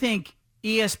 But I think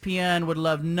ESPN would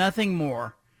love nothing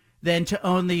more than to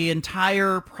own the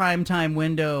entire primetime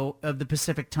window of the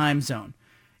Pacific time zone.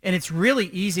 And it's really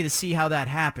easy to see how that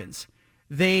happens.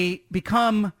 They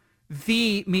become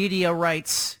the media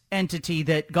rights entity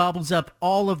that gobbles up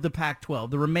all of the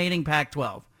Pac-12, the remaining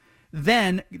Pac-12.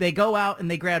 Then they go out and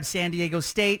they grab San Diego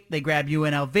State, they grab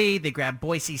UNLV, they grab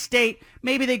Boise State,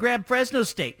 maybe they grab Fresno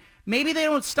State. Maybe they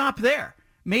don't stop there.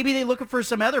 Maybe they look for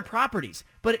some other properties.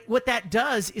 But what that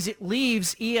does is it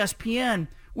leaves ESPN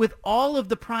with all of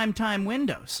the primetime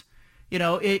windows.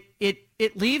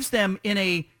 It leaves them in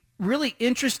a really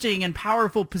interesting and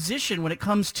powerful position when it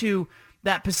comes to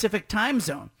that Pacific time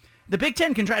zone. The Big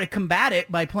Ten can try to combat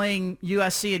it by playing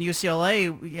USC and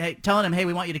UCLA, telling them, hey,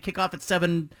 we want you to kick off at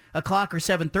 7 o'clock or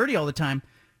 7:30 all the time.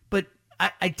 But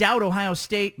I doubt Ohio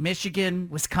State, Michigan,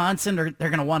 Wisconsin, they're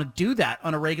going to want to do that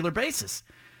on a regular basis.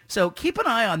 So keep an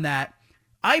eye on that.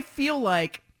 I feel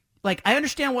like I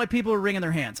understand why people are wringing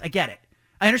their hands. I get it.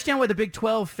 I understand why the Big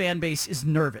 12 fan base is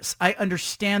nervous. I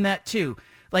understand that too.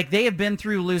 Like, they have been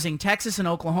through losing Texas and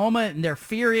Oklahoma, and their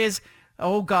fear is,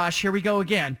 oh gosh, here we go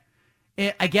again.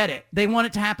 I get it. They want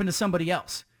it to happen to somebody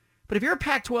else. But if you're a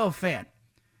Pac-12 fan,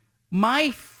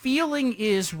 my feeling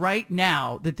is right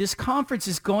now that this conference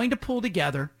is going to pull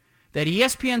together, that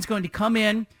ESPN is going to come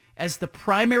in as the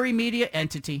primary media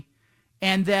entity,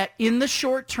 and that in the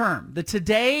short term, the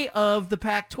today of the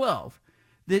Pac-12,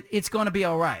 that it's going to be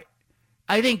all right.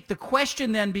 I think the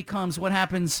question then becomes what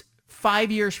happens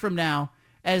 5 years from now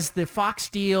as the Fox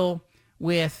deal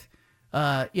with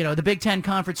the Big Ten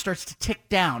Conference starts to tick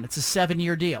down. It's a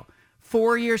 7-year deal.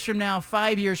 4 years from now,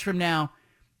 5 years from now,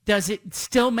 does it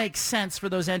still make sense for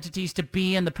those entities to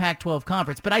be in the Pac-12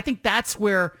 Conference? But I think that's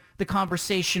where the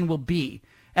conversation will be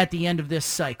at the end of this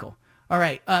cycle. All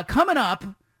right, coming up,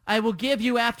 I will give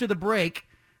you after the break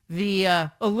the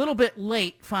a little bit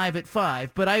late 5 at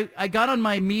 5, but I got on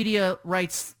my media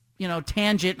rights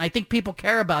tangent, and I think people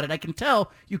care about it. I can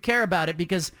tell you care about it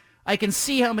because I can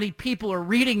see how many people are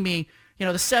reading me,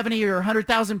 the 70 or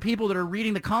 100,000 people that are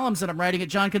reading the columns that I'm writing at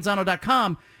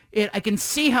johncanzano.com. I can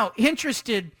see how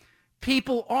interested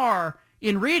people are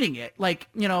in reading it. Like,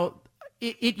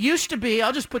 it used to be,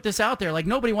 I'll just put this out there, like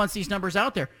nobody wants these numbers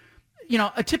out there.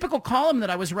 A typical column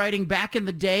that I was writing back in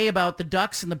the day about the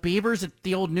Ducks and the Beavers at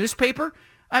the old newspaper,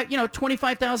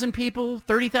 25,000 people,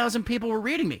 30,000 people were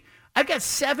reading me. I've got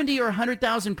 70 or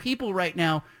 100,000 people right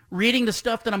now reading the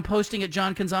stuff that I'm posting at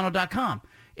johncanzano.com.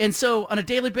 And so on a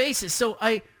daily basis, so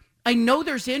I know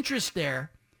there's interest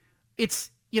there.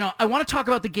 It's, I want to talk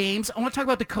about the games. I want to talk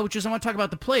about the coaches. I want to talk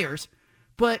about the players.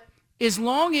 But as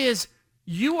long as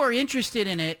you are interested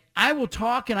in it, I will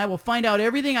talk and I will find out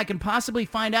everything I can possibly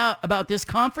find out about this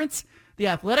conference, the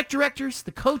athletic directors,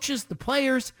 the coaches, the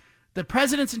players, the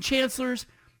presidents and chancellors,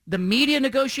 the media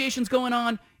negotiations going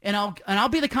on, and I'll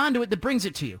be the conduit that brings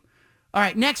it to you. All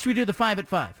right, next we do the 5 at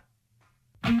 5.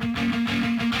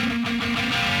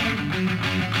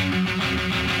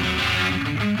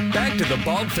 Back to the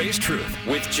Bald-Faced Truth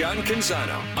with John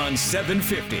Canzano on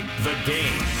 750 The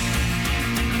Game.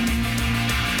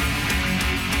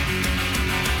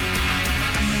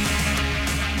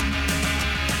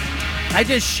 I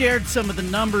just shared some of the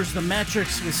numbers, the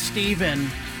metrics with Steven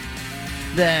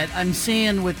that I'm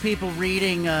seeing with people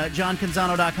reading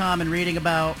johncanzano.com and reading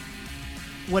about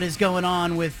what is going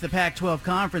on with the Pac-12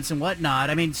 conference and whatnot.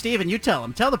 I mean, Steven, you tell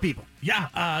them. Tell the people.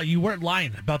 Yeah, you weren't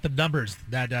lying about the numbers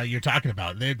that you're talking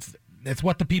about. It's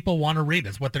what the people want to read.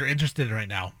 It's what they're interested in right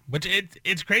now, which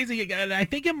it's crazy. And I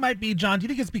think it might be, John, do you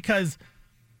think it's because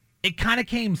it kind of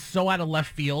came so out of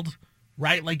left field,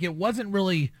 right? Like it wasn't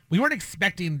really, we weren't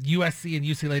expecting USC and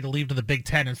UCLA to leave to the Big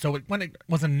Ten. And so when it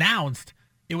was announced,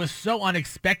 it was so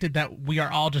unexpected that we are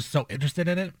all just so interested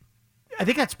in it. I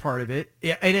think that's part of it.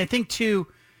 Yeah, and I think, too,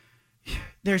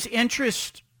 there's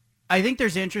interest. I think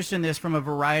there's interest in this from a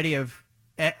variety of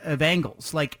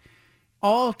angles. Like,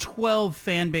 all 12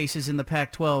 fan bases in the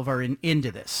Pac-12 are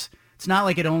into this. It's not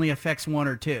like it only affects one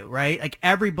or two, right? Like,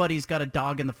 everybody's got a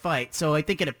dog in the fight. So I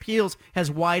think it has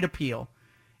wide appeal.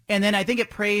 And then I think it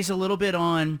preys a little bit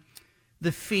on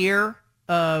the fear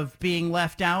of being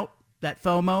left out, that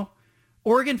FOMO.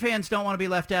 Oregon fans don't want to be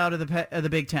left out of the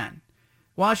Big Ten.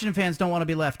 Washington fans don't want to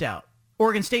be left out.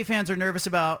 Oregon State fans are nervous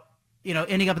about,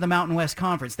 ending up in the Mountain West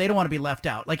Conference. They don't want to be left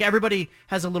out. Like, everybody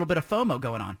has a little bit of FOMO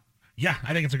going on. Yeah,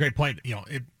 I think it's a great point.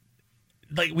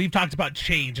 Like we've talked about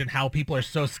change and how people are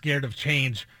so scared of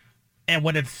change. And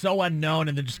when it's so unknown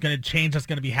and they're just going to change that's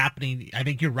going to be happening, I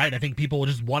think you're right. I think people will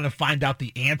just want to find out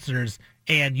the answers.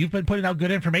 And you've been putting out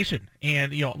good information.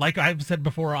 And, like I've said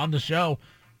before on the show,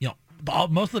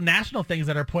 most of the national things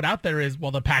that are put out there is,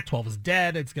 well, the Pac-12 is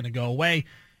dead. It's going to go away.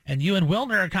 And you and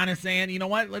Wilner are kind of saying, you know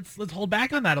what, let's hold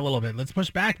back on that a little bit. Let's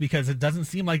push back because it doesn't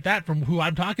seem like that from who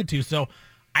I'm talking to. So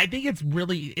I think it's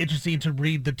really interesting to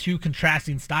read the two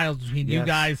contrasting styles between you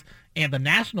guys and the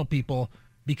national people,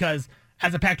 because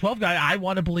as a Pac-12 guy, I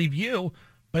want to believe you.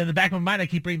 But in the back of my mind, I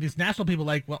keep reading these national people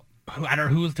like, well, I don't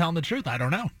know who's telling the truth. I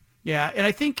don't know. Yeah, and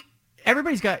I think you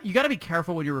got to be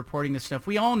careful when you're reporting this stuff.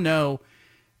 We all know,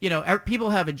 people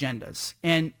have agendas.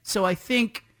 And so I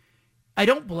think I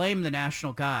don't blame the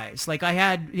national guys. Like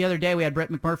the other day, we had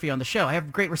Brett McMurphy on the show. I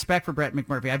have great respect for Brett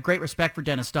McMurphy. I have great respect for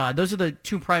Dennis Dodd. Those are the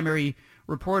two primary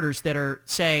reporters that are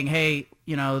saying, hey,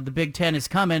 the Big Ten is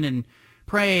coming and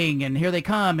praying, and here they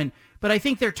come. But I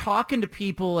think they're talking to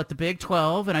people at the Big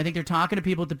 12, and I think they're talking to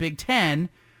people at the Big 10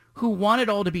 who want it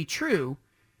all to be true.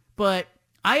 But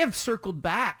I have circled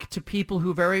back to people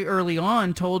who very early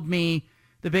on told me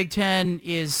the Big Ten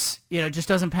is, just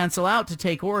doesn't pencil out to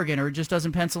take Oregon, or just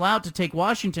doesn't pencil out to take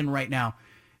Washington right now.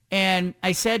 And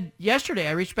I said yesterday,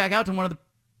 I reached back out to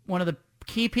one of the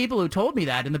key people who told me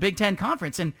that in the Big Ten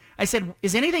conference, and I said,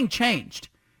 is anything changed?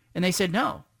 And they said,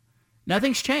 no,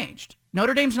 nothing's changed.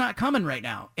 Notre Dame's not coming right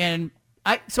now. And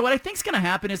so what I think is going to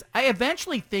happen is I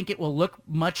eventually think it will look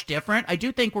much different. I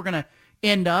do think we're going to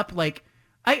end up like,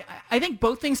 I think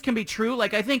both things can be true.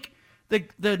 Like, I think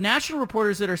the national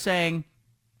reporters that are saying,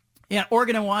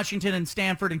 Oregon and Washington and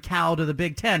Stanford and Cal to the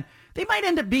Big Ten, they might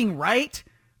end up being right,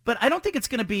 but I don't think it's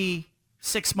going to be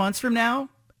 6 months from now,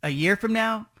 a year from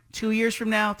now, 2 years from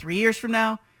now, 3 years from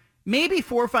now, maybe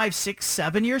 4, 5, 6,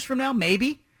 7 years from now,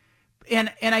 maybe.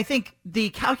 And I think the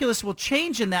calculus will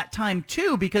change in that time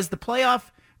too, because the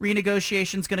playoff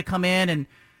renegotiation is going to come in, and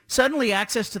suddenly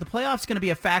access to the playoffs is going to be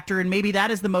a factor, and maybe that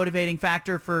is the motivating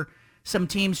factor for some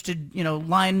teams to,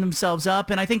 line themselves up.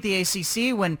 And I think the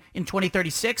ACC, when in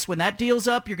 2036, when that deal's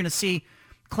up, you're going to see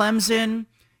Clemson,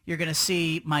 you're going to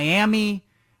see Miami,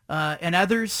 and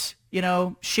others,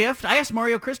 shift. I asked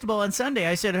Mario Cristobal on Sunday,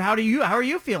 I said, how are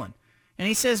you feeling? And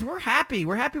he says, we're happy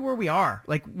where we are.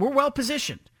 Like, we're well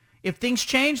positioned. If things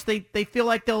change, they feel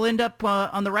like they'll end up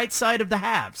on the right side of the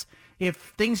haves. If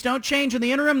things don't change in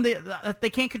the interim, they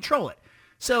can't control it.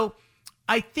 So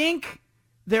I think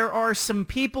there are some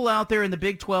people out there in the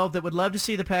Big 12 that would love to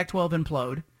see the Pac-12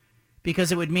 implode,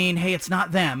 because it would mean, hey, it's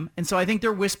not them. And so I think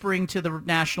they're whispering to the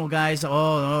national guys,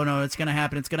 oh, no, it's going to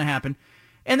happen.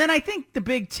 And then I think the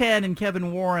Big Ten and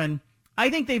Kevin Warren,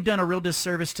 I think they've done a real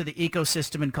disservice to the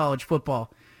ecosystem in college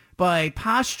football by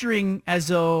posturing as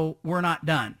though we're not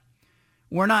done.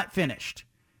 We're not finished.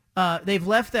 They've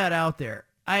left that out there.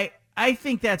 I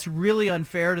think that's really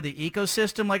unfair to the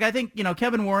ecosystem. Like, I think,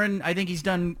 Kevin Warren, I think he's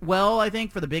done well,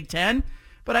 for the Big Ten,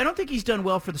 but I don't think he's done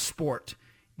well for the sport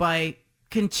by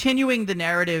continuing the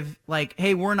narrative like,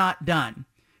 hey, we're not done.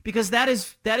 Because that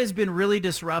has been really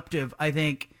disruptive, I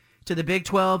think, to the Big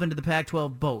 12 and to the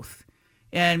Pac-12 both.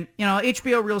 And,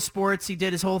 HBO Real Sports, he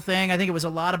did his whole thing. I think it was a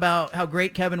lot about how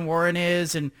great Kevin Warren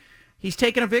is, and he's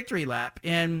taken a victory lap.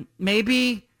 And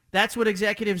maybe that's what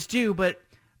executives do, but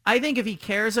I think if he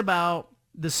cares about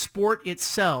the sport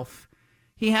itself,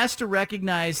 he has to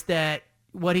recognize that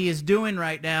what he is doing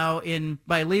right now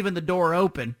by leaving the door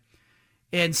open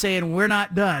and saying we're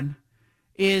not done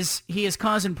is he is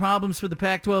causing problems for the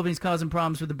Pac-12 and he's causing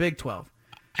problems for the Big 12.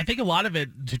 I think a lot of it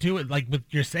to do with, like what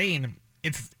you're saying,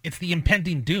 it's the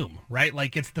impending doom, right?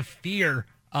 Like, it's the fear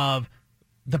of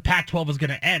the Pac-12 is going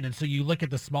to end. And so you look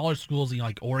at the smaller schools,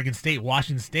 like Oregon State,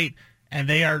 Washington State, and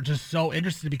they are just so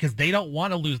interested because they don't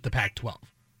want to lose the Pac-12,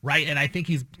 right? And I think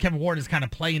Kevin Warren is kind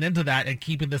of playing into that and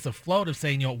keeping this afloat of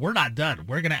saying, we're not done.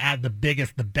 We're going to add the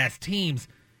biggest, the best teams.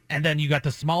 And then you got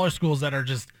the smaller schools that are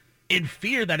just in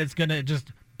fear that it's going to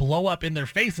just blow up in their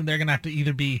face, and they're going to have to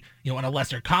either be, in a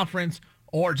lesser conference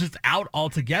or just out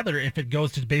altogether if it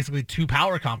goes to basically 2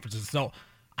 power conferences. So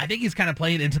I think he's kind of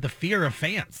playing into the fear of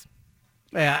fans.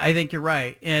 Yeah, I think you're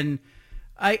right. And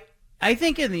I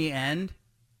think in the end,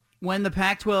 when the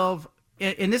Pac-12,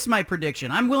 and this is my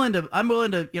prediction, I'm willing to,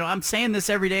 I'm saying this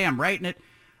every day, I'm writing it.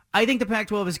 I think the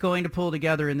Pac-12 is going to pull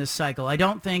together in this cycle. I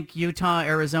don't think Utah,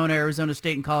 Arizona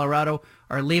State, and Colorado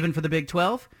are leaving for the Big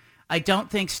 12. I don't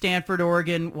think Stanford,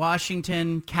 Oregon,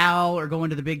 Washington, Cal are going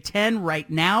to the Big 10 right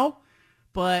now,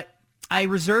 but I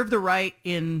reserve the right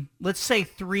in, let's say,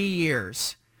 3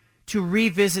 years to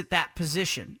revisit that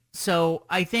position. So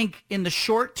I think in the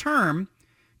short term,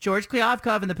 George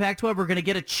Kliavkoff and the Pac-12 are going to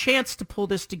get a chance to pull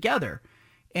this together.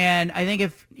 And I think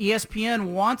if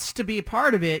ESPN wants to be a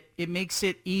part of it, it makes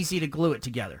it easy to glue it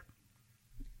together.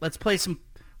 Let's play I was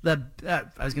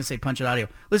going to say punch it audio.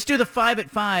 Let's do the 5 at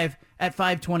 5 at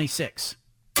 5:26.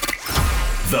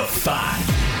 The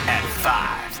 5 at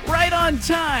 5. Right on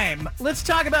time. Let's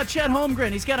talk about Chet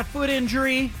Holmgren. He's got a foot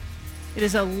injury. It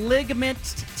is a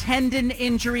ligament tendon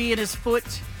injury in his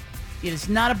foot. It is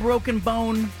not a broken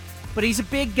bone, but he's a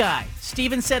big guy.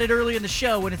 Steven said it earlier in the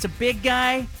show. When it's a big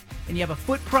guy and you have a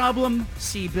foot problem,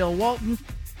 see Bill Walton,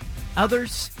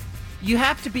 others, you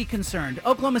have to be concerned.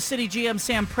 Oklahoma City GM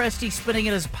Sam Presti spinning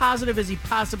it as positive as he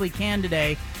possibly can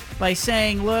today by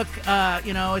saying, look,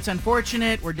 it's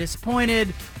unfortunate. We're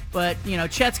disappointed. But,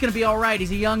 Chet's going to be all right.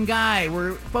 He's a young guy.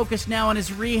 We're focused now on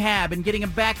his rehab and getting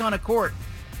him back on a court.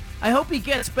 I hope he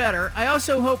gets better. I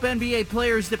also hope NBA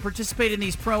players that participate in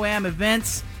these Pro-Am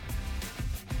events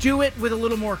do it with a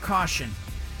little more caution.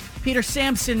 Peter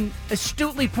Sampson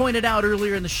astutely pointed out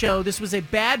earlier in the show, this was a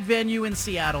bad venue in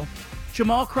Seattle.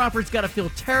 Jamal Crawford's got to feel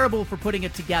terrible for putting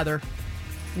it together.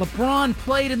 LeBron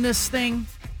played in this thing,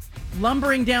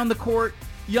 lumbering down the court.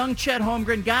 Young Chet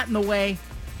Holmgren got in the way.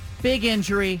 Big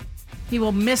injury. He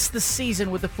will miss the season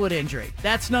with a foot injury.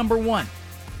 That's number one.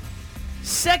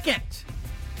 Second,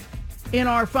 in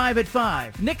our 5 at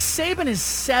 5, Nick Saban is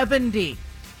 70,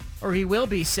 or he will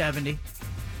be 70.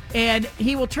 And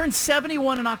he will turn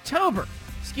 71 in October.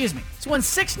 He's won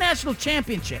 6 national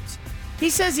championships. He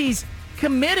says he's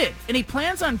committed, and he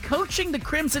plans on coaching the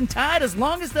Crimson Tide as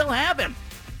long as they'll have him.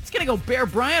 He's going to go Bear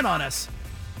Bryant on us.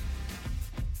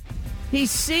 He's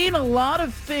seen a lot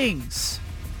of things.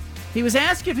 He was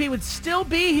asked if he would still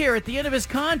be here at the end of his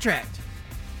contract.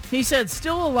 He said,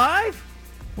 still alive?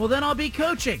 Well, then I'll be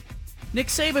coaching. Nick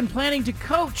Saban planning to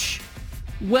coach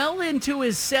well into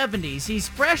his 70s. He's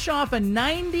fresh off a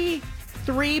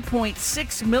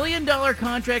 $93.6 million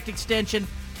contract extension.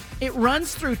 It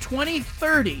runs through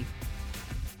 2030.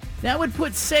 That would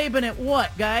put Saban at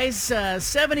what, guys?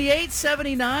 78,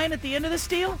 79 at the end of this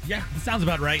deal? Yeah, that sounds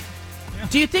about right. Yeah.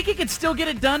 Do you think he could still get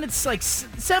it done? It's like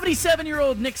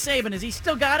 77-year-old Nick Saban. Has he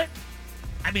still got it?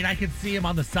 I mean, I could see him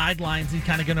on the sidelines. He's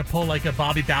kind of going to pull like a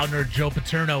Bobby Bowden or Joe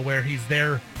Paterno where he's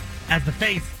there as the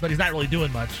face, but he's not really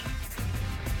doing much.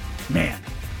 Man,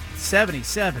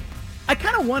 77. I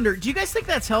kind of wonder, do you guys think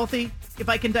that's healthy? If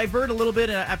I can divert a little bit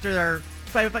after our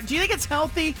 5, do you think it's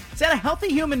healthy? Is that a healthy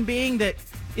human being that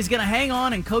is going to hang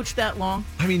on and coach that long?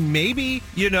 I mean, maybe,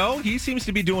 he seems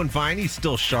to be doing fine. He's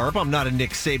still sharp. I'm not a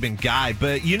Nick Saban guy,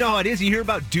 but you know how it is. You hear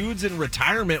about dudes in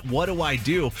retirement. What do I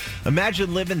do?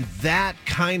 Imagine living that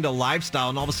kind of lifestyle,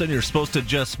 and all of a sudden you're supposed to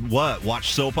just,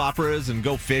 watch soap operas and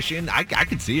go fishing? I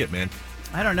could see it, man.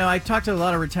 I don't know. I've talked to a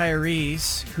lot of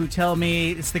retirees who tell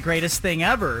me it's the greatest thing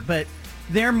ever, but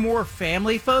they're more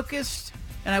family-focused,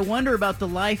 and I wonder about the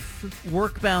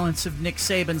life-work balance of Nick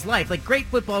Saban's life. Like, great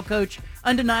football coach,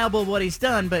 undeniable what he's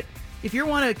done, but if you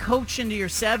want to coach into your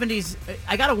 70s,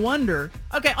 I got to wonder.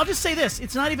 Okay, I'll just say this.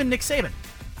 It's not even Nick Saban.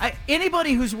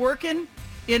 Anybody who's working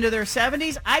into their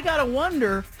 70s, I got to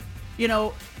wonder,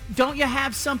 don't you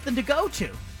have something to go to?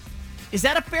 Is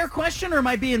that a fair question, or am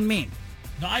I being mean?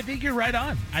 No, I think you're right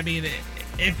on. I mean,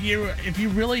 if you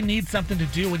really need something to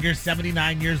do when you're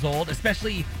 79 years old,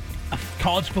 especially a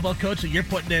college football coach that you're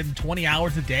putting in 20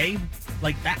 hours a day,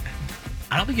 like that,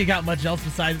 I don't think you got much else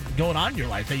besides going on in your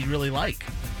life that you really like.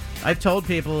 I've told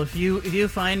people, if you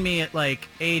find me at like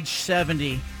age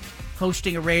 70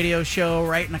 hosting a radio show,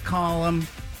 writing a column,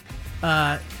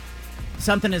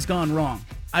 something has gone wrong.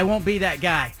 I won't be that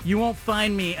guy. You won't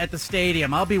find me at the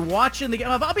stadium. I'll be watching the game.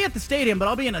 I'll be at the stadium, but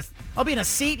I'll be in a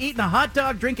seat eating a hot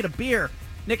dog, drinking a beer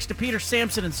next to Peter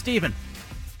Sampson and Steven.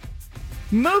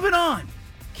 Moving on.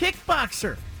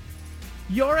 Kickboxer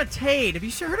Yora Tade. Have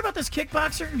you heard about this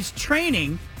kickboxer? He was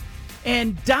training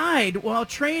and died while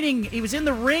training. He was in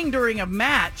the ring during a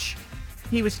match.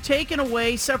 He was taken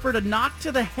away, suffered a knock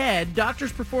to the head.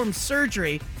 Doctors performed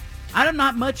surgery. I'm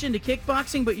not much into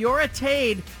kickboxing, but Yora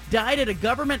Tade died at a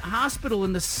government hospital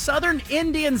in the southern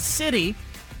Indian city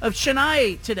of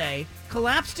Chennai today.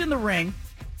 Collapsed in the ring.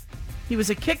 He was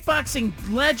a kickboxing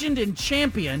legend and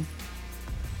champion,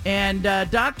 and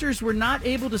doctors were not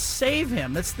able to save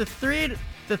him. That's the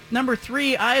number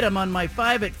 3 item on my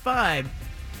 5 at 5.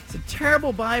 It's a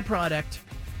terrible byproduct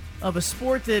of a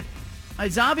sport that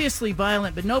is obviously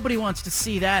violent, but nobody wants to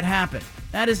see that happen.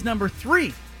 That is number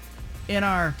 3 in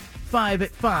our 5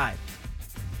 at 5.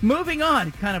 Moving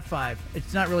on, kind of 5.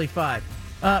 It's not really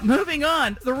 5. Moving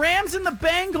on, the Rams and the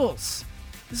Bengals.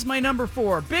 This is my number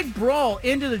 4. Big brawl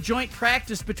into the joint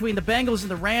practice between the Bengals and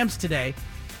the Rams today.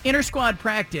 Inter-squad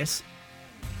practice.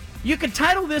 You could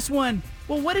title this one,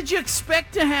 well, what did you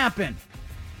expect to happen?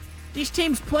 These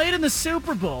teams played in the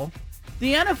Super Bowl.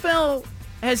 The NFL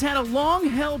has had a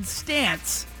long-held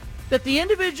stance that the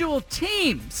individual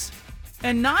teams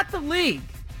and not the league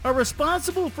are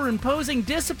responsible for imposing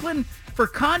discipline for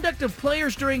conduct of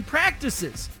players during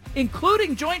practices,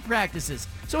 including joint practices.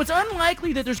 So it's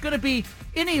unlikely that there's going to be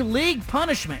any league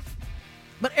punishment.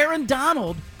 But Aaron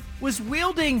Donald was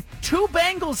wielding 2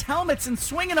 Bengals helmets and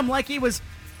swinging them like he was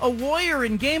a warrior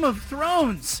in Game of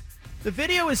Thrones. The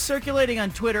video is circulating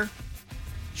on Twitter.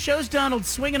 Shows Donald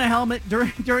swinging a helmet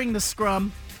during the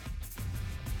scrum.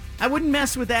 I wouldn't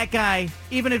mess with that guy,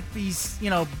 even if he's,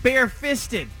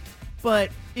 bare-fisted.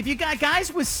 But if you got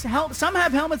guys with some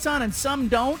have helmets on and some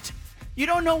don't, you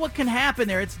don't know what can happen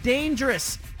there. It's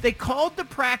dangerous. They called the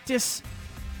practice.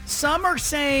 Some are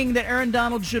saying that Aaron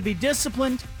Donald should be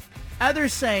disciplined.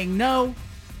 Others saying no.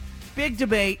 Big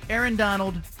debate. Aaron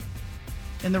Donald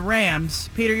and the Rams.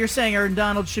 Peter, you're saying Aaron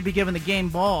Donald should be given the game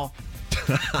ball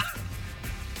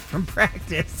from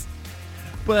practice.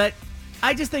 But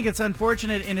I just think it's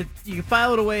unfortunate, and you can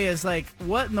file it away as like,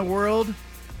 what in the world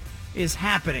is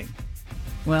happening?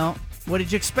 Well, what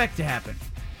did you expect to happen?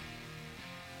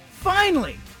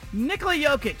 Finally, Nikola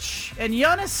Jokic and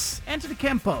Giannis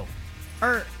Antetokounmpo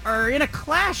are in a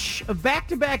clash of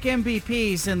back-to-back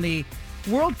MVPs in the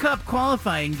World Cup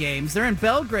qualifying games. They're in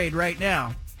Belgrade right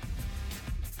now.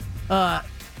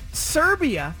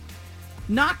 Serbia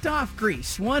knocked off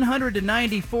Greece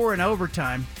 100-94 in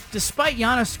overtime, despite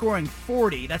Giannis scoring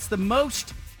 40. That's the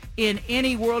most in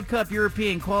any World Cup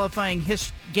European qualifying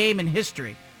game in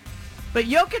history. But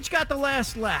Jokic got the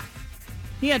last laugh.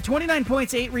 He had 29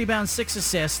 points, 8 rebounds, 6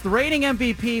 assists. The reigning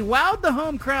MVP wowed the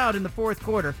home crowd in the fourth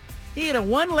quarter. He had a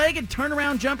one-legged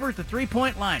turnaround jumper at the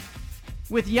three-point line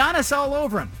with Giannis all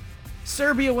over him.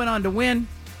 Serbia went on to win.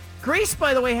 Greece,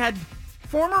 by the way, had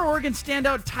former Oregon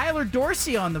standout Tyler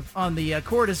Dorsey on the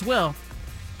court as well.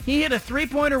 He hit a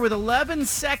three-pointer with 11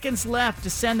 seconds left to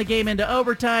send the game into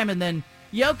overtime, and then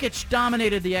Jokic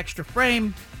dominated the extra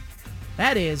frame.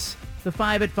 That is the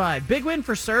 5-5. Big win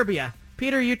for Serbia.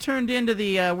 Peter, you turned into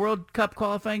the World Cup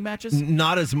qualifying matches?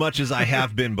 Not as much as I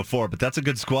have been before, but that's a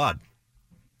good squad.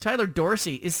 Tyler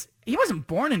Dorsey, he wasn't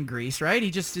born in Greece, right?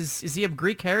 He just is he of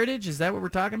Greek heritage? Is that what we're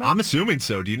talking about? I'm assuming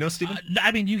so. Do you know, Steven?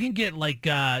 I mean, you can get like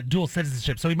dual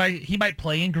citizenship. So he might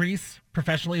play in Greece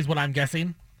professionally is what I'm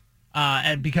guessing.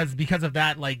 And because of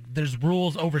that, like there's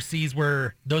rules overseas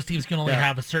where those teams can only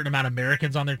have a certain amount of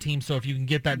Americans on their team. So if you can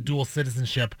get that dual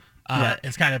citizenship,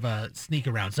 it's kind of a sneak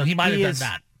around. So he might have done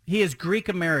that. He is Greek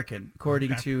American,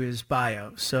 according to his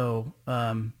bio. So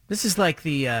this is like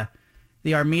the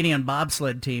Armenian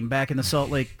bobsled team back in the Salt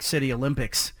Lake City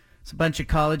Olympics. It's a bunch of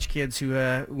college kids who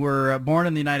were born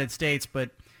in the United States,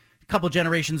 but a couple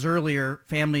generations earlier,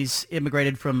 families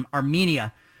immigrated from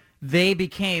Armenia. They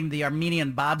became the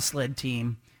Armenian bobsled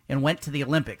team and went to the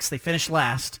Olympics. They finished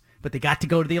last, but they got to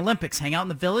go to the Olympics, hang out in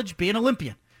the village, be an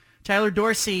Olympian. Tyler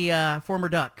Dorsey, former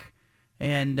Duck,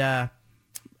 and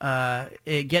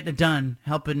getting it done,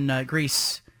 helping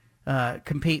Greece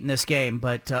compete in this game,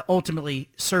 but ultimately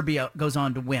Serbia goes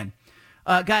on to win.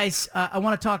 Guys, I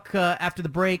want to talk after the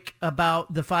break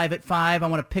about the 5-5. I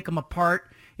want to pick them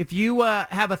apart. If you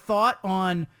have a thought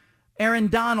on Aaron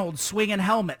Donald swinging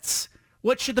helmets,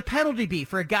 what should the penalty be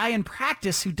for a guy in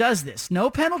practice who does this?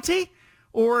 No penalty?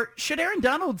 Or should Aaron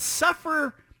Donald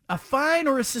suffer a fine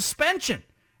or a suspension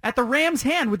at the Rams'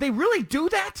 hand? Would they really do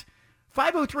that?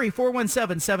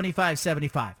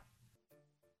 503-417-7575.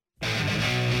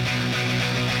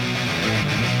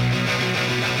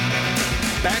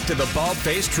 Back to the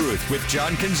Bald-Faced Truth with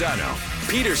John Canzano.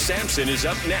 Peter Sampson is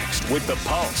up next with The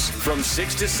Pulse from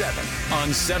 6 to 7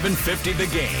 on 750 The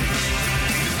Game.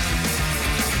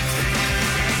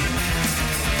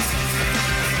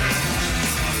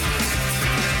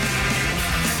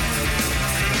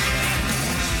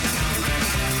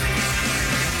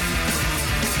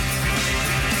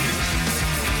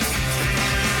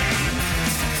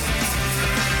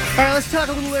 All right, let's talk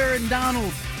a little Aaron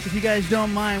Donald, if you guys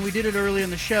don't mind. We did it early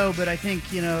in the show, but I think,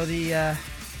 the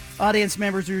audience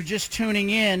members who are just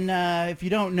tuning in, if you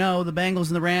don't know, the Bengals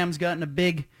and the Rams got in a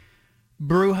big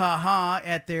brouhaha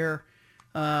at their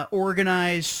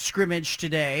organized scrimmage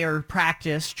today, or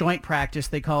practice, joint practice,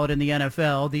 they call it in the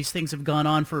NFL. These things have gone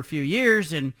on for a few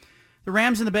years, and the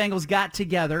Rams and the Bengals got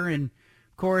together, and,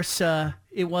 of course,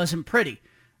 it wasn't pretty.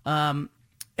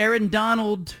 Aaron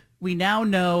Donald, we now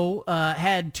know,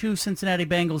 had 2 Cincinnati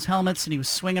Bengals helmets, and he was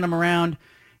swinging them around.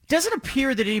 It doesn't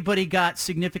appear that anybody got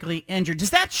significantly injured.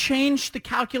 Does that change the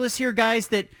calculus here, guys,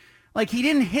 that like he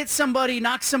didn't hit somebody,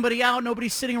 knock somebody out,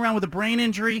 nobody's sitting around with a brain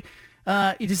injury?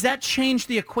 Does that change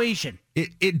the equation?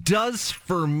 It does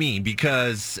for me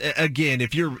because, again,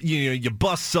 if you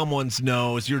bust someone's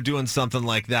nose, you're doing something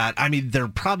like that. I mean, there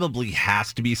probably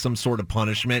has to be some sort of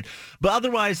punishment. But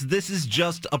otherwise, this is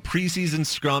just a preseason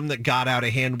scrum that got out of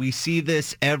hand. We see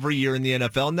this every year in the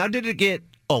NFL. Now, did it get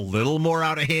a little more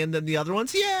out of hand than the other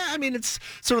ones? Yeah, I mean, it's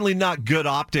certainly not good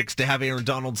optics to have Aaron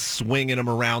Donald swinging him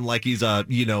around like he's a,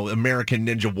 American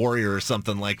Ninja Warrior or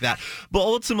something like that. But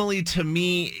ultimately, to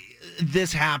me,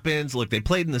 this happens. Look, they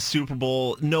played in the Super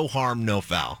Bowl. No harm, no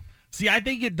foul. See, I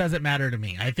think it doesn't matter to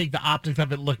me. I think the optics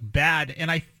of it look bad,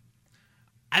 and I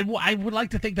would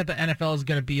like to think that the NFL is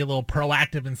going to be a little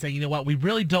proactive and say, you know what, we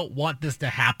really don't want this to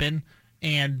happen,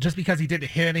 and just because he didn't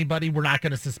hit anybody, we're not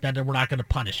going to suspend him, we're not going to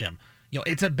punish him.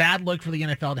 It's a bad look for the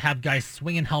NFL to have guys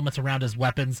swinging helmets around as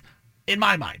weapons, in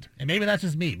my mind. And maybe that's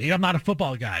just me. Maybe I'm not a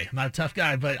football guy. I'm not a tough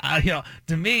guy, but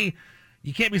to me,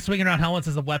 you can't be swinging around helmets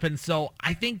as a weapon. So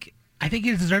I think I think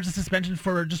he deserves a suspension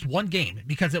for just one game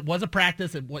because it was a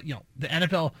practice. And the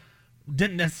NFL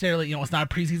didn't necessarily, it's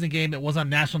not a preseason game. It was on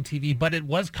national TV, but it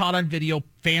was caught on video.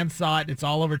 Fans saw it. It's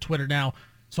all over Twitter now.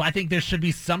 So I think there should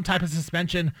be some type of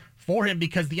suspension for him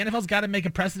because the NFL's got to make a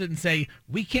precedent and say,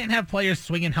 we can't have players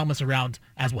swinging helmets around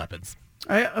as weapons.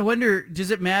 I wonder,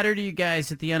 does it matter to you guys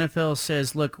that the NFL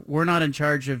says, look, we're not in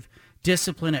charge of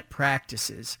discipline at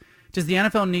practices? Does the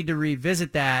NFL need to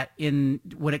revisit that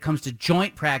when it comes to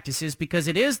joint practices because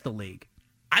it is the league?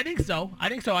 I think so. I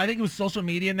think it was social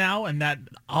media now and that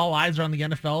all eyes are on the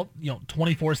NFL,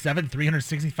 24/7,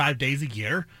 365 days a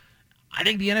year. I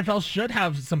think the NFL should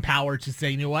have some power to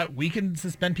say, you know what, we can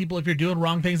suspend people if you're doing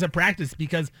wrong things at practice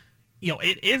because,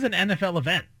 it is an NFL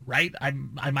event, right? I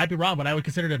might be wrong, but I would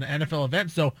consider it an NFL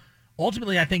event. So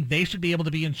ultimately, I think they should be able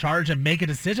to be in charge and make a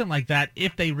decision like that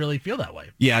if they really feel that way.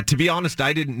 Yeah, to be honest,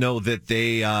 I didn't know that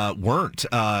they weren't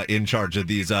in charge of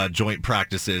these joint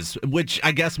practices, which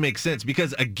I guess makes sense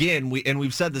because, again,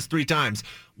 we've said this 3 times,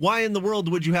 why in the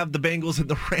world would you have the Bengals and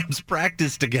the Rams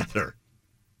practice together?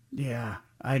 Yeah,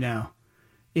 I know.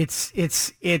 It's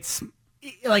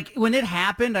like when it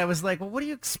happened, I was like, well, what do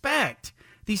you expect?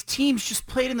 These teams just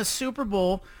played in the Super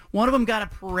Bowl. One of them got a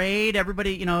parade.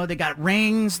 Everybody, they got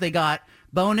rings, they got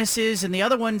bonuses, and the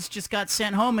other ones just got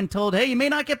sent home and told, hey, you may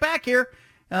not get back here.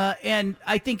 And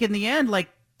I think in the end,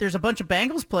 there's a bunch of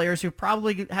Bengals players who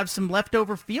probably have some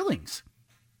leftover feelings.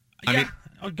 I mean,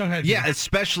 go ahead. Yeah,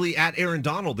 especially at Aaron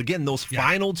Donald. Again, those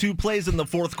final 2 plays in the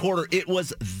fourth quarter, it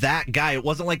was that guy. It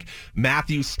wasn't like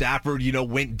Matthew Stafford,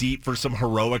 went deep for some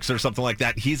heroics or something like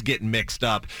that. He's getting mixed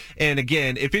up. And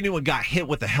again, if anyone got hit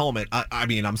with a helmet, I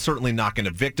mean, I'm certainly not going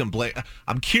to victim blame.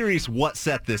 I'm curious what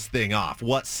set this thing off.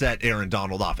 What set Aaron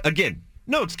Donald off? Again,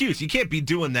 no excuse. You can't be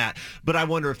doing that. But I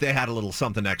wonder if they had a little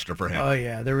something extra for him. Oh,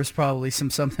 yeah. There was probably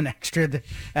something extra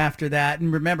after that.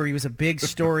 And remember, he was a big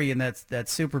story in that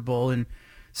Super Bowl. And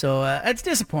so it's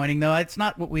disappointing, though. It's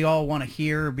not what we all want to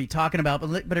hear or be talking about.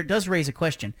 But it does raise a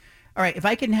question. All right, if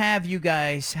I can have you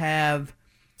guys have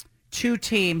 2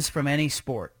 teams from any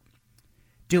sport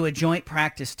do a joint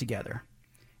practice together,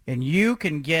 and you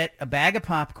can get a bag of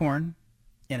popcorn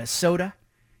and a soda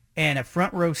and a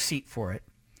front row seat for it,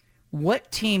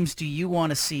 what teams do you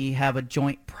want to see have a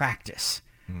joint practice?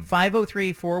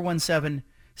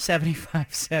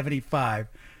 503-417-7575.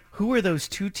 Who are those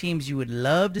 2 teams you would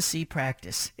love to see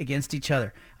practice against each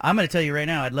other? I'm going to tell you right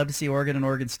now, I'd love to see Oregon and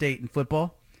Oregon State in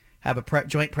football have a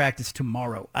joint practice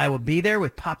tomorrow. I will be there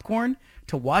with popcorn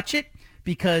to watch it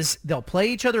because they'll play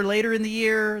each other later in the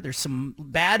year. There's some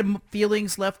bad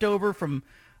feelings left over from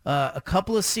a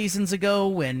couple of seasons ago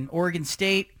when Oregon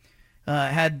State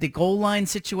had the goal line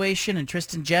situation and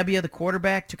Tristan Gebbia, the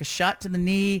quarterback, took a shot to the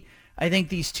knee. I think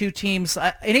these 2 teams,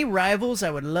 any rivals,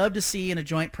 I would love to see in a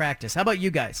joint practice. How about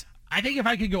you guys? I think if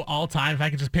I could go all time, if I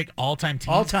could just pick all-time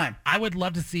teams. All time. I would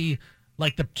love to see,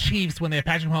 the Chiefs, when they have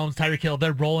Patrick Mahomes, Tyreek Hill,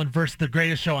 they're rolling versus the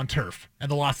greatest show on turf and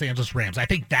the Los Angeles Rams. I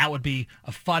think that would be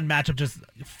a fun matchup, just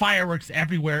fireworks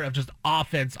everywhere of just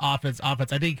offense. I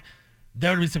think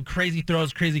there would be some crazy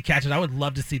throws, crazy catches. I would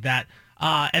love to see that.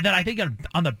 And then I think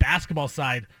on the basketball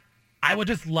side, I would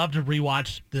just love to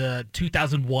rewatch the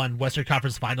 2001 Western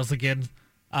Conference Finals again,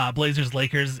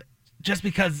 Blazers-Lakers, just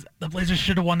because the Blazers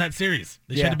should have won that series.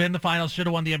 They should have been in the finals, should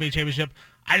have won the NBA championship.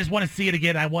 I just want to see it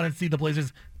again. I want to see the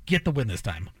Blazers get the win this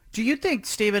time. Do you think,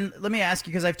 Steven, let me ask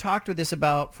you, because I've talked with this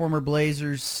about former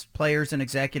Blazers players and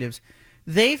executives.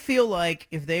 They feel like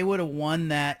if they would have won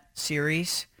that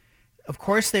series, of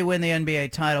course they win the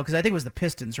NBA title, because I think it was the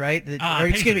Pistons, right?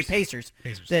 Pacers.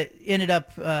 That ended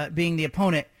up being the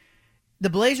opponent.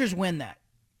 The Blazers win that.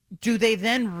 Do they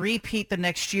then repeat the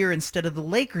next year instead of the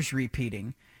Lakers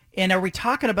repeating? And are we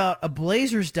talking about a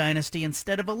Blazers dynasty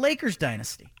instead of a Lakers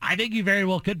dynasty? I think you very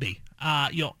well could be.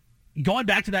 Going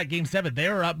back to that Game 7, they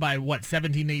were up by,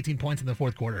 17 to 18 points in the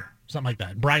fourth quarter, something like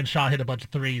that. Brian Shaw hit a bunch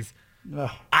of threes. Ugh.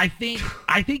 I think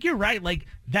you're right.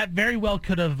 That very well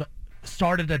could have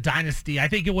started a dynasty. I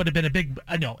think it would have been a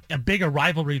bigger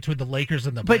rivalry between the Lakers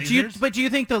and the Blazers. But do you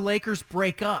think the Lakers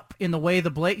break up in the way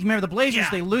remember the Blazers?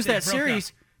 They lose that series.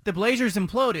 Up. The Blazers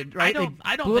imploded, right?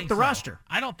 I don't blew think up the so. roster.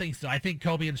 I don't think so. I think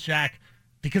Kobe and Shaq,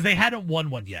 because they hadn't won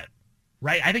one yet,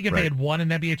 right? I think if they had won an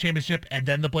NBA championship and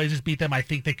then the Blazers beat them, I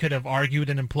think they could have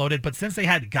argued and imploded. But since they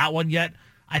hadn't got one yet,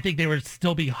 I think they would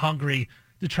still be hungry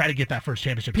to try to get that first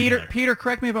championship together. Peter,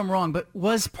 correct me if I'm wrong, but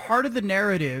was part of the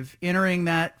narrative entering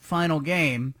that final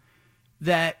game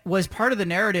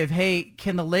hey,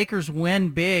 can the Lakers win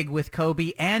big with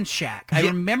Kobe and Shaq? I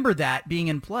remember that being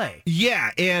in play.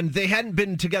 Yeah, and they hadn't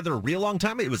been together a real long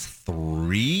time. It was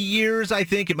 3 years, I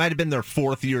think. It might have been their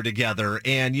 4th year together.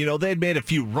 And, they'd made a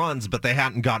few runs, but they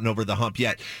hadn't gotten over the hump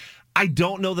yet. I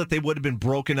don't know that they would have been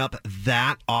broken up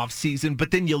that offseason,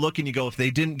 but then you look and you go, if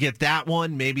they didn't get that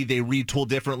one, maybe they retool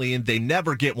differently and they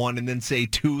never get one, and then say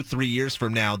 2-3 years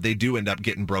from now, they do end up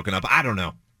getting broken up. I don't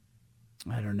know.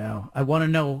 I want to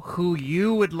know who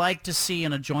you would like to see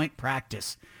in a joint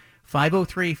practice.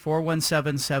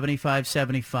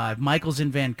 503-417-7575. Michael's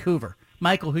in Vancouver.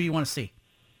 Michael, who you want to see?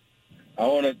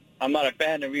 I'm not a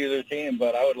fan of either team,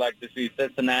 but I would like to see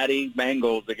Cincinnati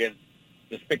Bengals against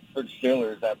the Pittsburgh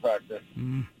Steelers at practice.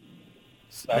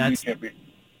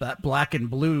 That black and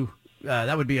blue.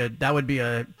 That would be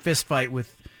a fist fight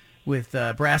with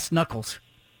brass knuckles.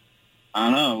 I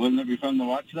don't know. Wouldn't it be fun to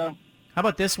watch though? How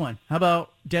about this one? How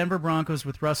about Denver Broncos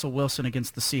with Russell Wilson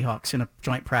against the Seahawks in a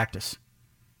joint practice?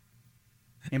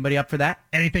 Anybody up for that?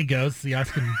 Anything goes.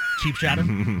 Seahawks can cheap shot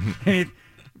him.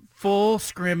 Full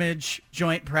scrimmage,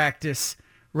 joint practice,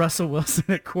 Russell Wilson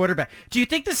at quarterback. Do you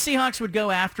think the Seahawks would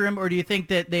go after him, or do you think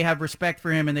that they have respect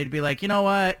for him and they'd be like, you know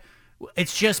what,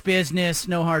 it's just business,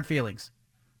 no hard feelings?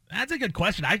 That's a good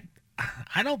question. I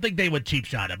don't think they would cheap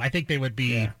shot him. I think they would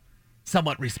be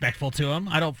somewhat respectful to him.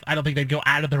 I don't think they'd go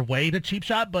out of their way to cheap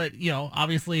shot, but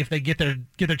obviously if they get their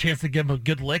chance to give him a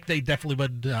good lick, they definitely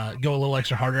would go a little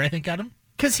extra harder, I think, at him.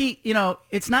 Because he,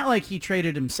 it's not like he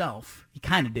traded himself. He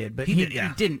kind of did, but he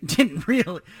didn't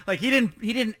really. Like he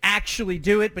didn't actually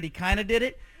do it, but he kind of did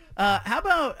it. How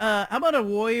about a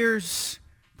Warriors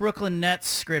Brooklyn Nets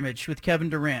scrimmage with Kevin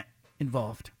Durant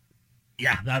involved?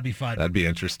 Yeah, that'd be fun. That'd be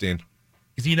interesting.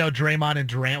 Because Draymond and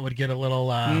Durant would get a little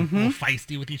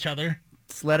feisty with each other.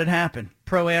 Let's let it happen,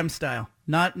 Pro-Am style.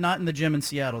 Not in the gym in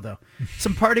Seattle though.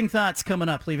 Some parting thoughts coming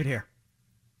up. Leave it here.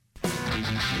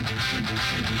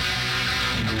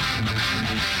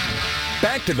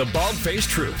 Back to the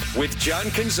Bald-Faced Truth with John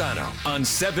Canzano on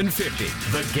 750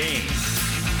 The Game.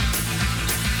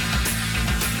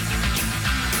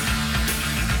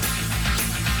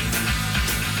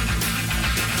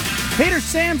 Peter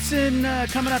Sampson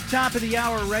coming up top of the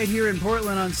hour right here in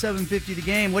Portland on 750 The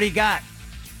Game. What do you got?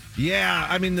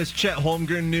 Yeah, this Chet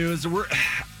Holmgren news,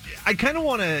 I kind of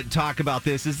want to talk about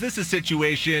this. Is this a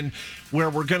situation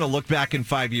where we're going to look back in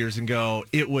 5 years and go,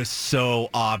 it was so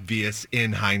obvious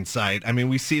in hindsight?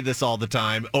 We see this all the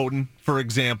time. Odin, for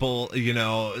example,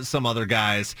 some other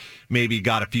guys maybe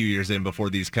got a few years in before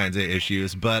these kinds of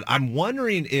issues. But I'm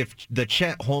wondering if the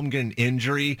Chet Holmgren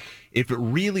injury, if it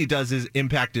really does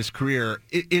impact his career,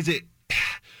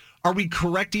 are we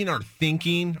correcting our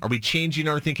thinking? Are we changing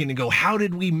our thinking and go, how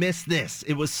did we miss this?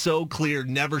 It was so clear,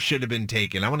 never should have been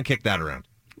taken. I want to kick that around.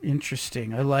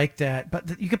 Interesting. I like that.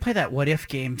 But you could play that what-if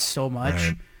game so much.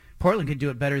 Right. Portland could do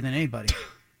it better than anybody.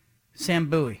 Sam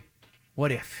Bowie,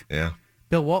 what if? Yeah.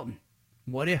 Bill Walton,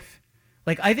 what if?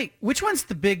 I think, which one's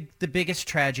the biggest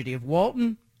tragedy of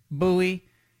Walton, Bowie,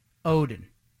 Odin?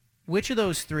 Which of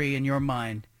those three, in your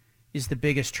mind, is the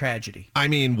biggest tragedy?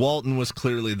 Walton was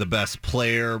clearly the best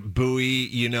player. Bowie,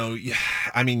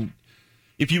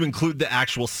 if you include the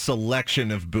actual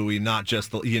selection of Bowie, not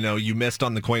just you missed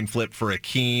on the coin flip for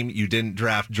Akeem, you didn't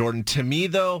draft Jordan. To me,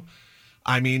 though,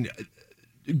 Greg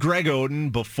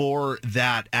Oden, before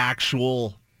that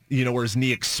actual, where his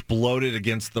knee exploded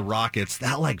against the Rockets,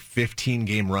 that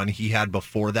 15-game run he had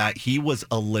before that, he was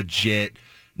a legit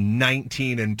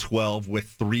 19-12 with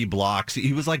 3 blocks.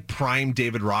 He was like prime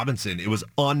David Robinson. It was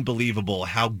unbelievable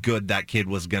how good that kid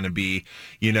was going to be.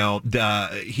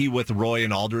 He with Roy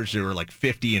and Aldridge, they were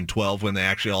 50-12 when they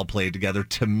actually all played together.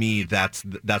 To me, that's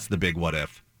the big what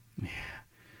if.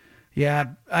 Yeah,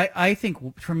 I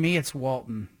think for me it's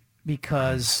Walton,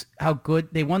 because how good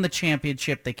they won the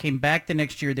championship. They came back the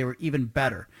next year. They were even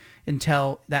better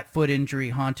until that foot injury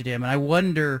haunted him. And I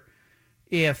wonder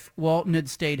if Walton had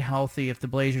stayed healthy, if the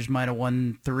Blazers might have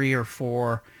won 3 or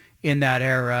 4 in that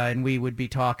era, and we would be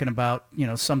talking about,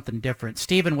 something different.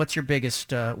 Steven, what's your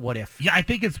biggest what if? Yeah, I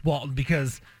think it's Walton,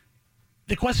 because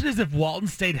the question is, if Walton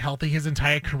stayed healthy his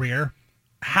entire career,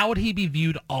 how would he be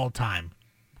viewed all time?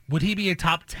 Would he be a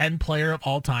top 10 player of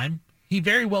all time? He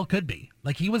very well could be.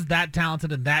 He was that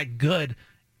talented and that good,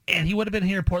 and he would have been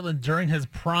here in Portland during his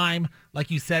prime.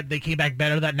 Like you said, they came back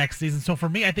better that next season. So for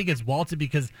me, I think it's Walton,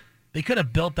 because they could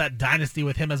have built that dynasty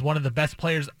with him as one of the best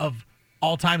players of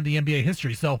all time in the NBA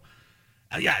history. So,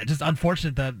 just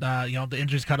unfortunate that, the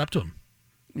injuries caught up to him.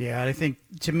 Yeah, I think,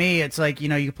 to me, it's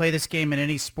you play this game in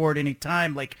any sport, any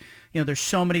time. There's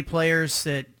so many players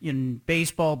that in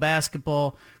baseball,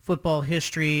 basketball, football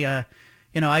history. I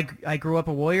grew up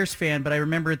a Warriors fan, but I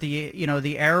remember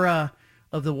the era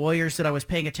of the Warriors that I was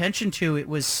paying attention to. It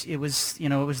was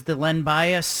the Len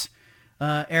Bias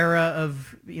era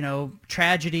of,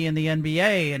 tragedy in the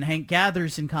NBA, and Hank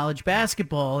Gathers in college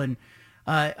basketball. And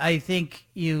I think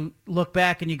you look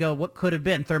back and you go, what could have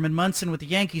been? Thurman Munson with the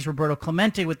Yankees, Roberto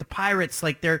Clemente with the Pirates.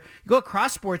 Like, you go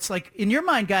across sports. Like, in your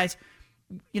mind, guys,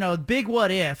 big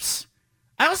what ifs.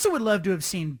 I also would love to have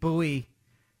seen Bowie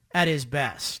at his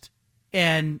best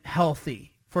and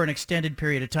healthy for an extended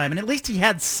period of time. And at least he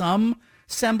had some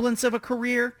semblance of a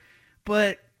career.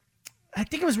 But I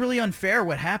think it was really unfair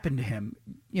what happened to him,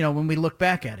 when we look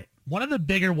back at it. One of the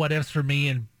bigger what ifs for me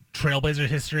in Trailblazer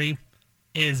history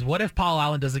is what if Paul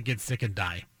Allen doesn't get sick and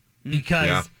die?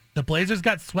 Because the Blazers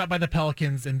got swept by the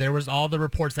Pelicans, and there was all the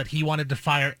reports that he wanted to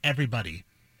fire everybody,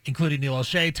 including Neil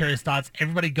O'Shea, Terry Stotts,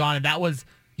 everybody gone. And that was,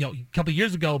 a couple of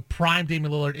years ago, prime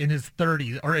Damian Lillard in his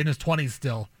 30s or in his 20s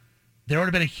still. There would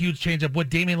have been a huge change of would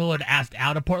Damian Lillard asked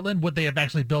out of Portland? Would they have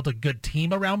actually built a good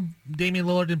team around Damian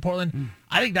Lillard in Portland?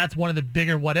 I think that's one of the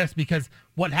bigger what ifs, because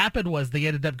what happened was they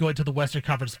ended up going to the Western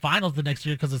Conference Finals the next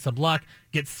year because of some luck,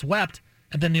 get swept,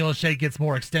 and then Neil O'Shea gets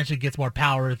more extension, gets more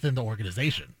power within the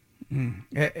organization.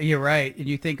 You're right. And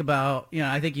you think about,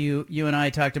 I think you and I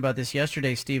talked about this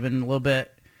yesterday, Stephen, a little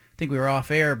bit. I think we were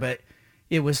off air, but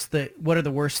it was what are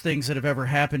the worst things that have ever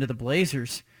happened to the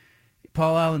Blazers?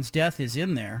 Paul Allen's death is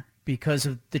in there because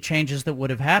of the changes that would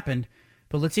have happened.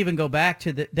 But let's even go back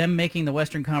to them making the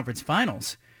Western Conference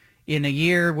Finals in a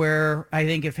year where I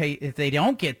think if they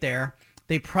don't get there,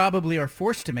 they probably are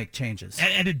forced to make changes.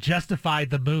 And it justified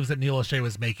the moves that Neil O'Shea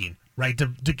was making, right? To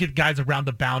get guys around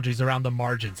the boundaries, around the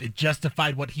margins. It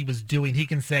justified what he was doing. He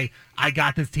can say, I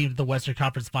got this team to the Western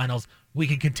Conference Finals. We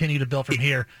can continue to build from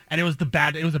here. And it was a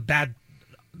bad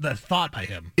thought by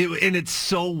him. And it's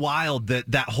so wild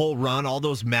that whole run, all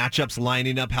those matchups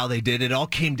lining up how they did, it all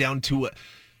came down to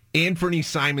Anthony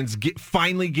Simons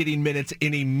finally getting minutes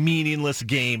in a meaningless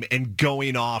game and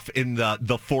going off in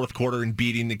the fourth quarter and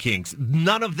beating the Kings.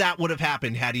 None of that would have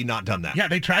happened had he not done that. Yeah,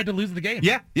 they tried to lose the game.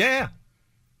 Yeah.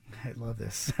 I love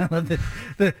this. I love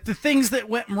the things that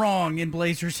went wrong in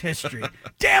Blazers history.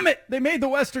 Damn it, they made the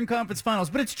Western Conference Finals.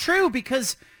 But it's true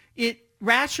because it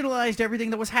rationalized everything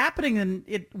that was happening,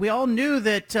 and we all knew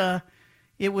that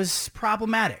it was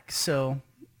problematic. So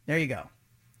there you go.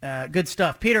 Good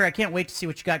stuff. Peter, I can't wait to see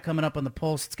what you got coming up on the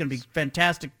Pulse. It's going to be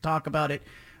fantastic to talk about it.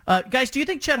 Guys, do you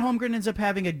think Chet Holmgren ends up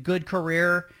having a good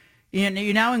career? And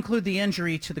you now include the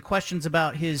injury to the questions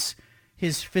about his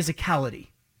physicality.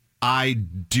 I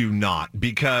do not,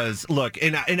 because look,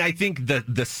 and I think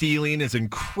the ceiling is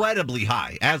incredibly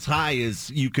high, as high as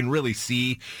you can really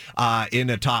see in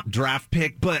a top draft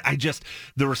pick. But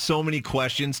there were so many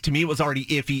questions. To me, it was already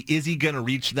iffy. Is he going to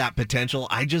reach that potential?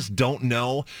 I just don't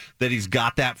know that he's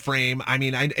got that frame. I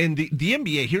mean, and the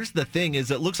NBA, here's the thing,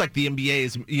 is it looks like the NBA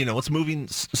is, it's moving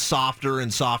softer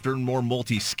and softer and more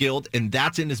multi-skilled, and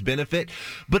that's in his benefit.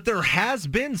 But there has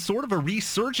been sort of a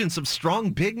resurgence of strong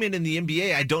big men in the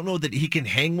NBA. I don't know that he can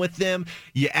hang with them.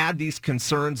 You add these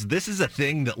concerns. This is a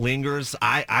thing that lingers.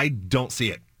 I don't see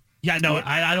it. Yeah, no,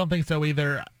 I don't think so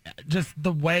either. Just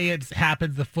the way it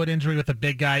happens, the foot injury with a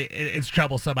big guy, it's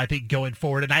troublesome, I think, going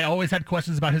forward. And I always had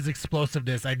questions about his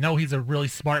explosiveness. I know he's a really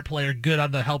smart player, good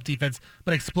on the help defense,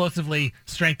 but explosively,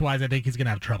 strength-wise, I think he's going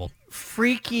to have trouble.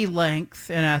 Freaky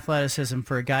length and athleticism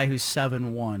for a guy who's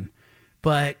 7'1".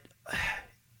 But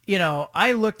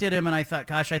I looked at him and I thought,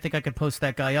 gosh, I think I could post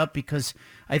that guy up because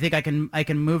I think I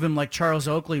can move him like Charles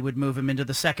Oakley would move him into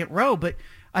the second row. But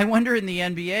I wonder in the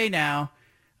NBA now,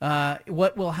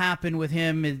 what will happen with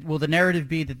him? Will the narrative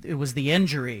be that it was the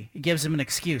injury? It gives him an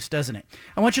excuse, doesn't it?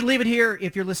 I want you to leave it here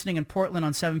if you're listening in Portland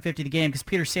on 750 The Game, because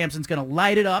Peter Sampson's going to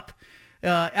light it up.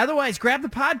 Otherwise, grab the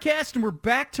podcast, and we're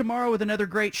back tomorrow with another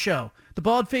great show. The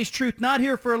Bald-Faced Truth, not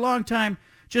here for a long time,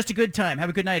 just a good time. Have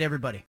a good night, everybody.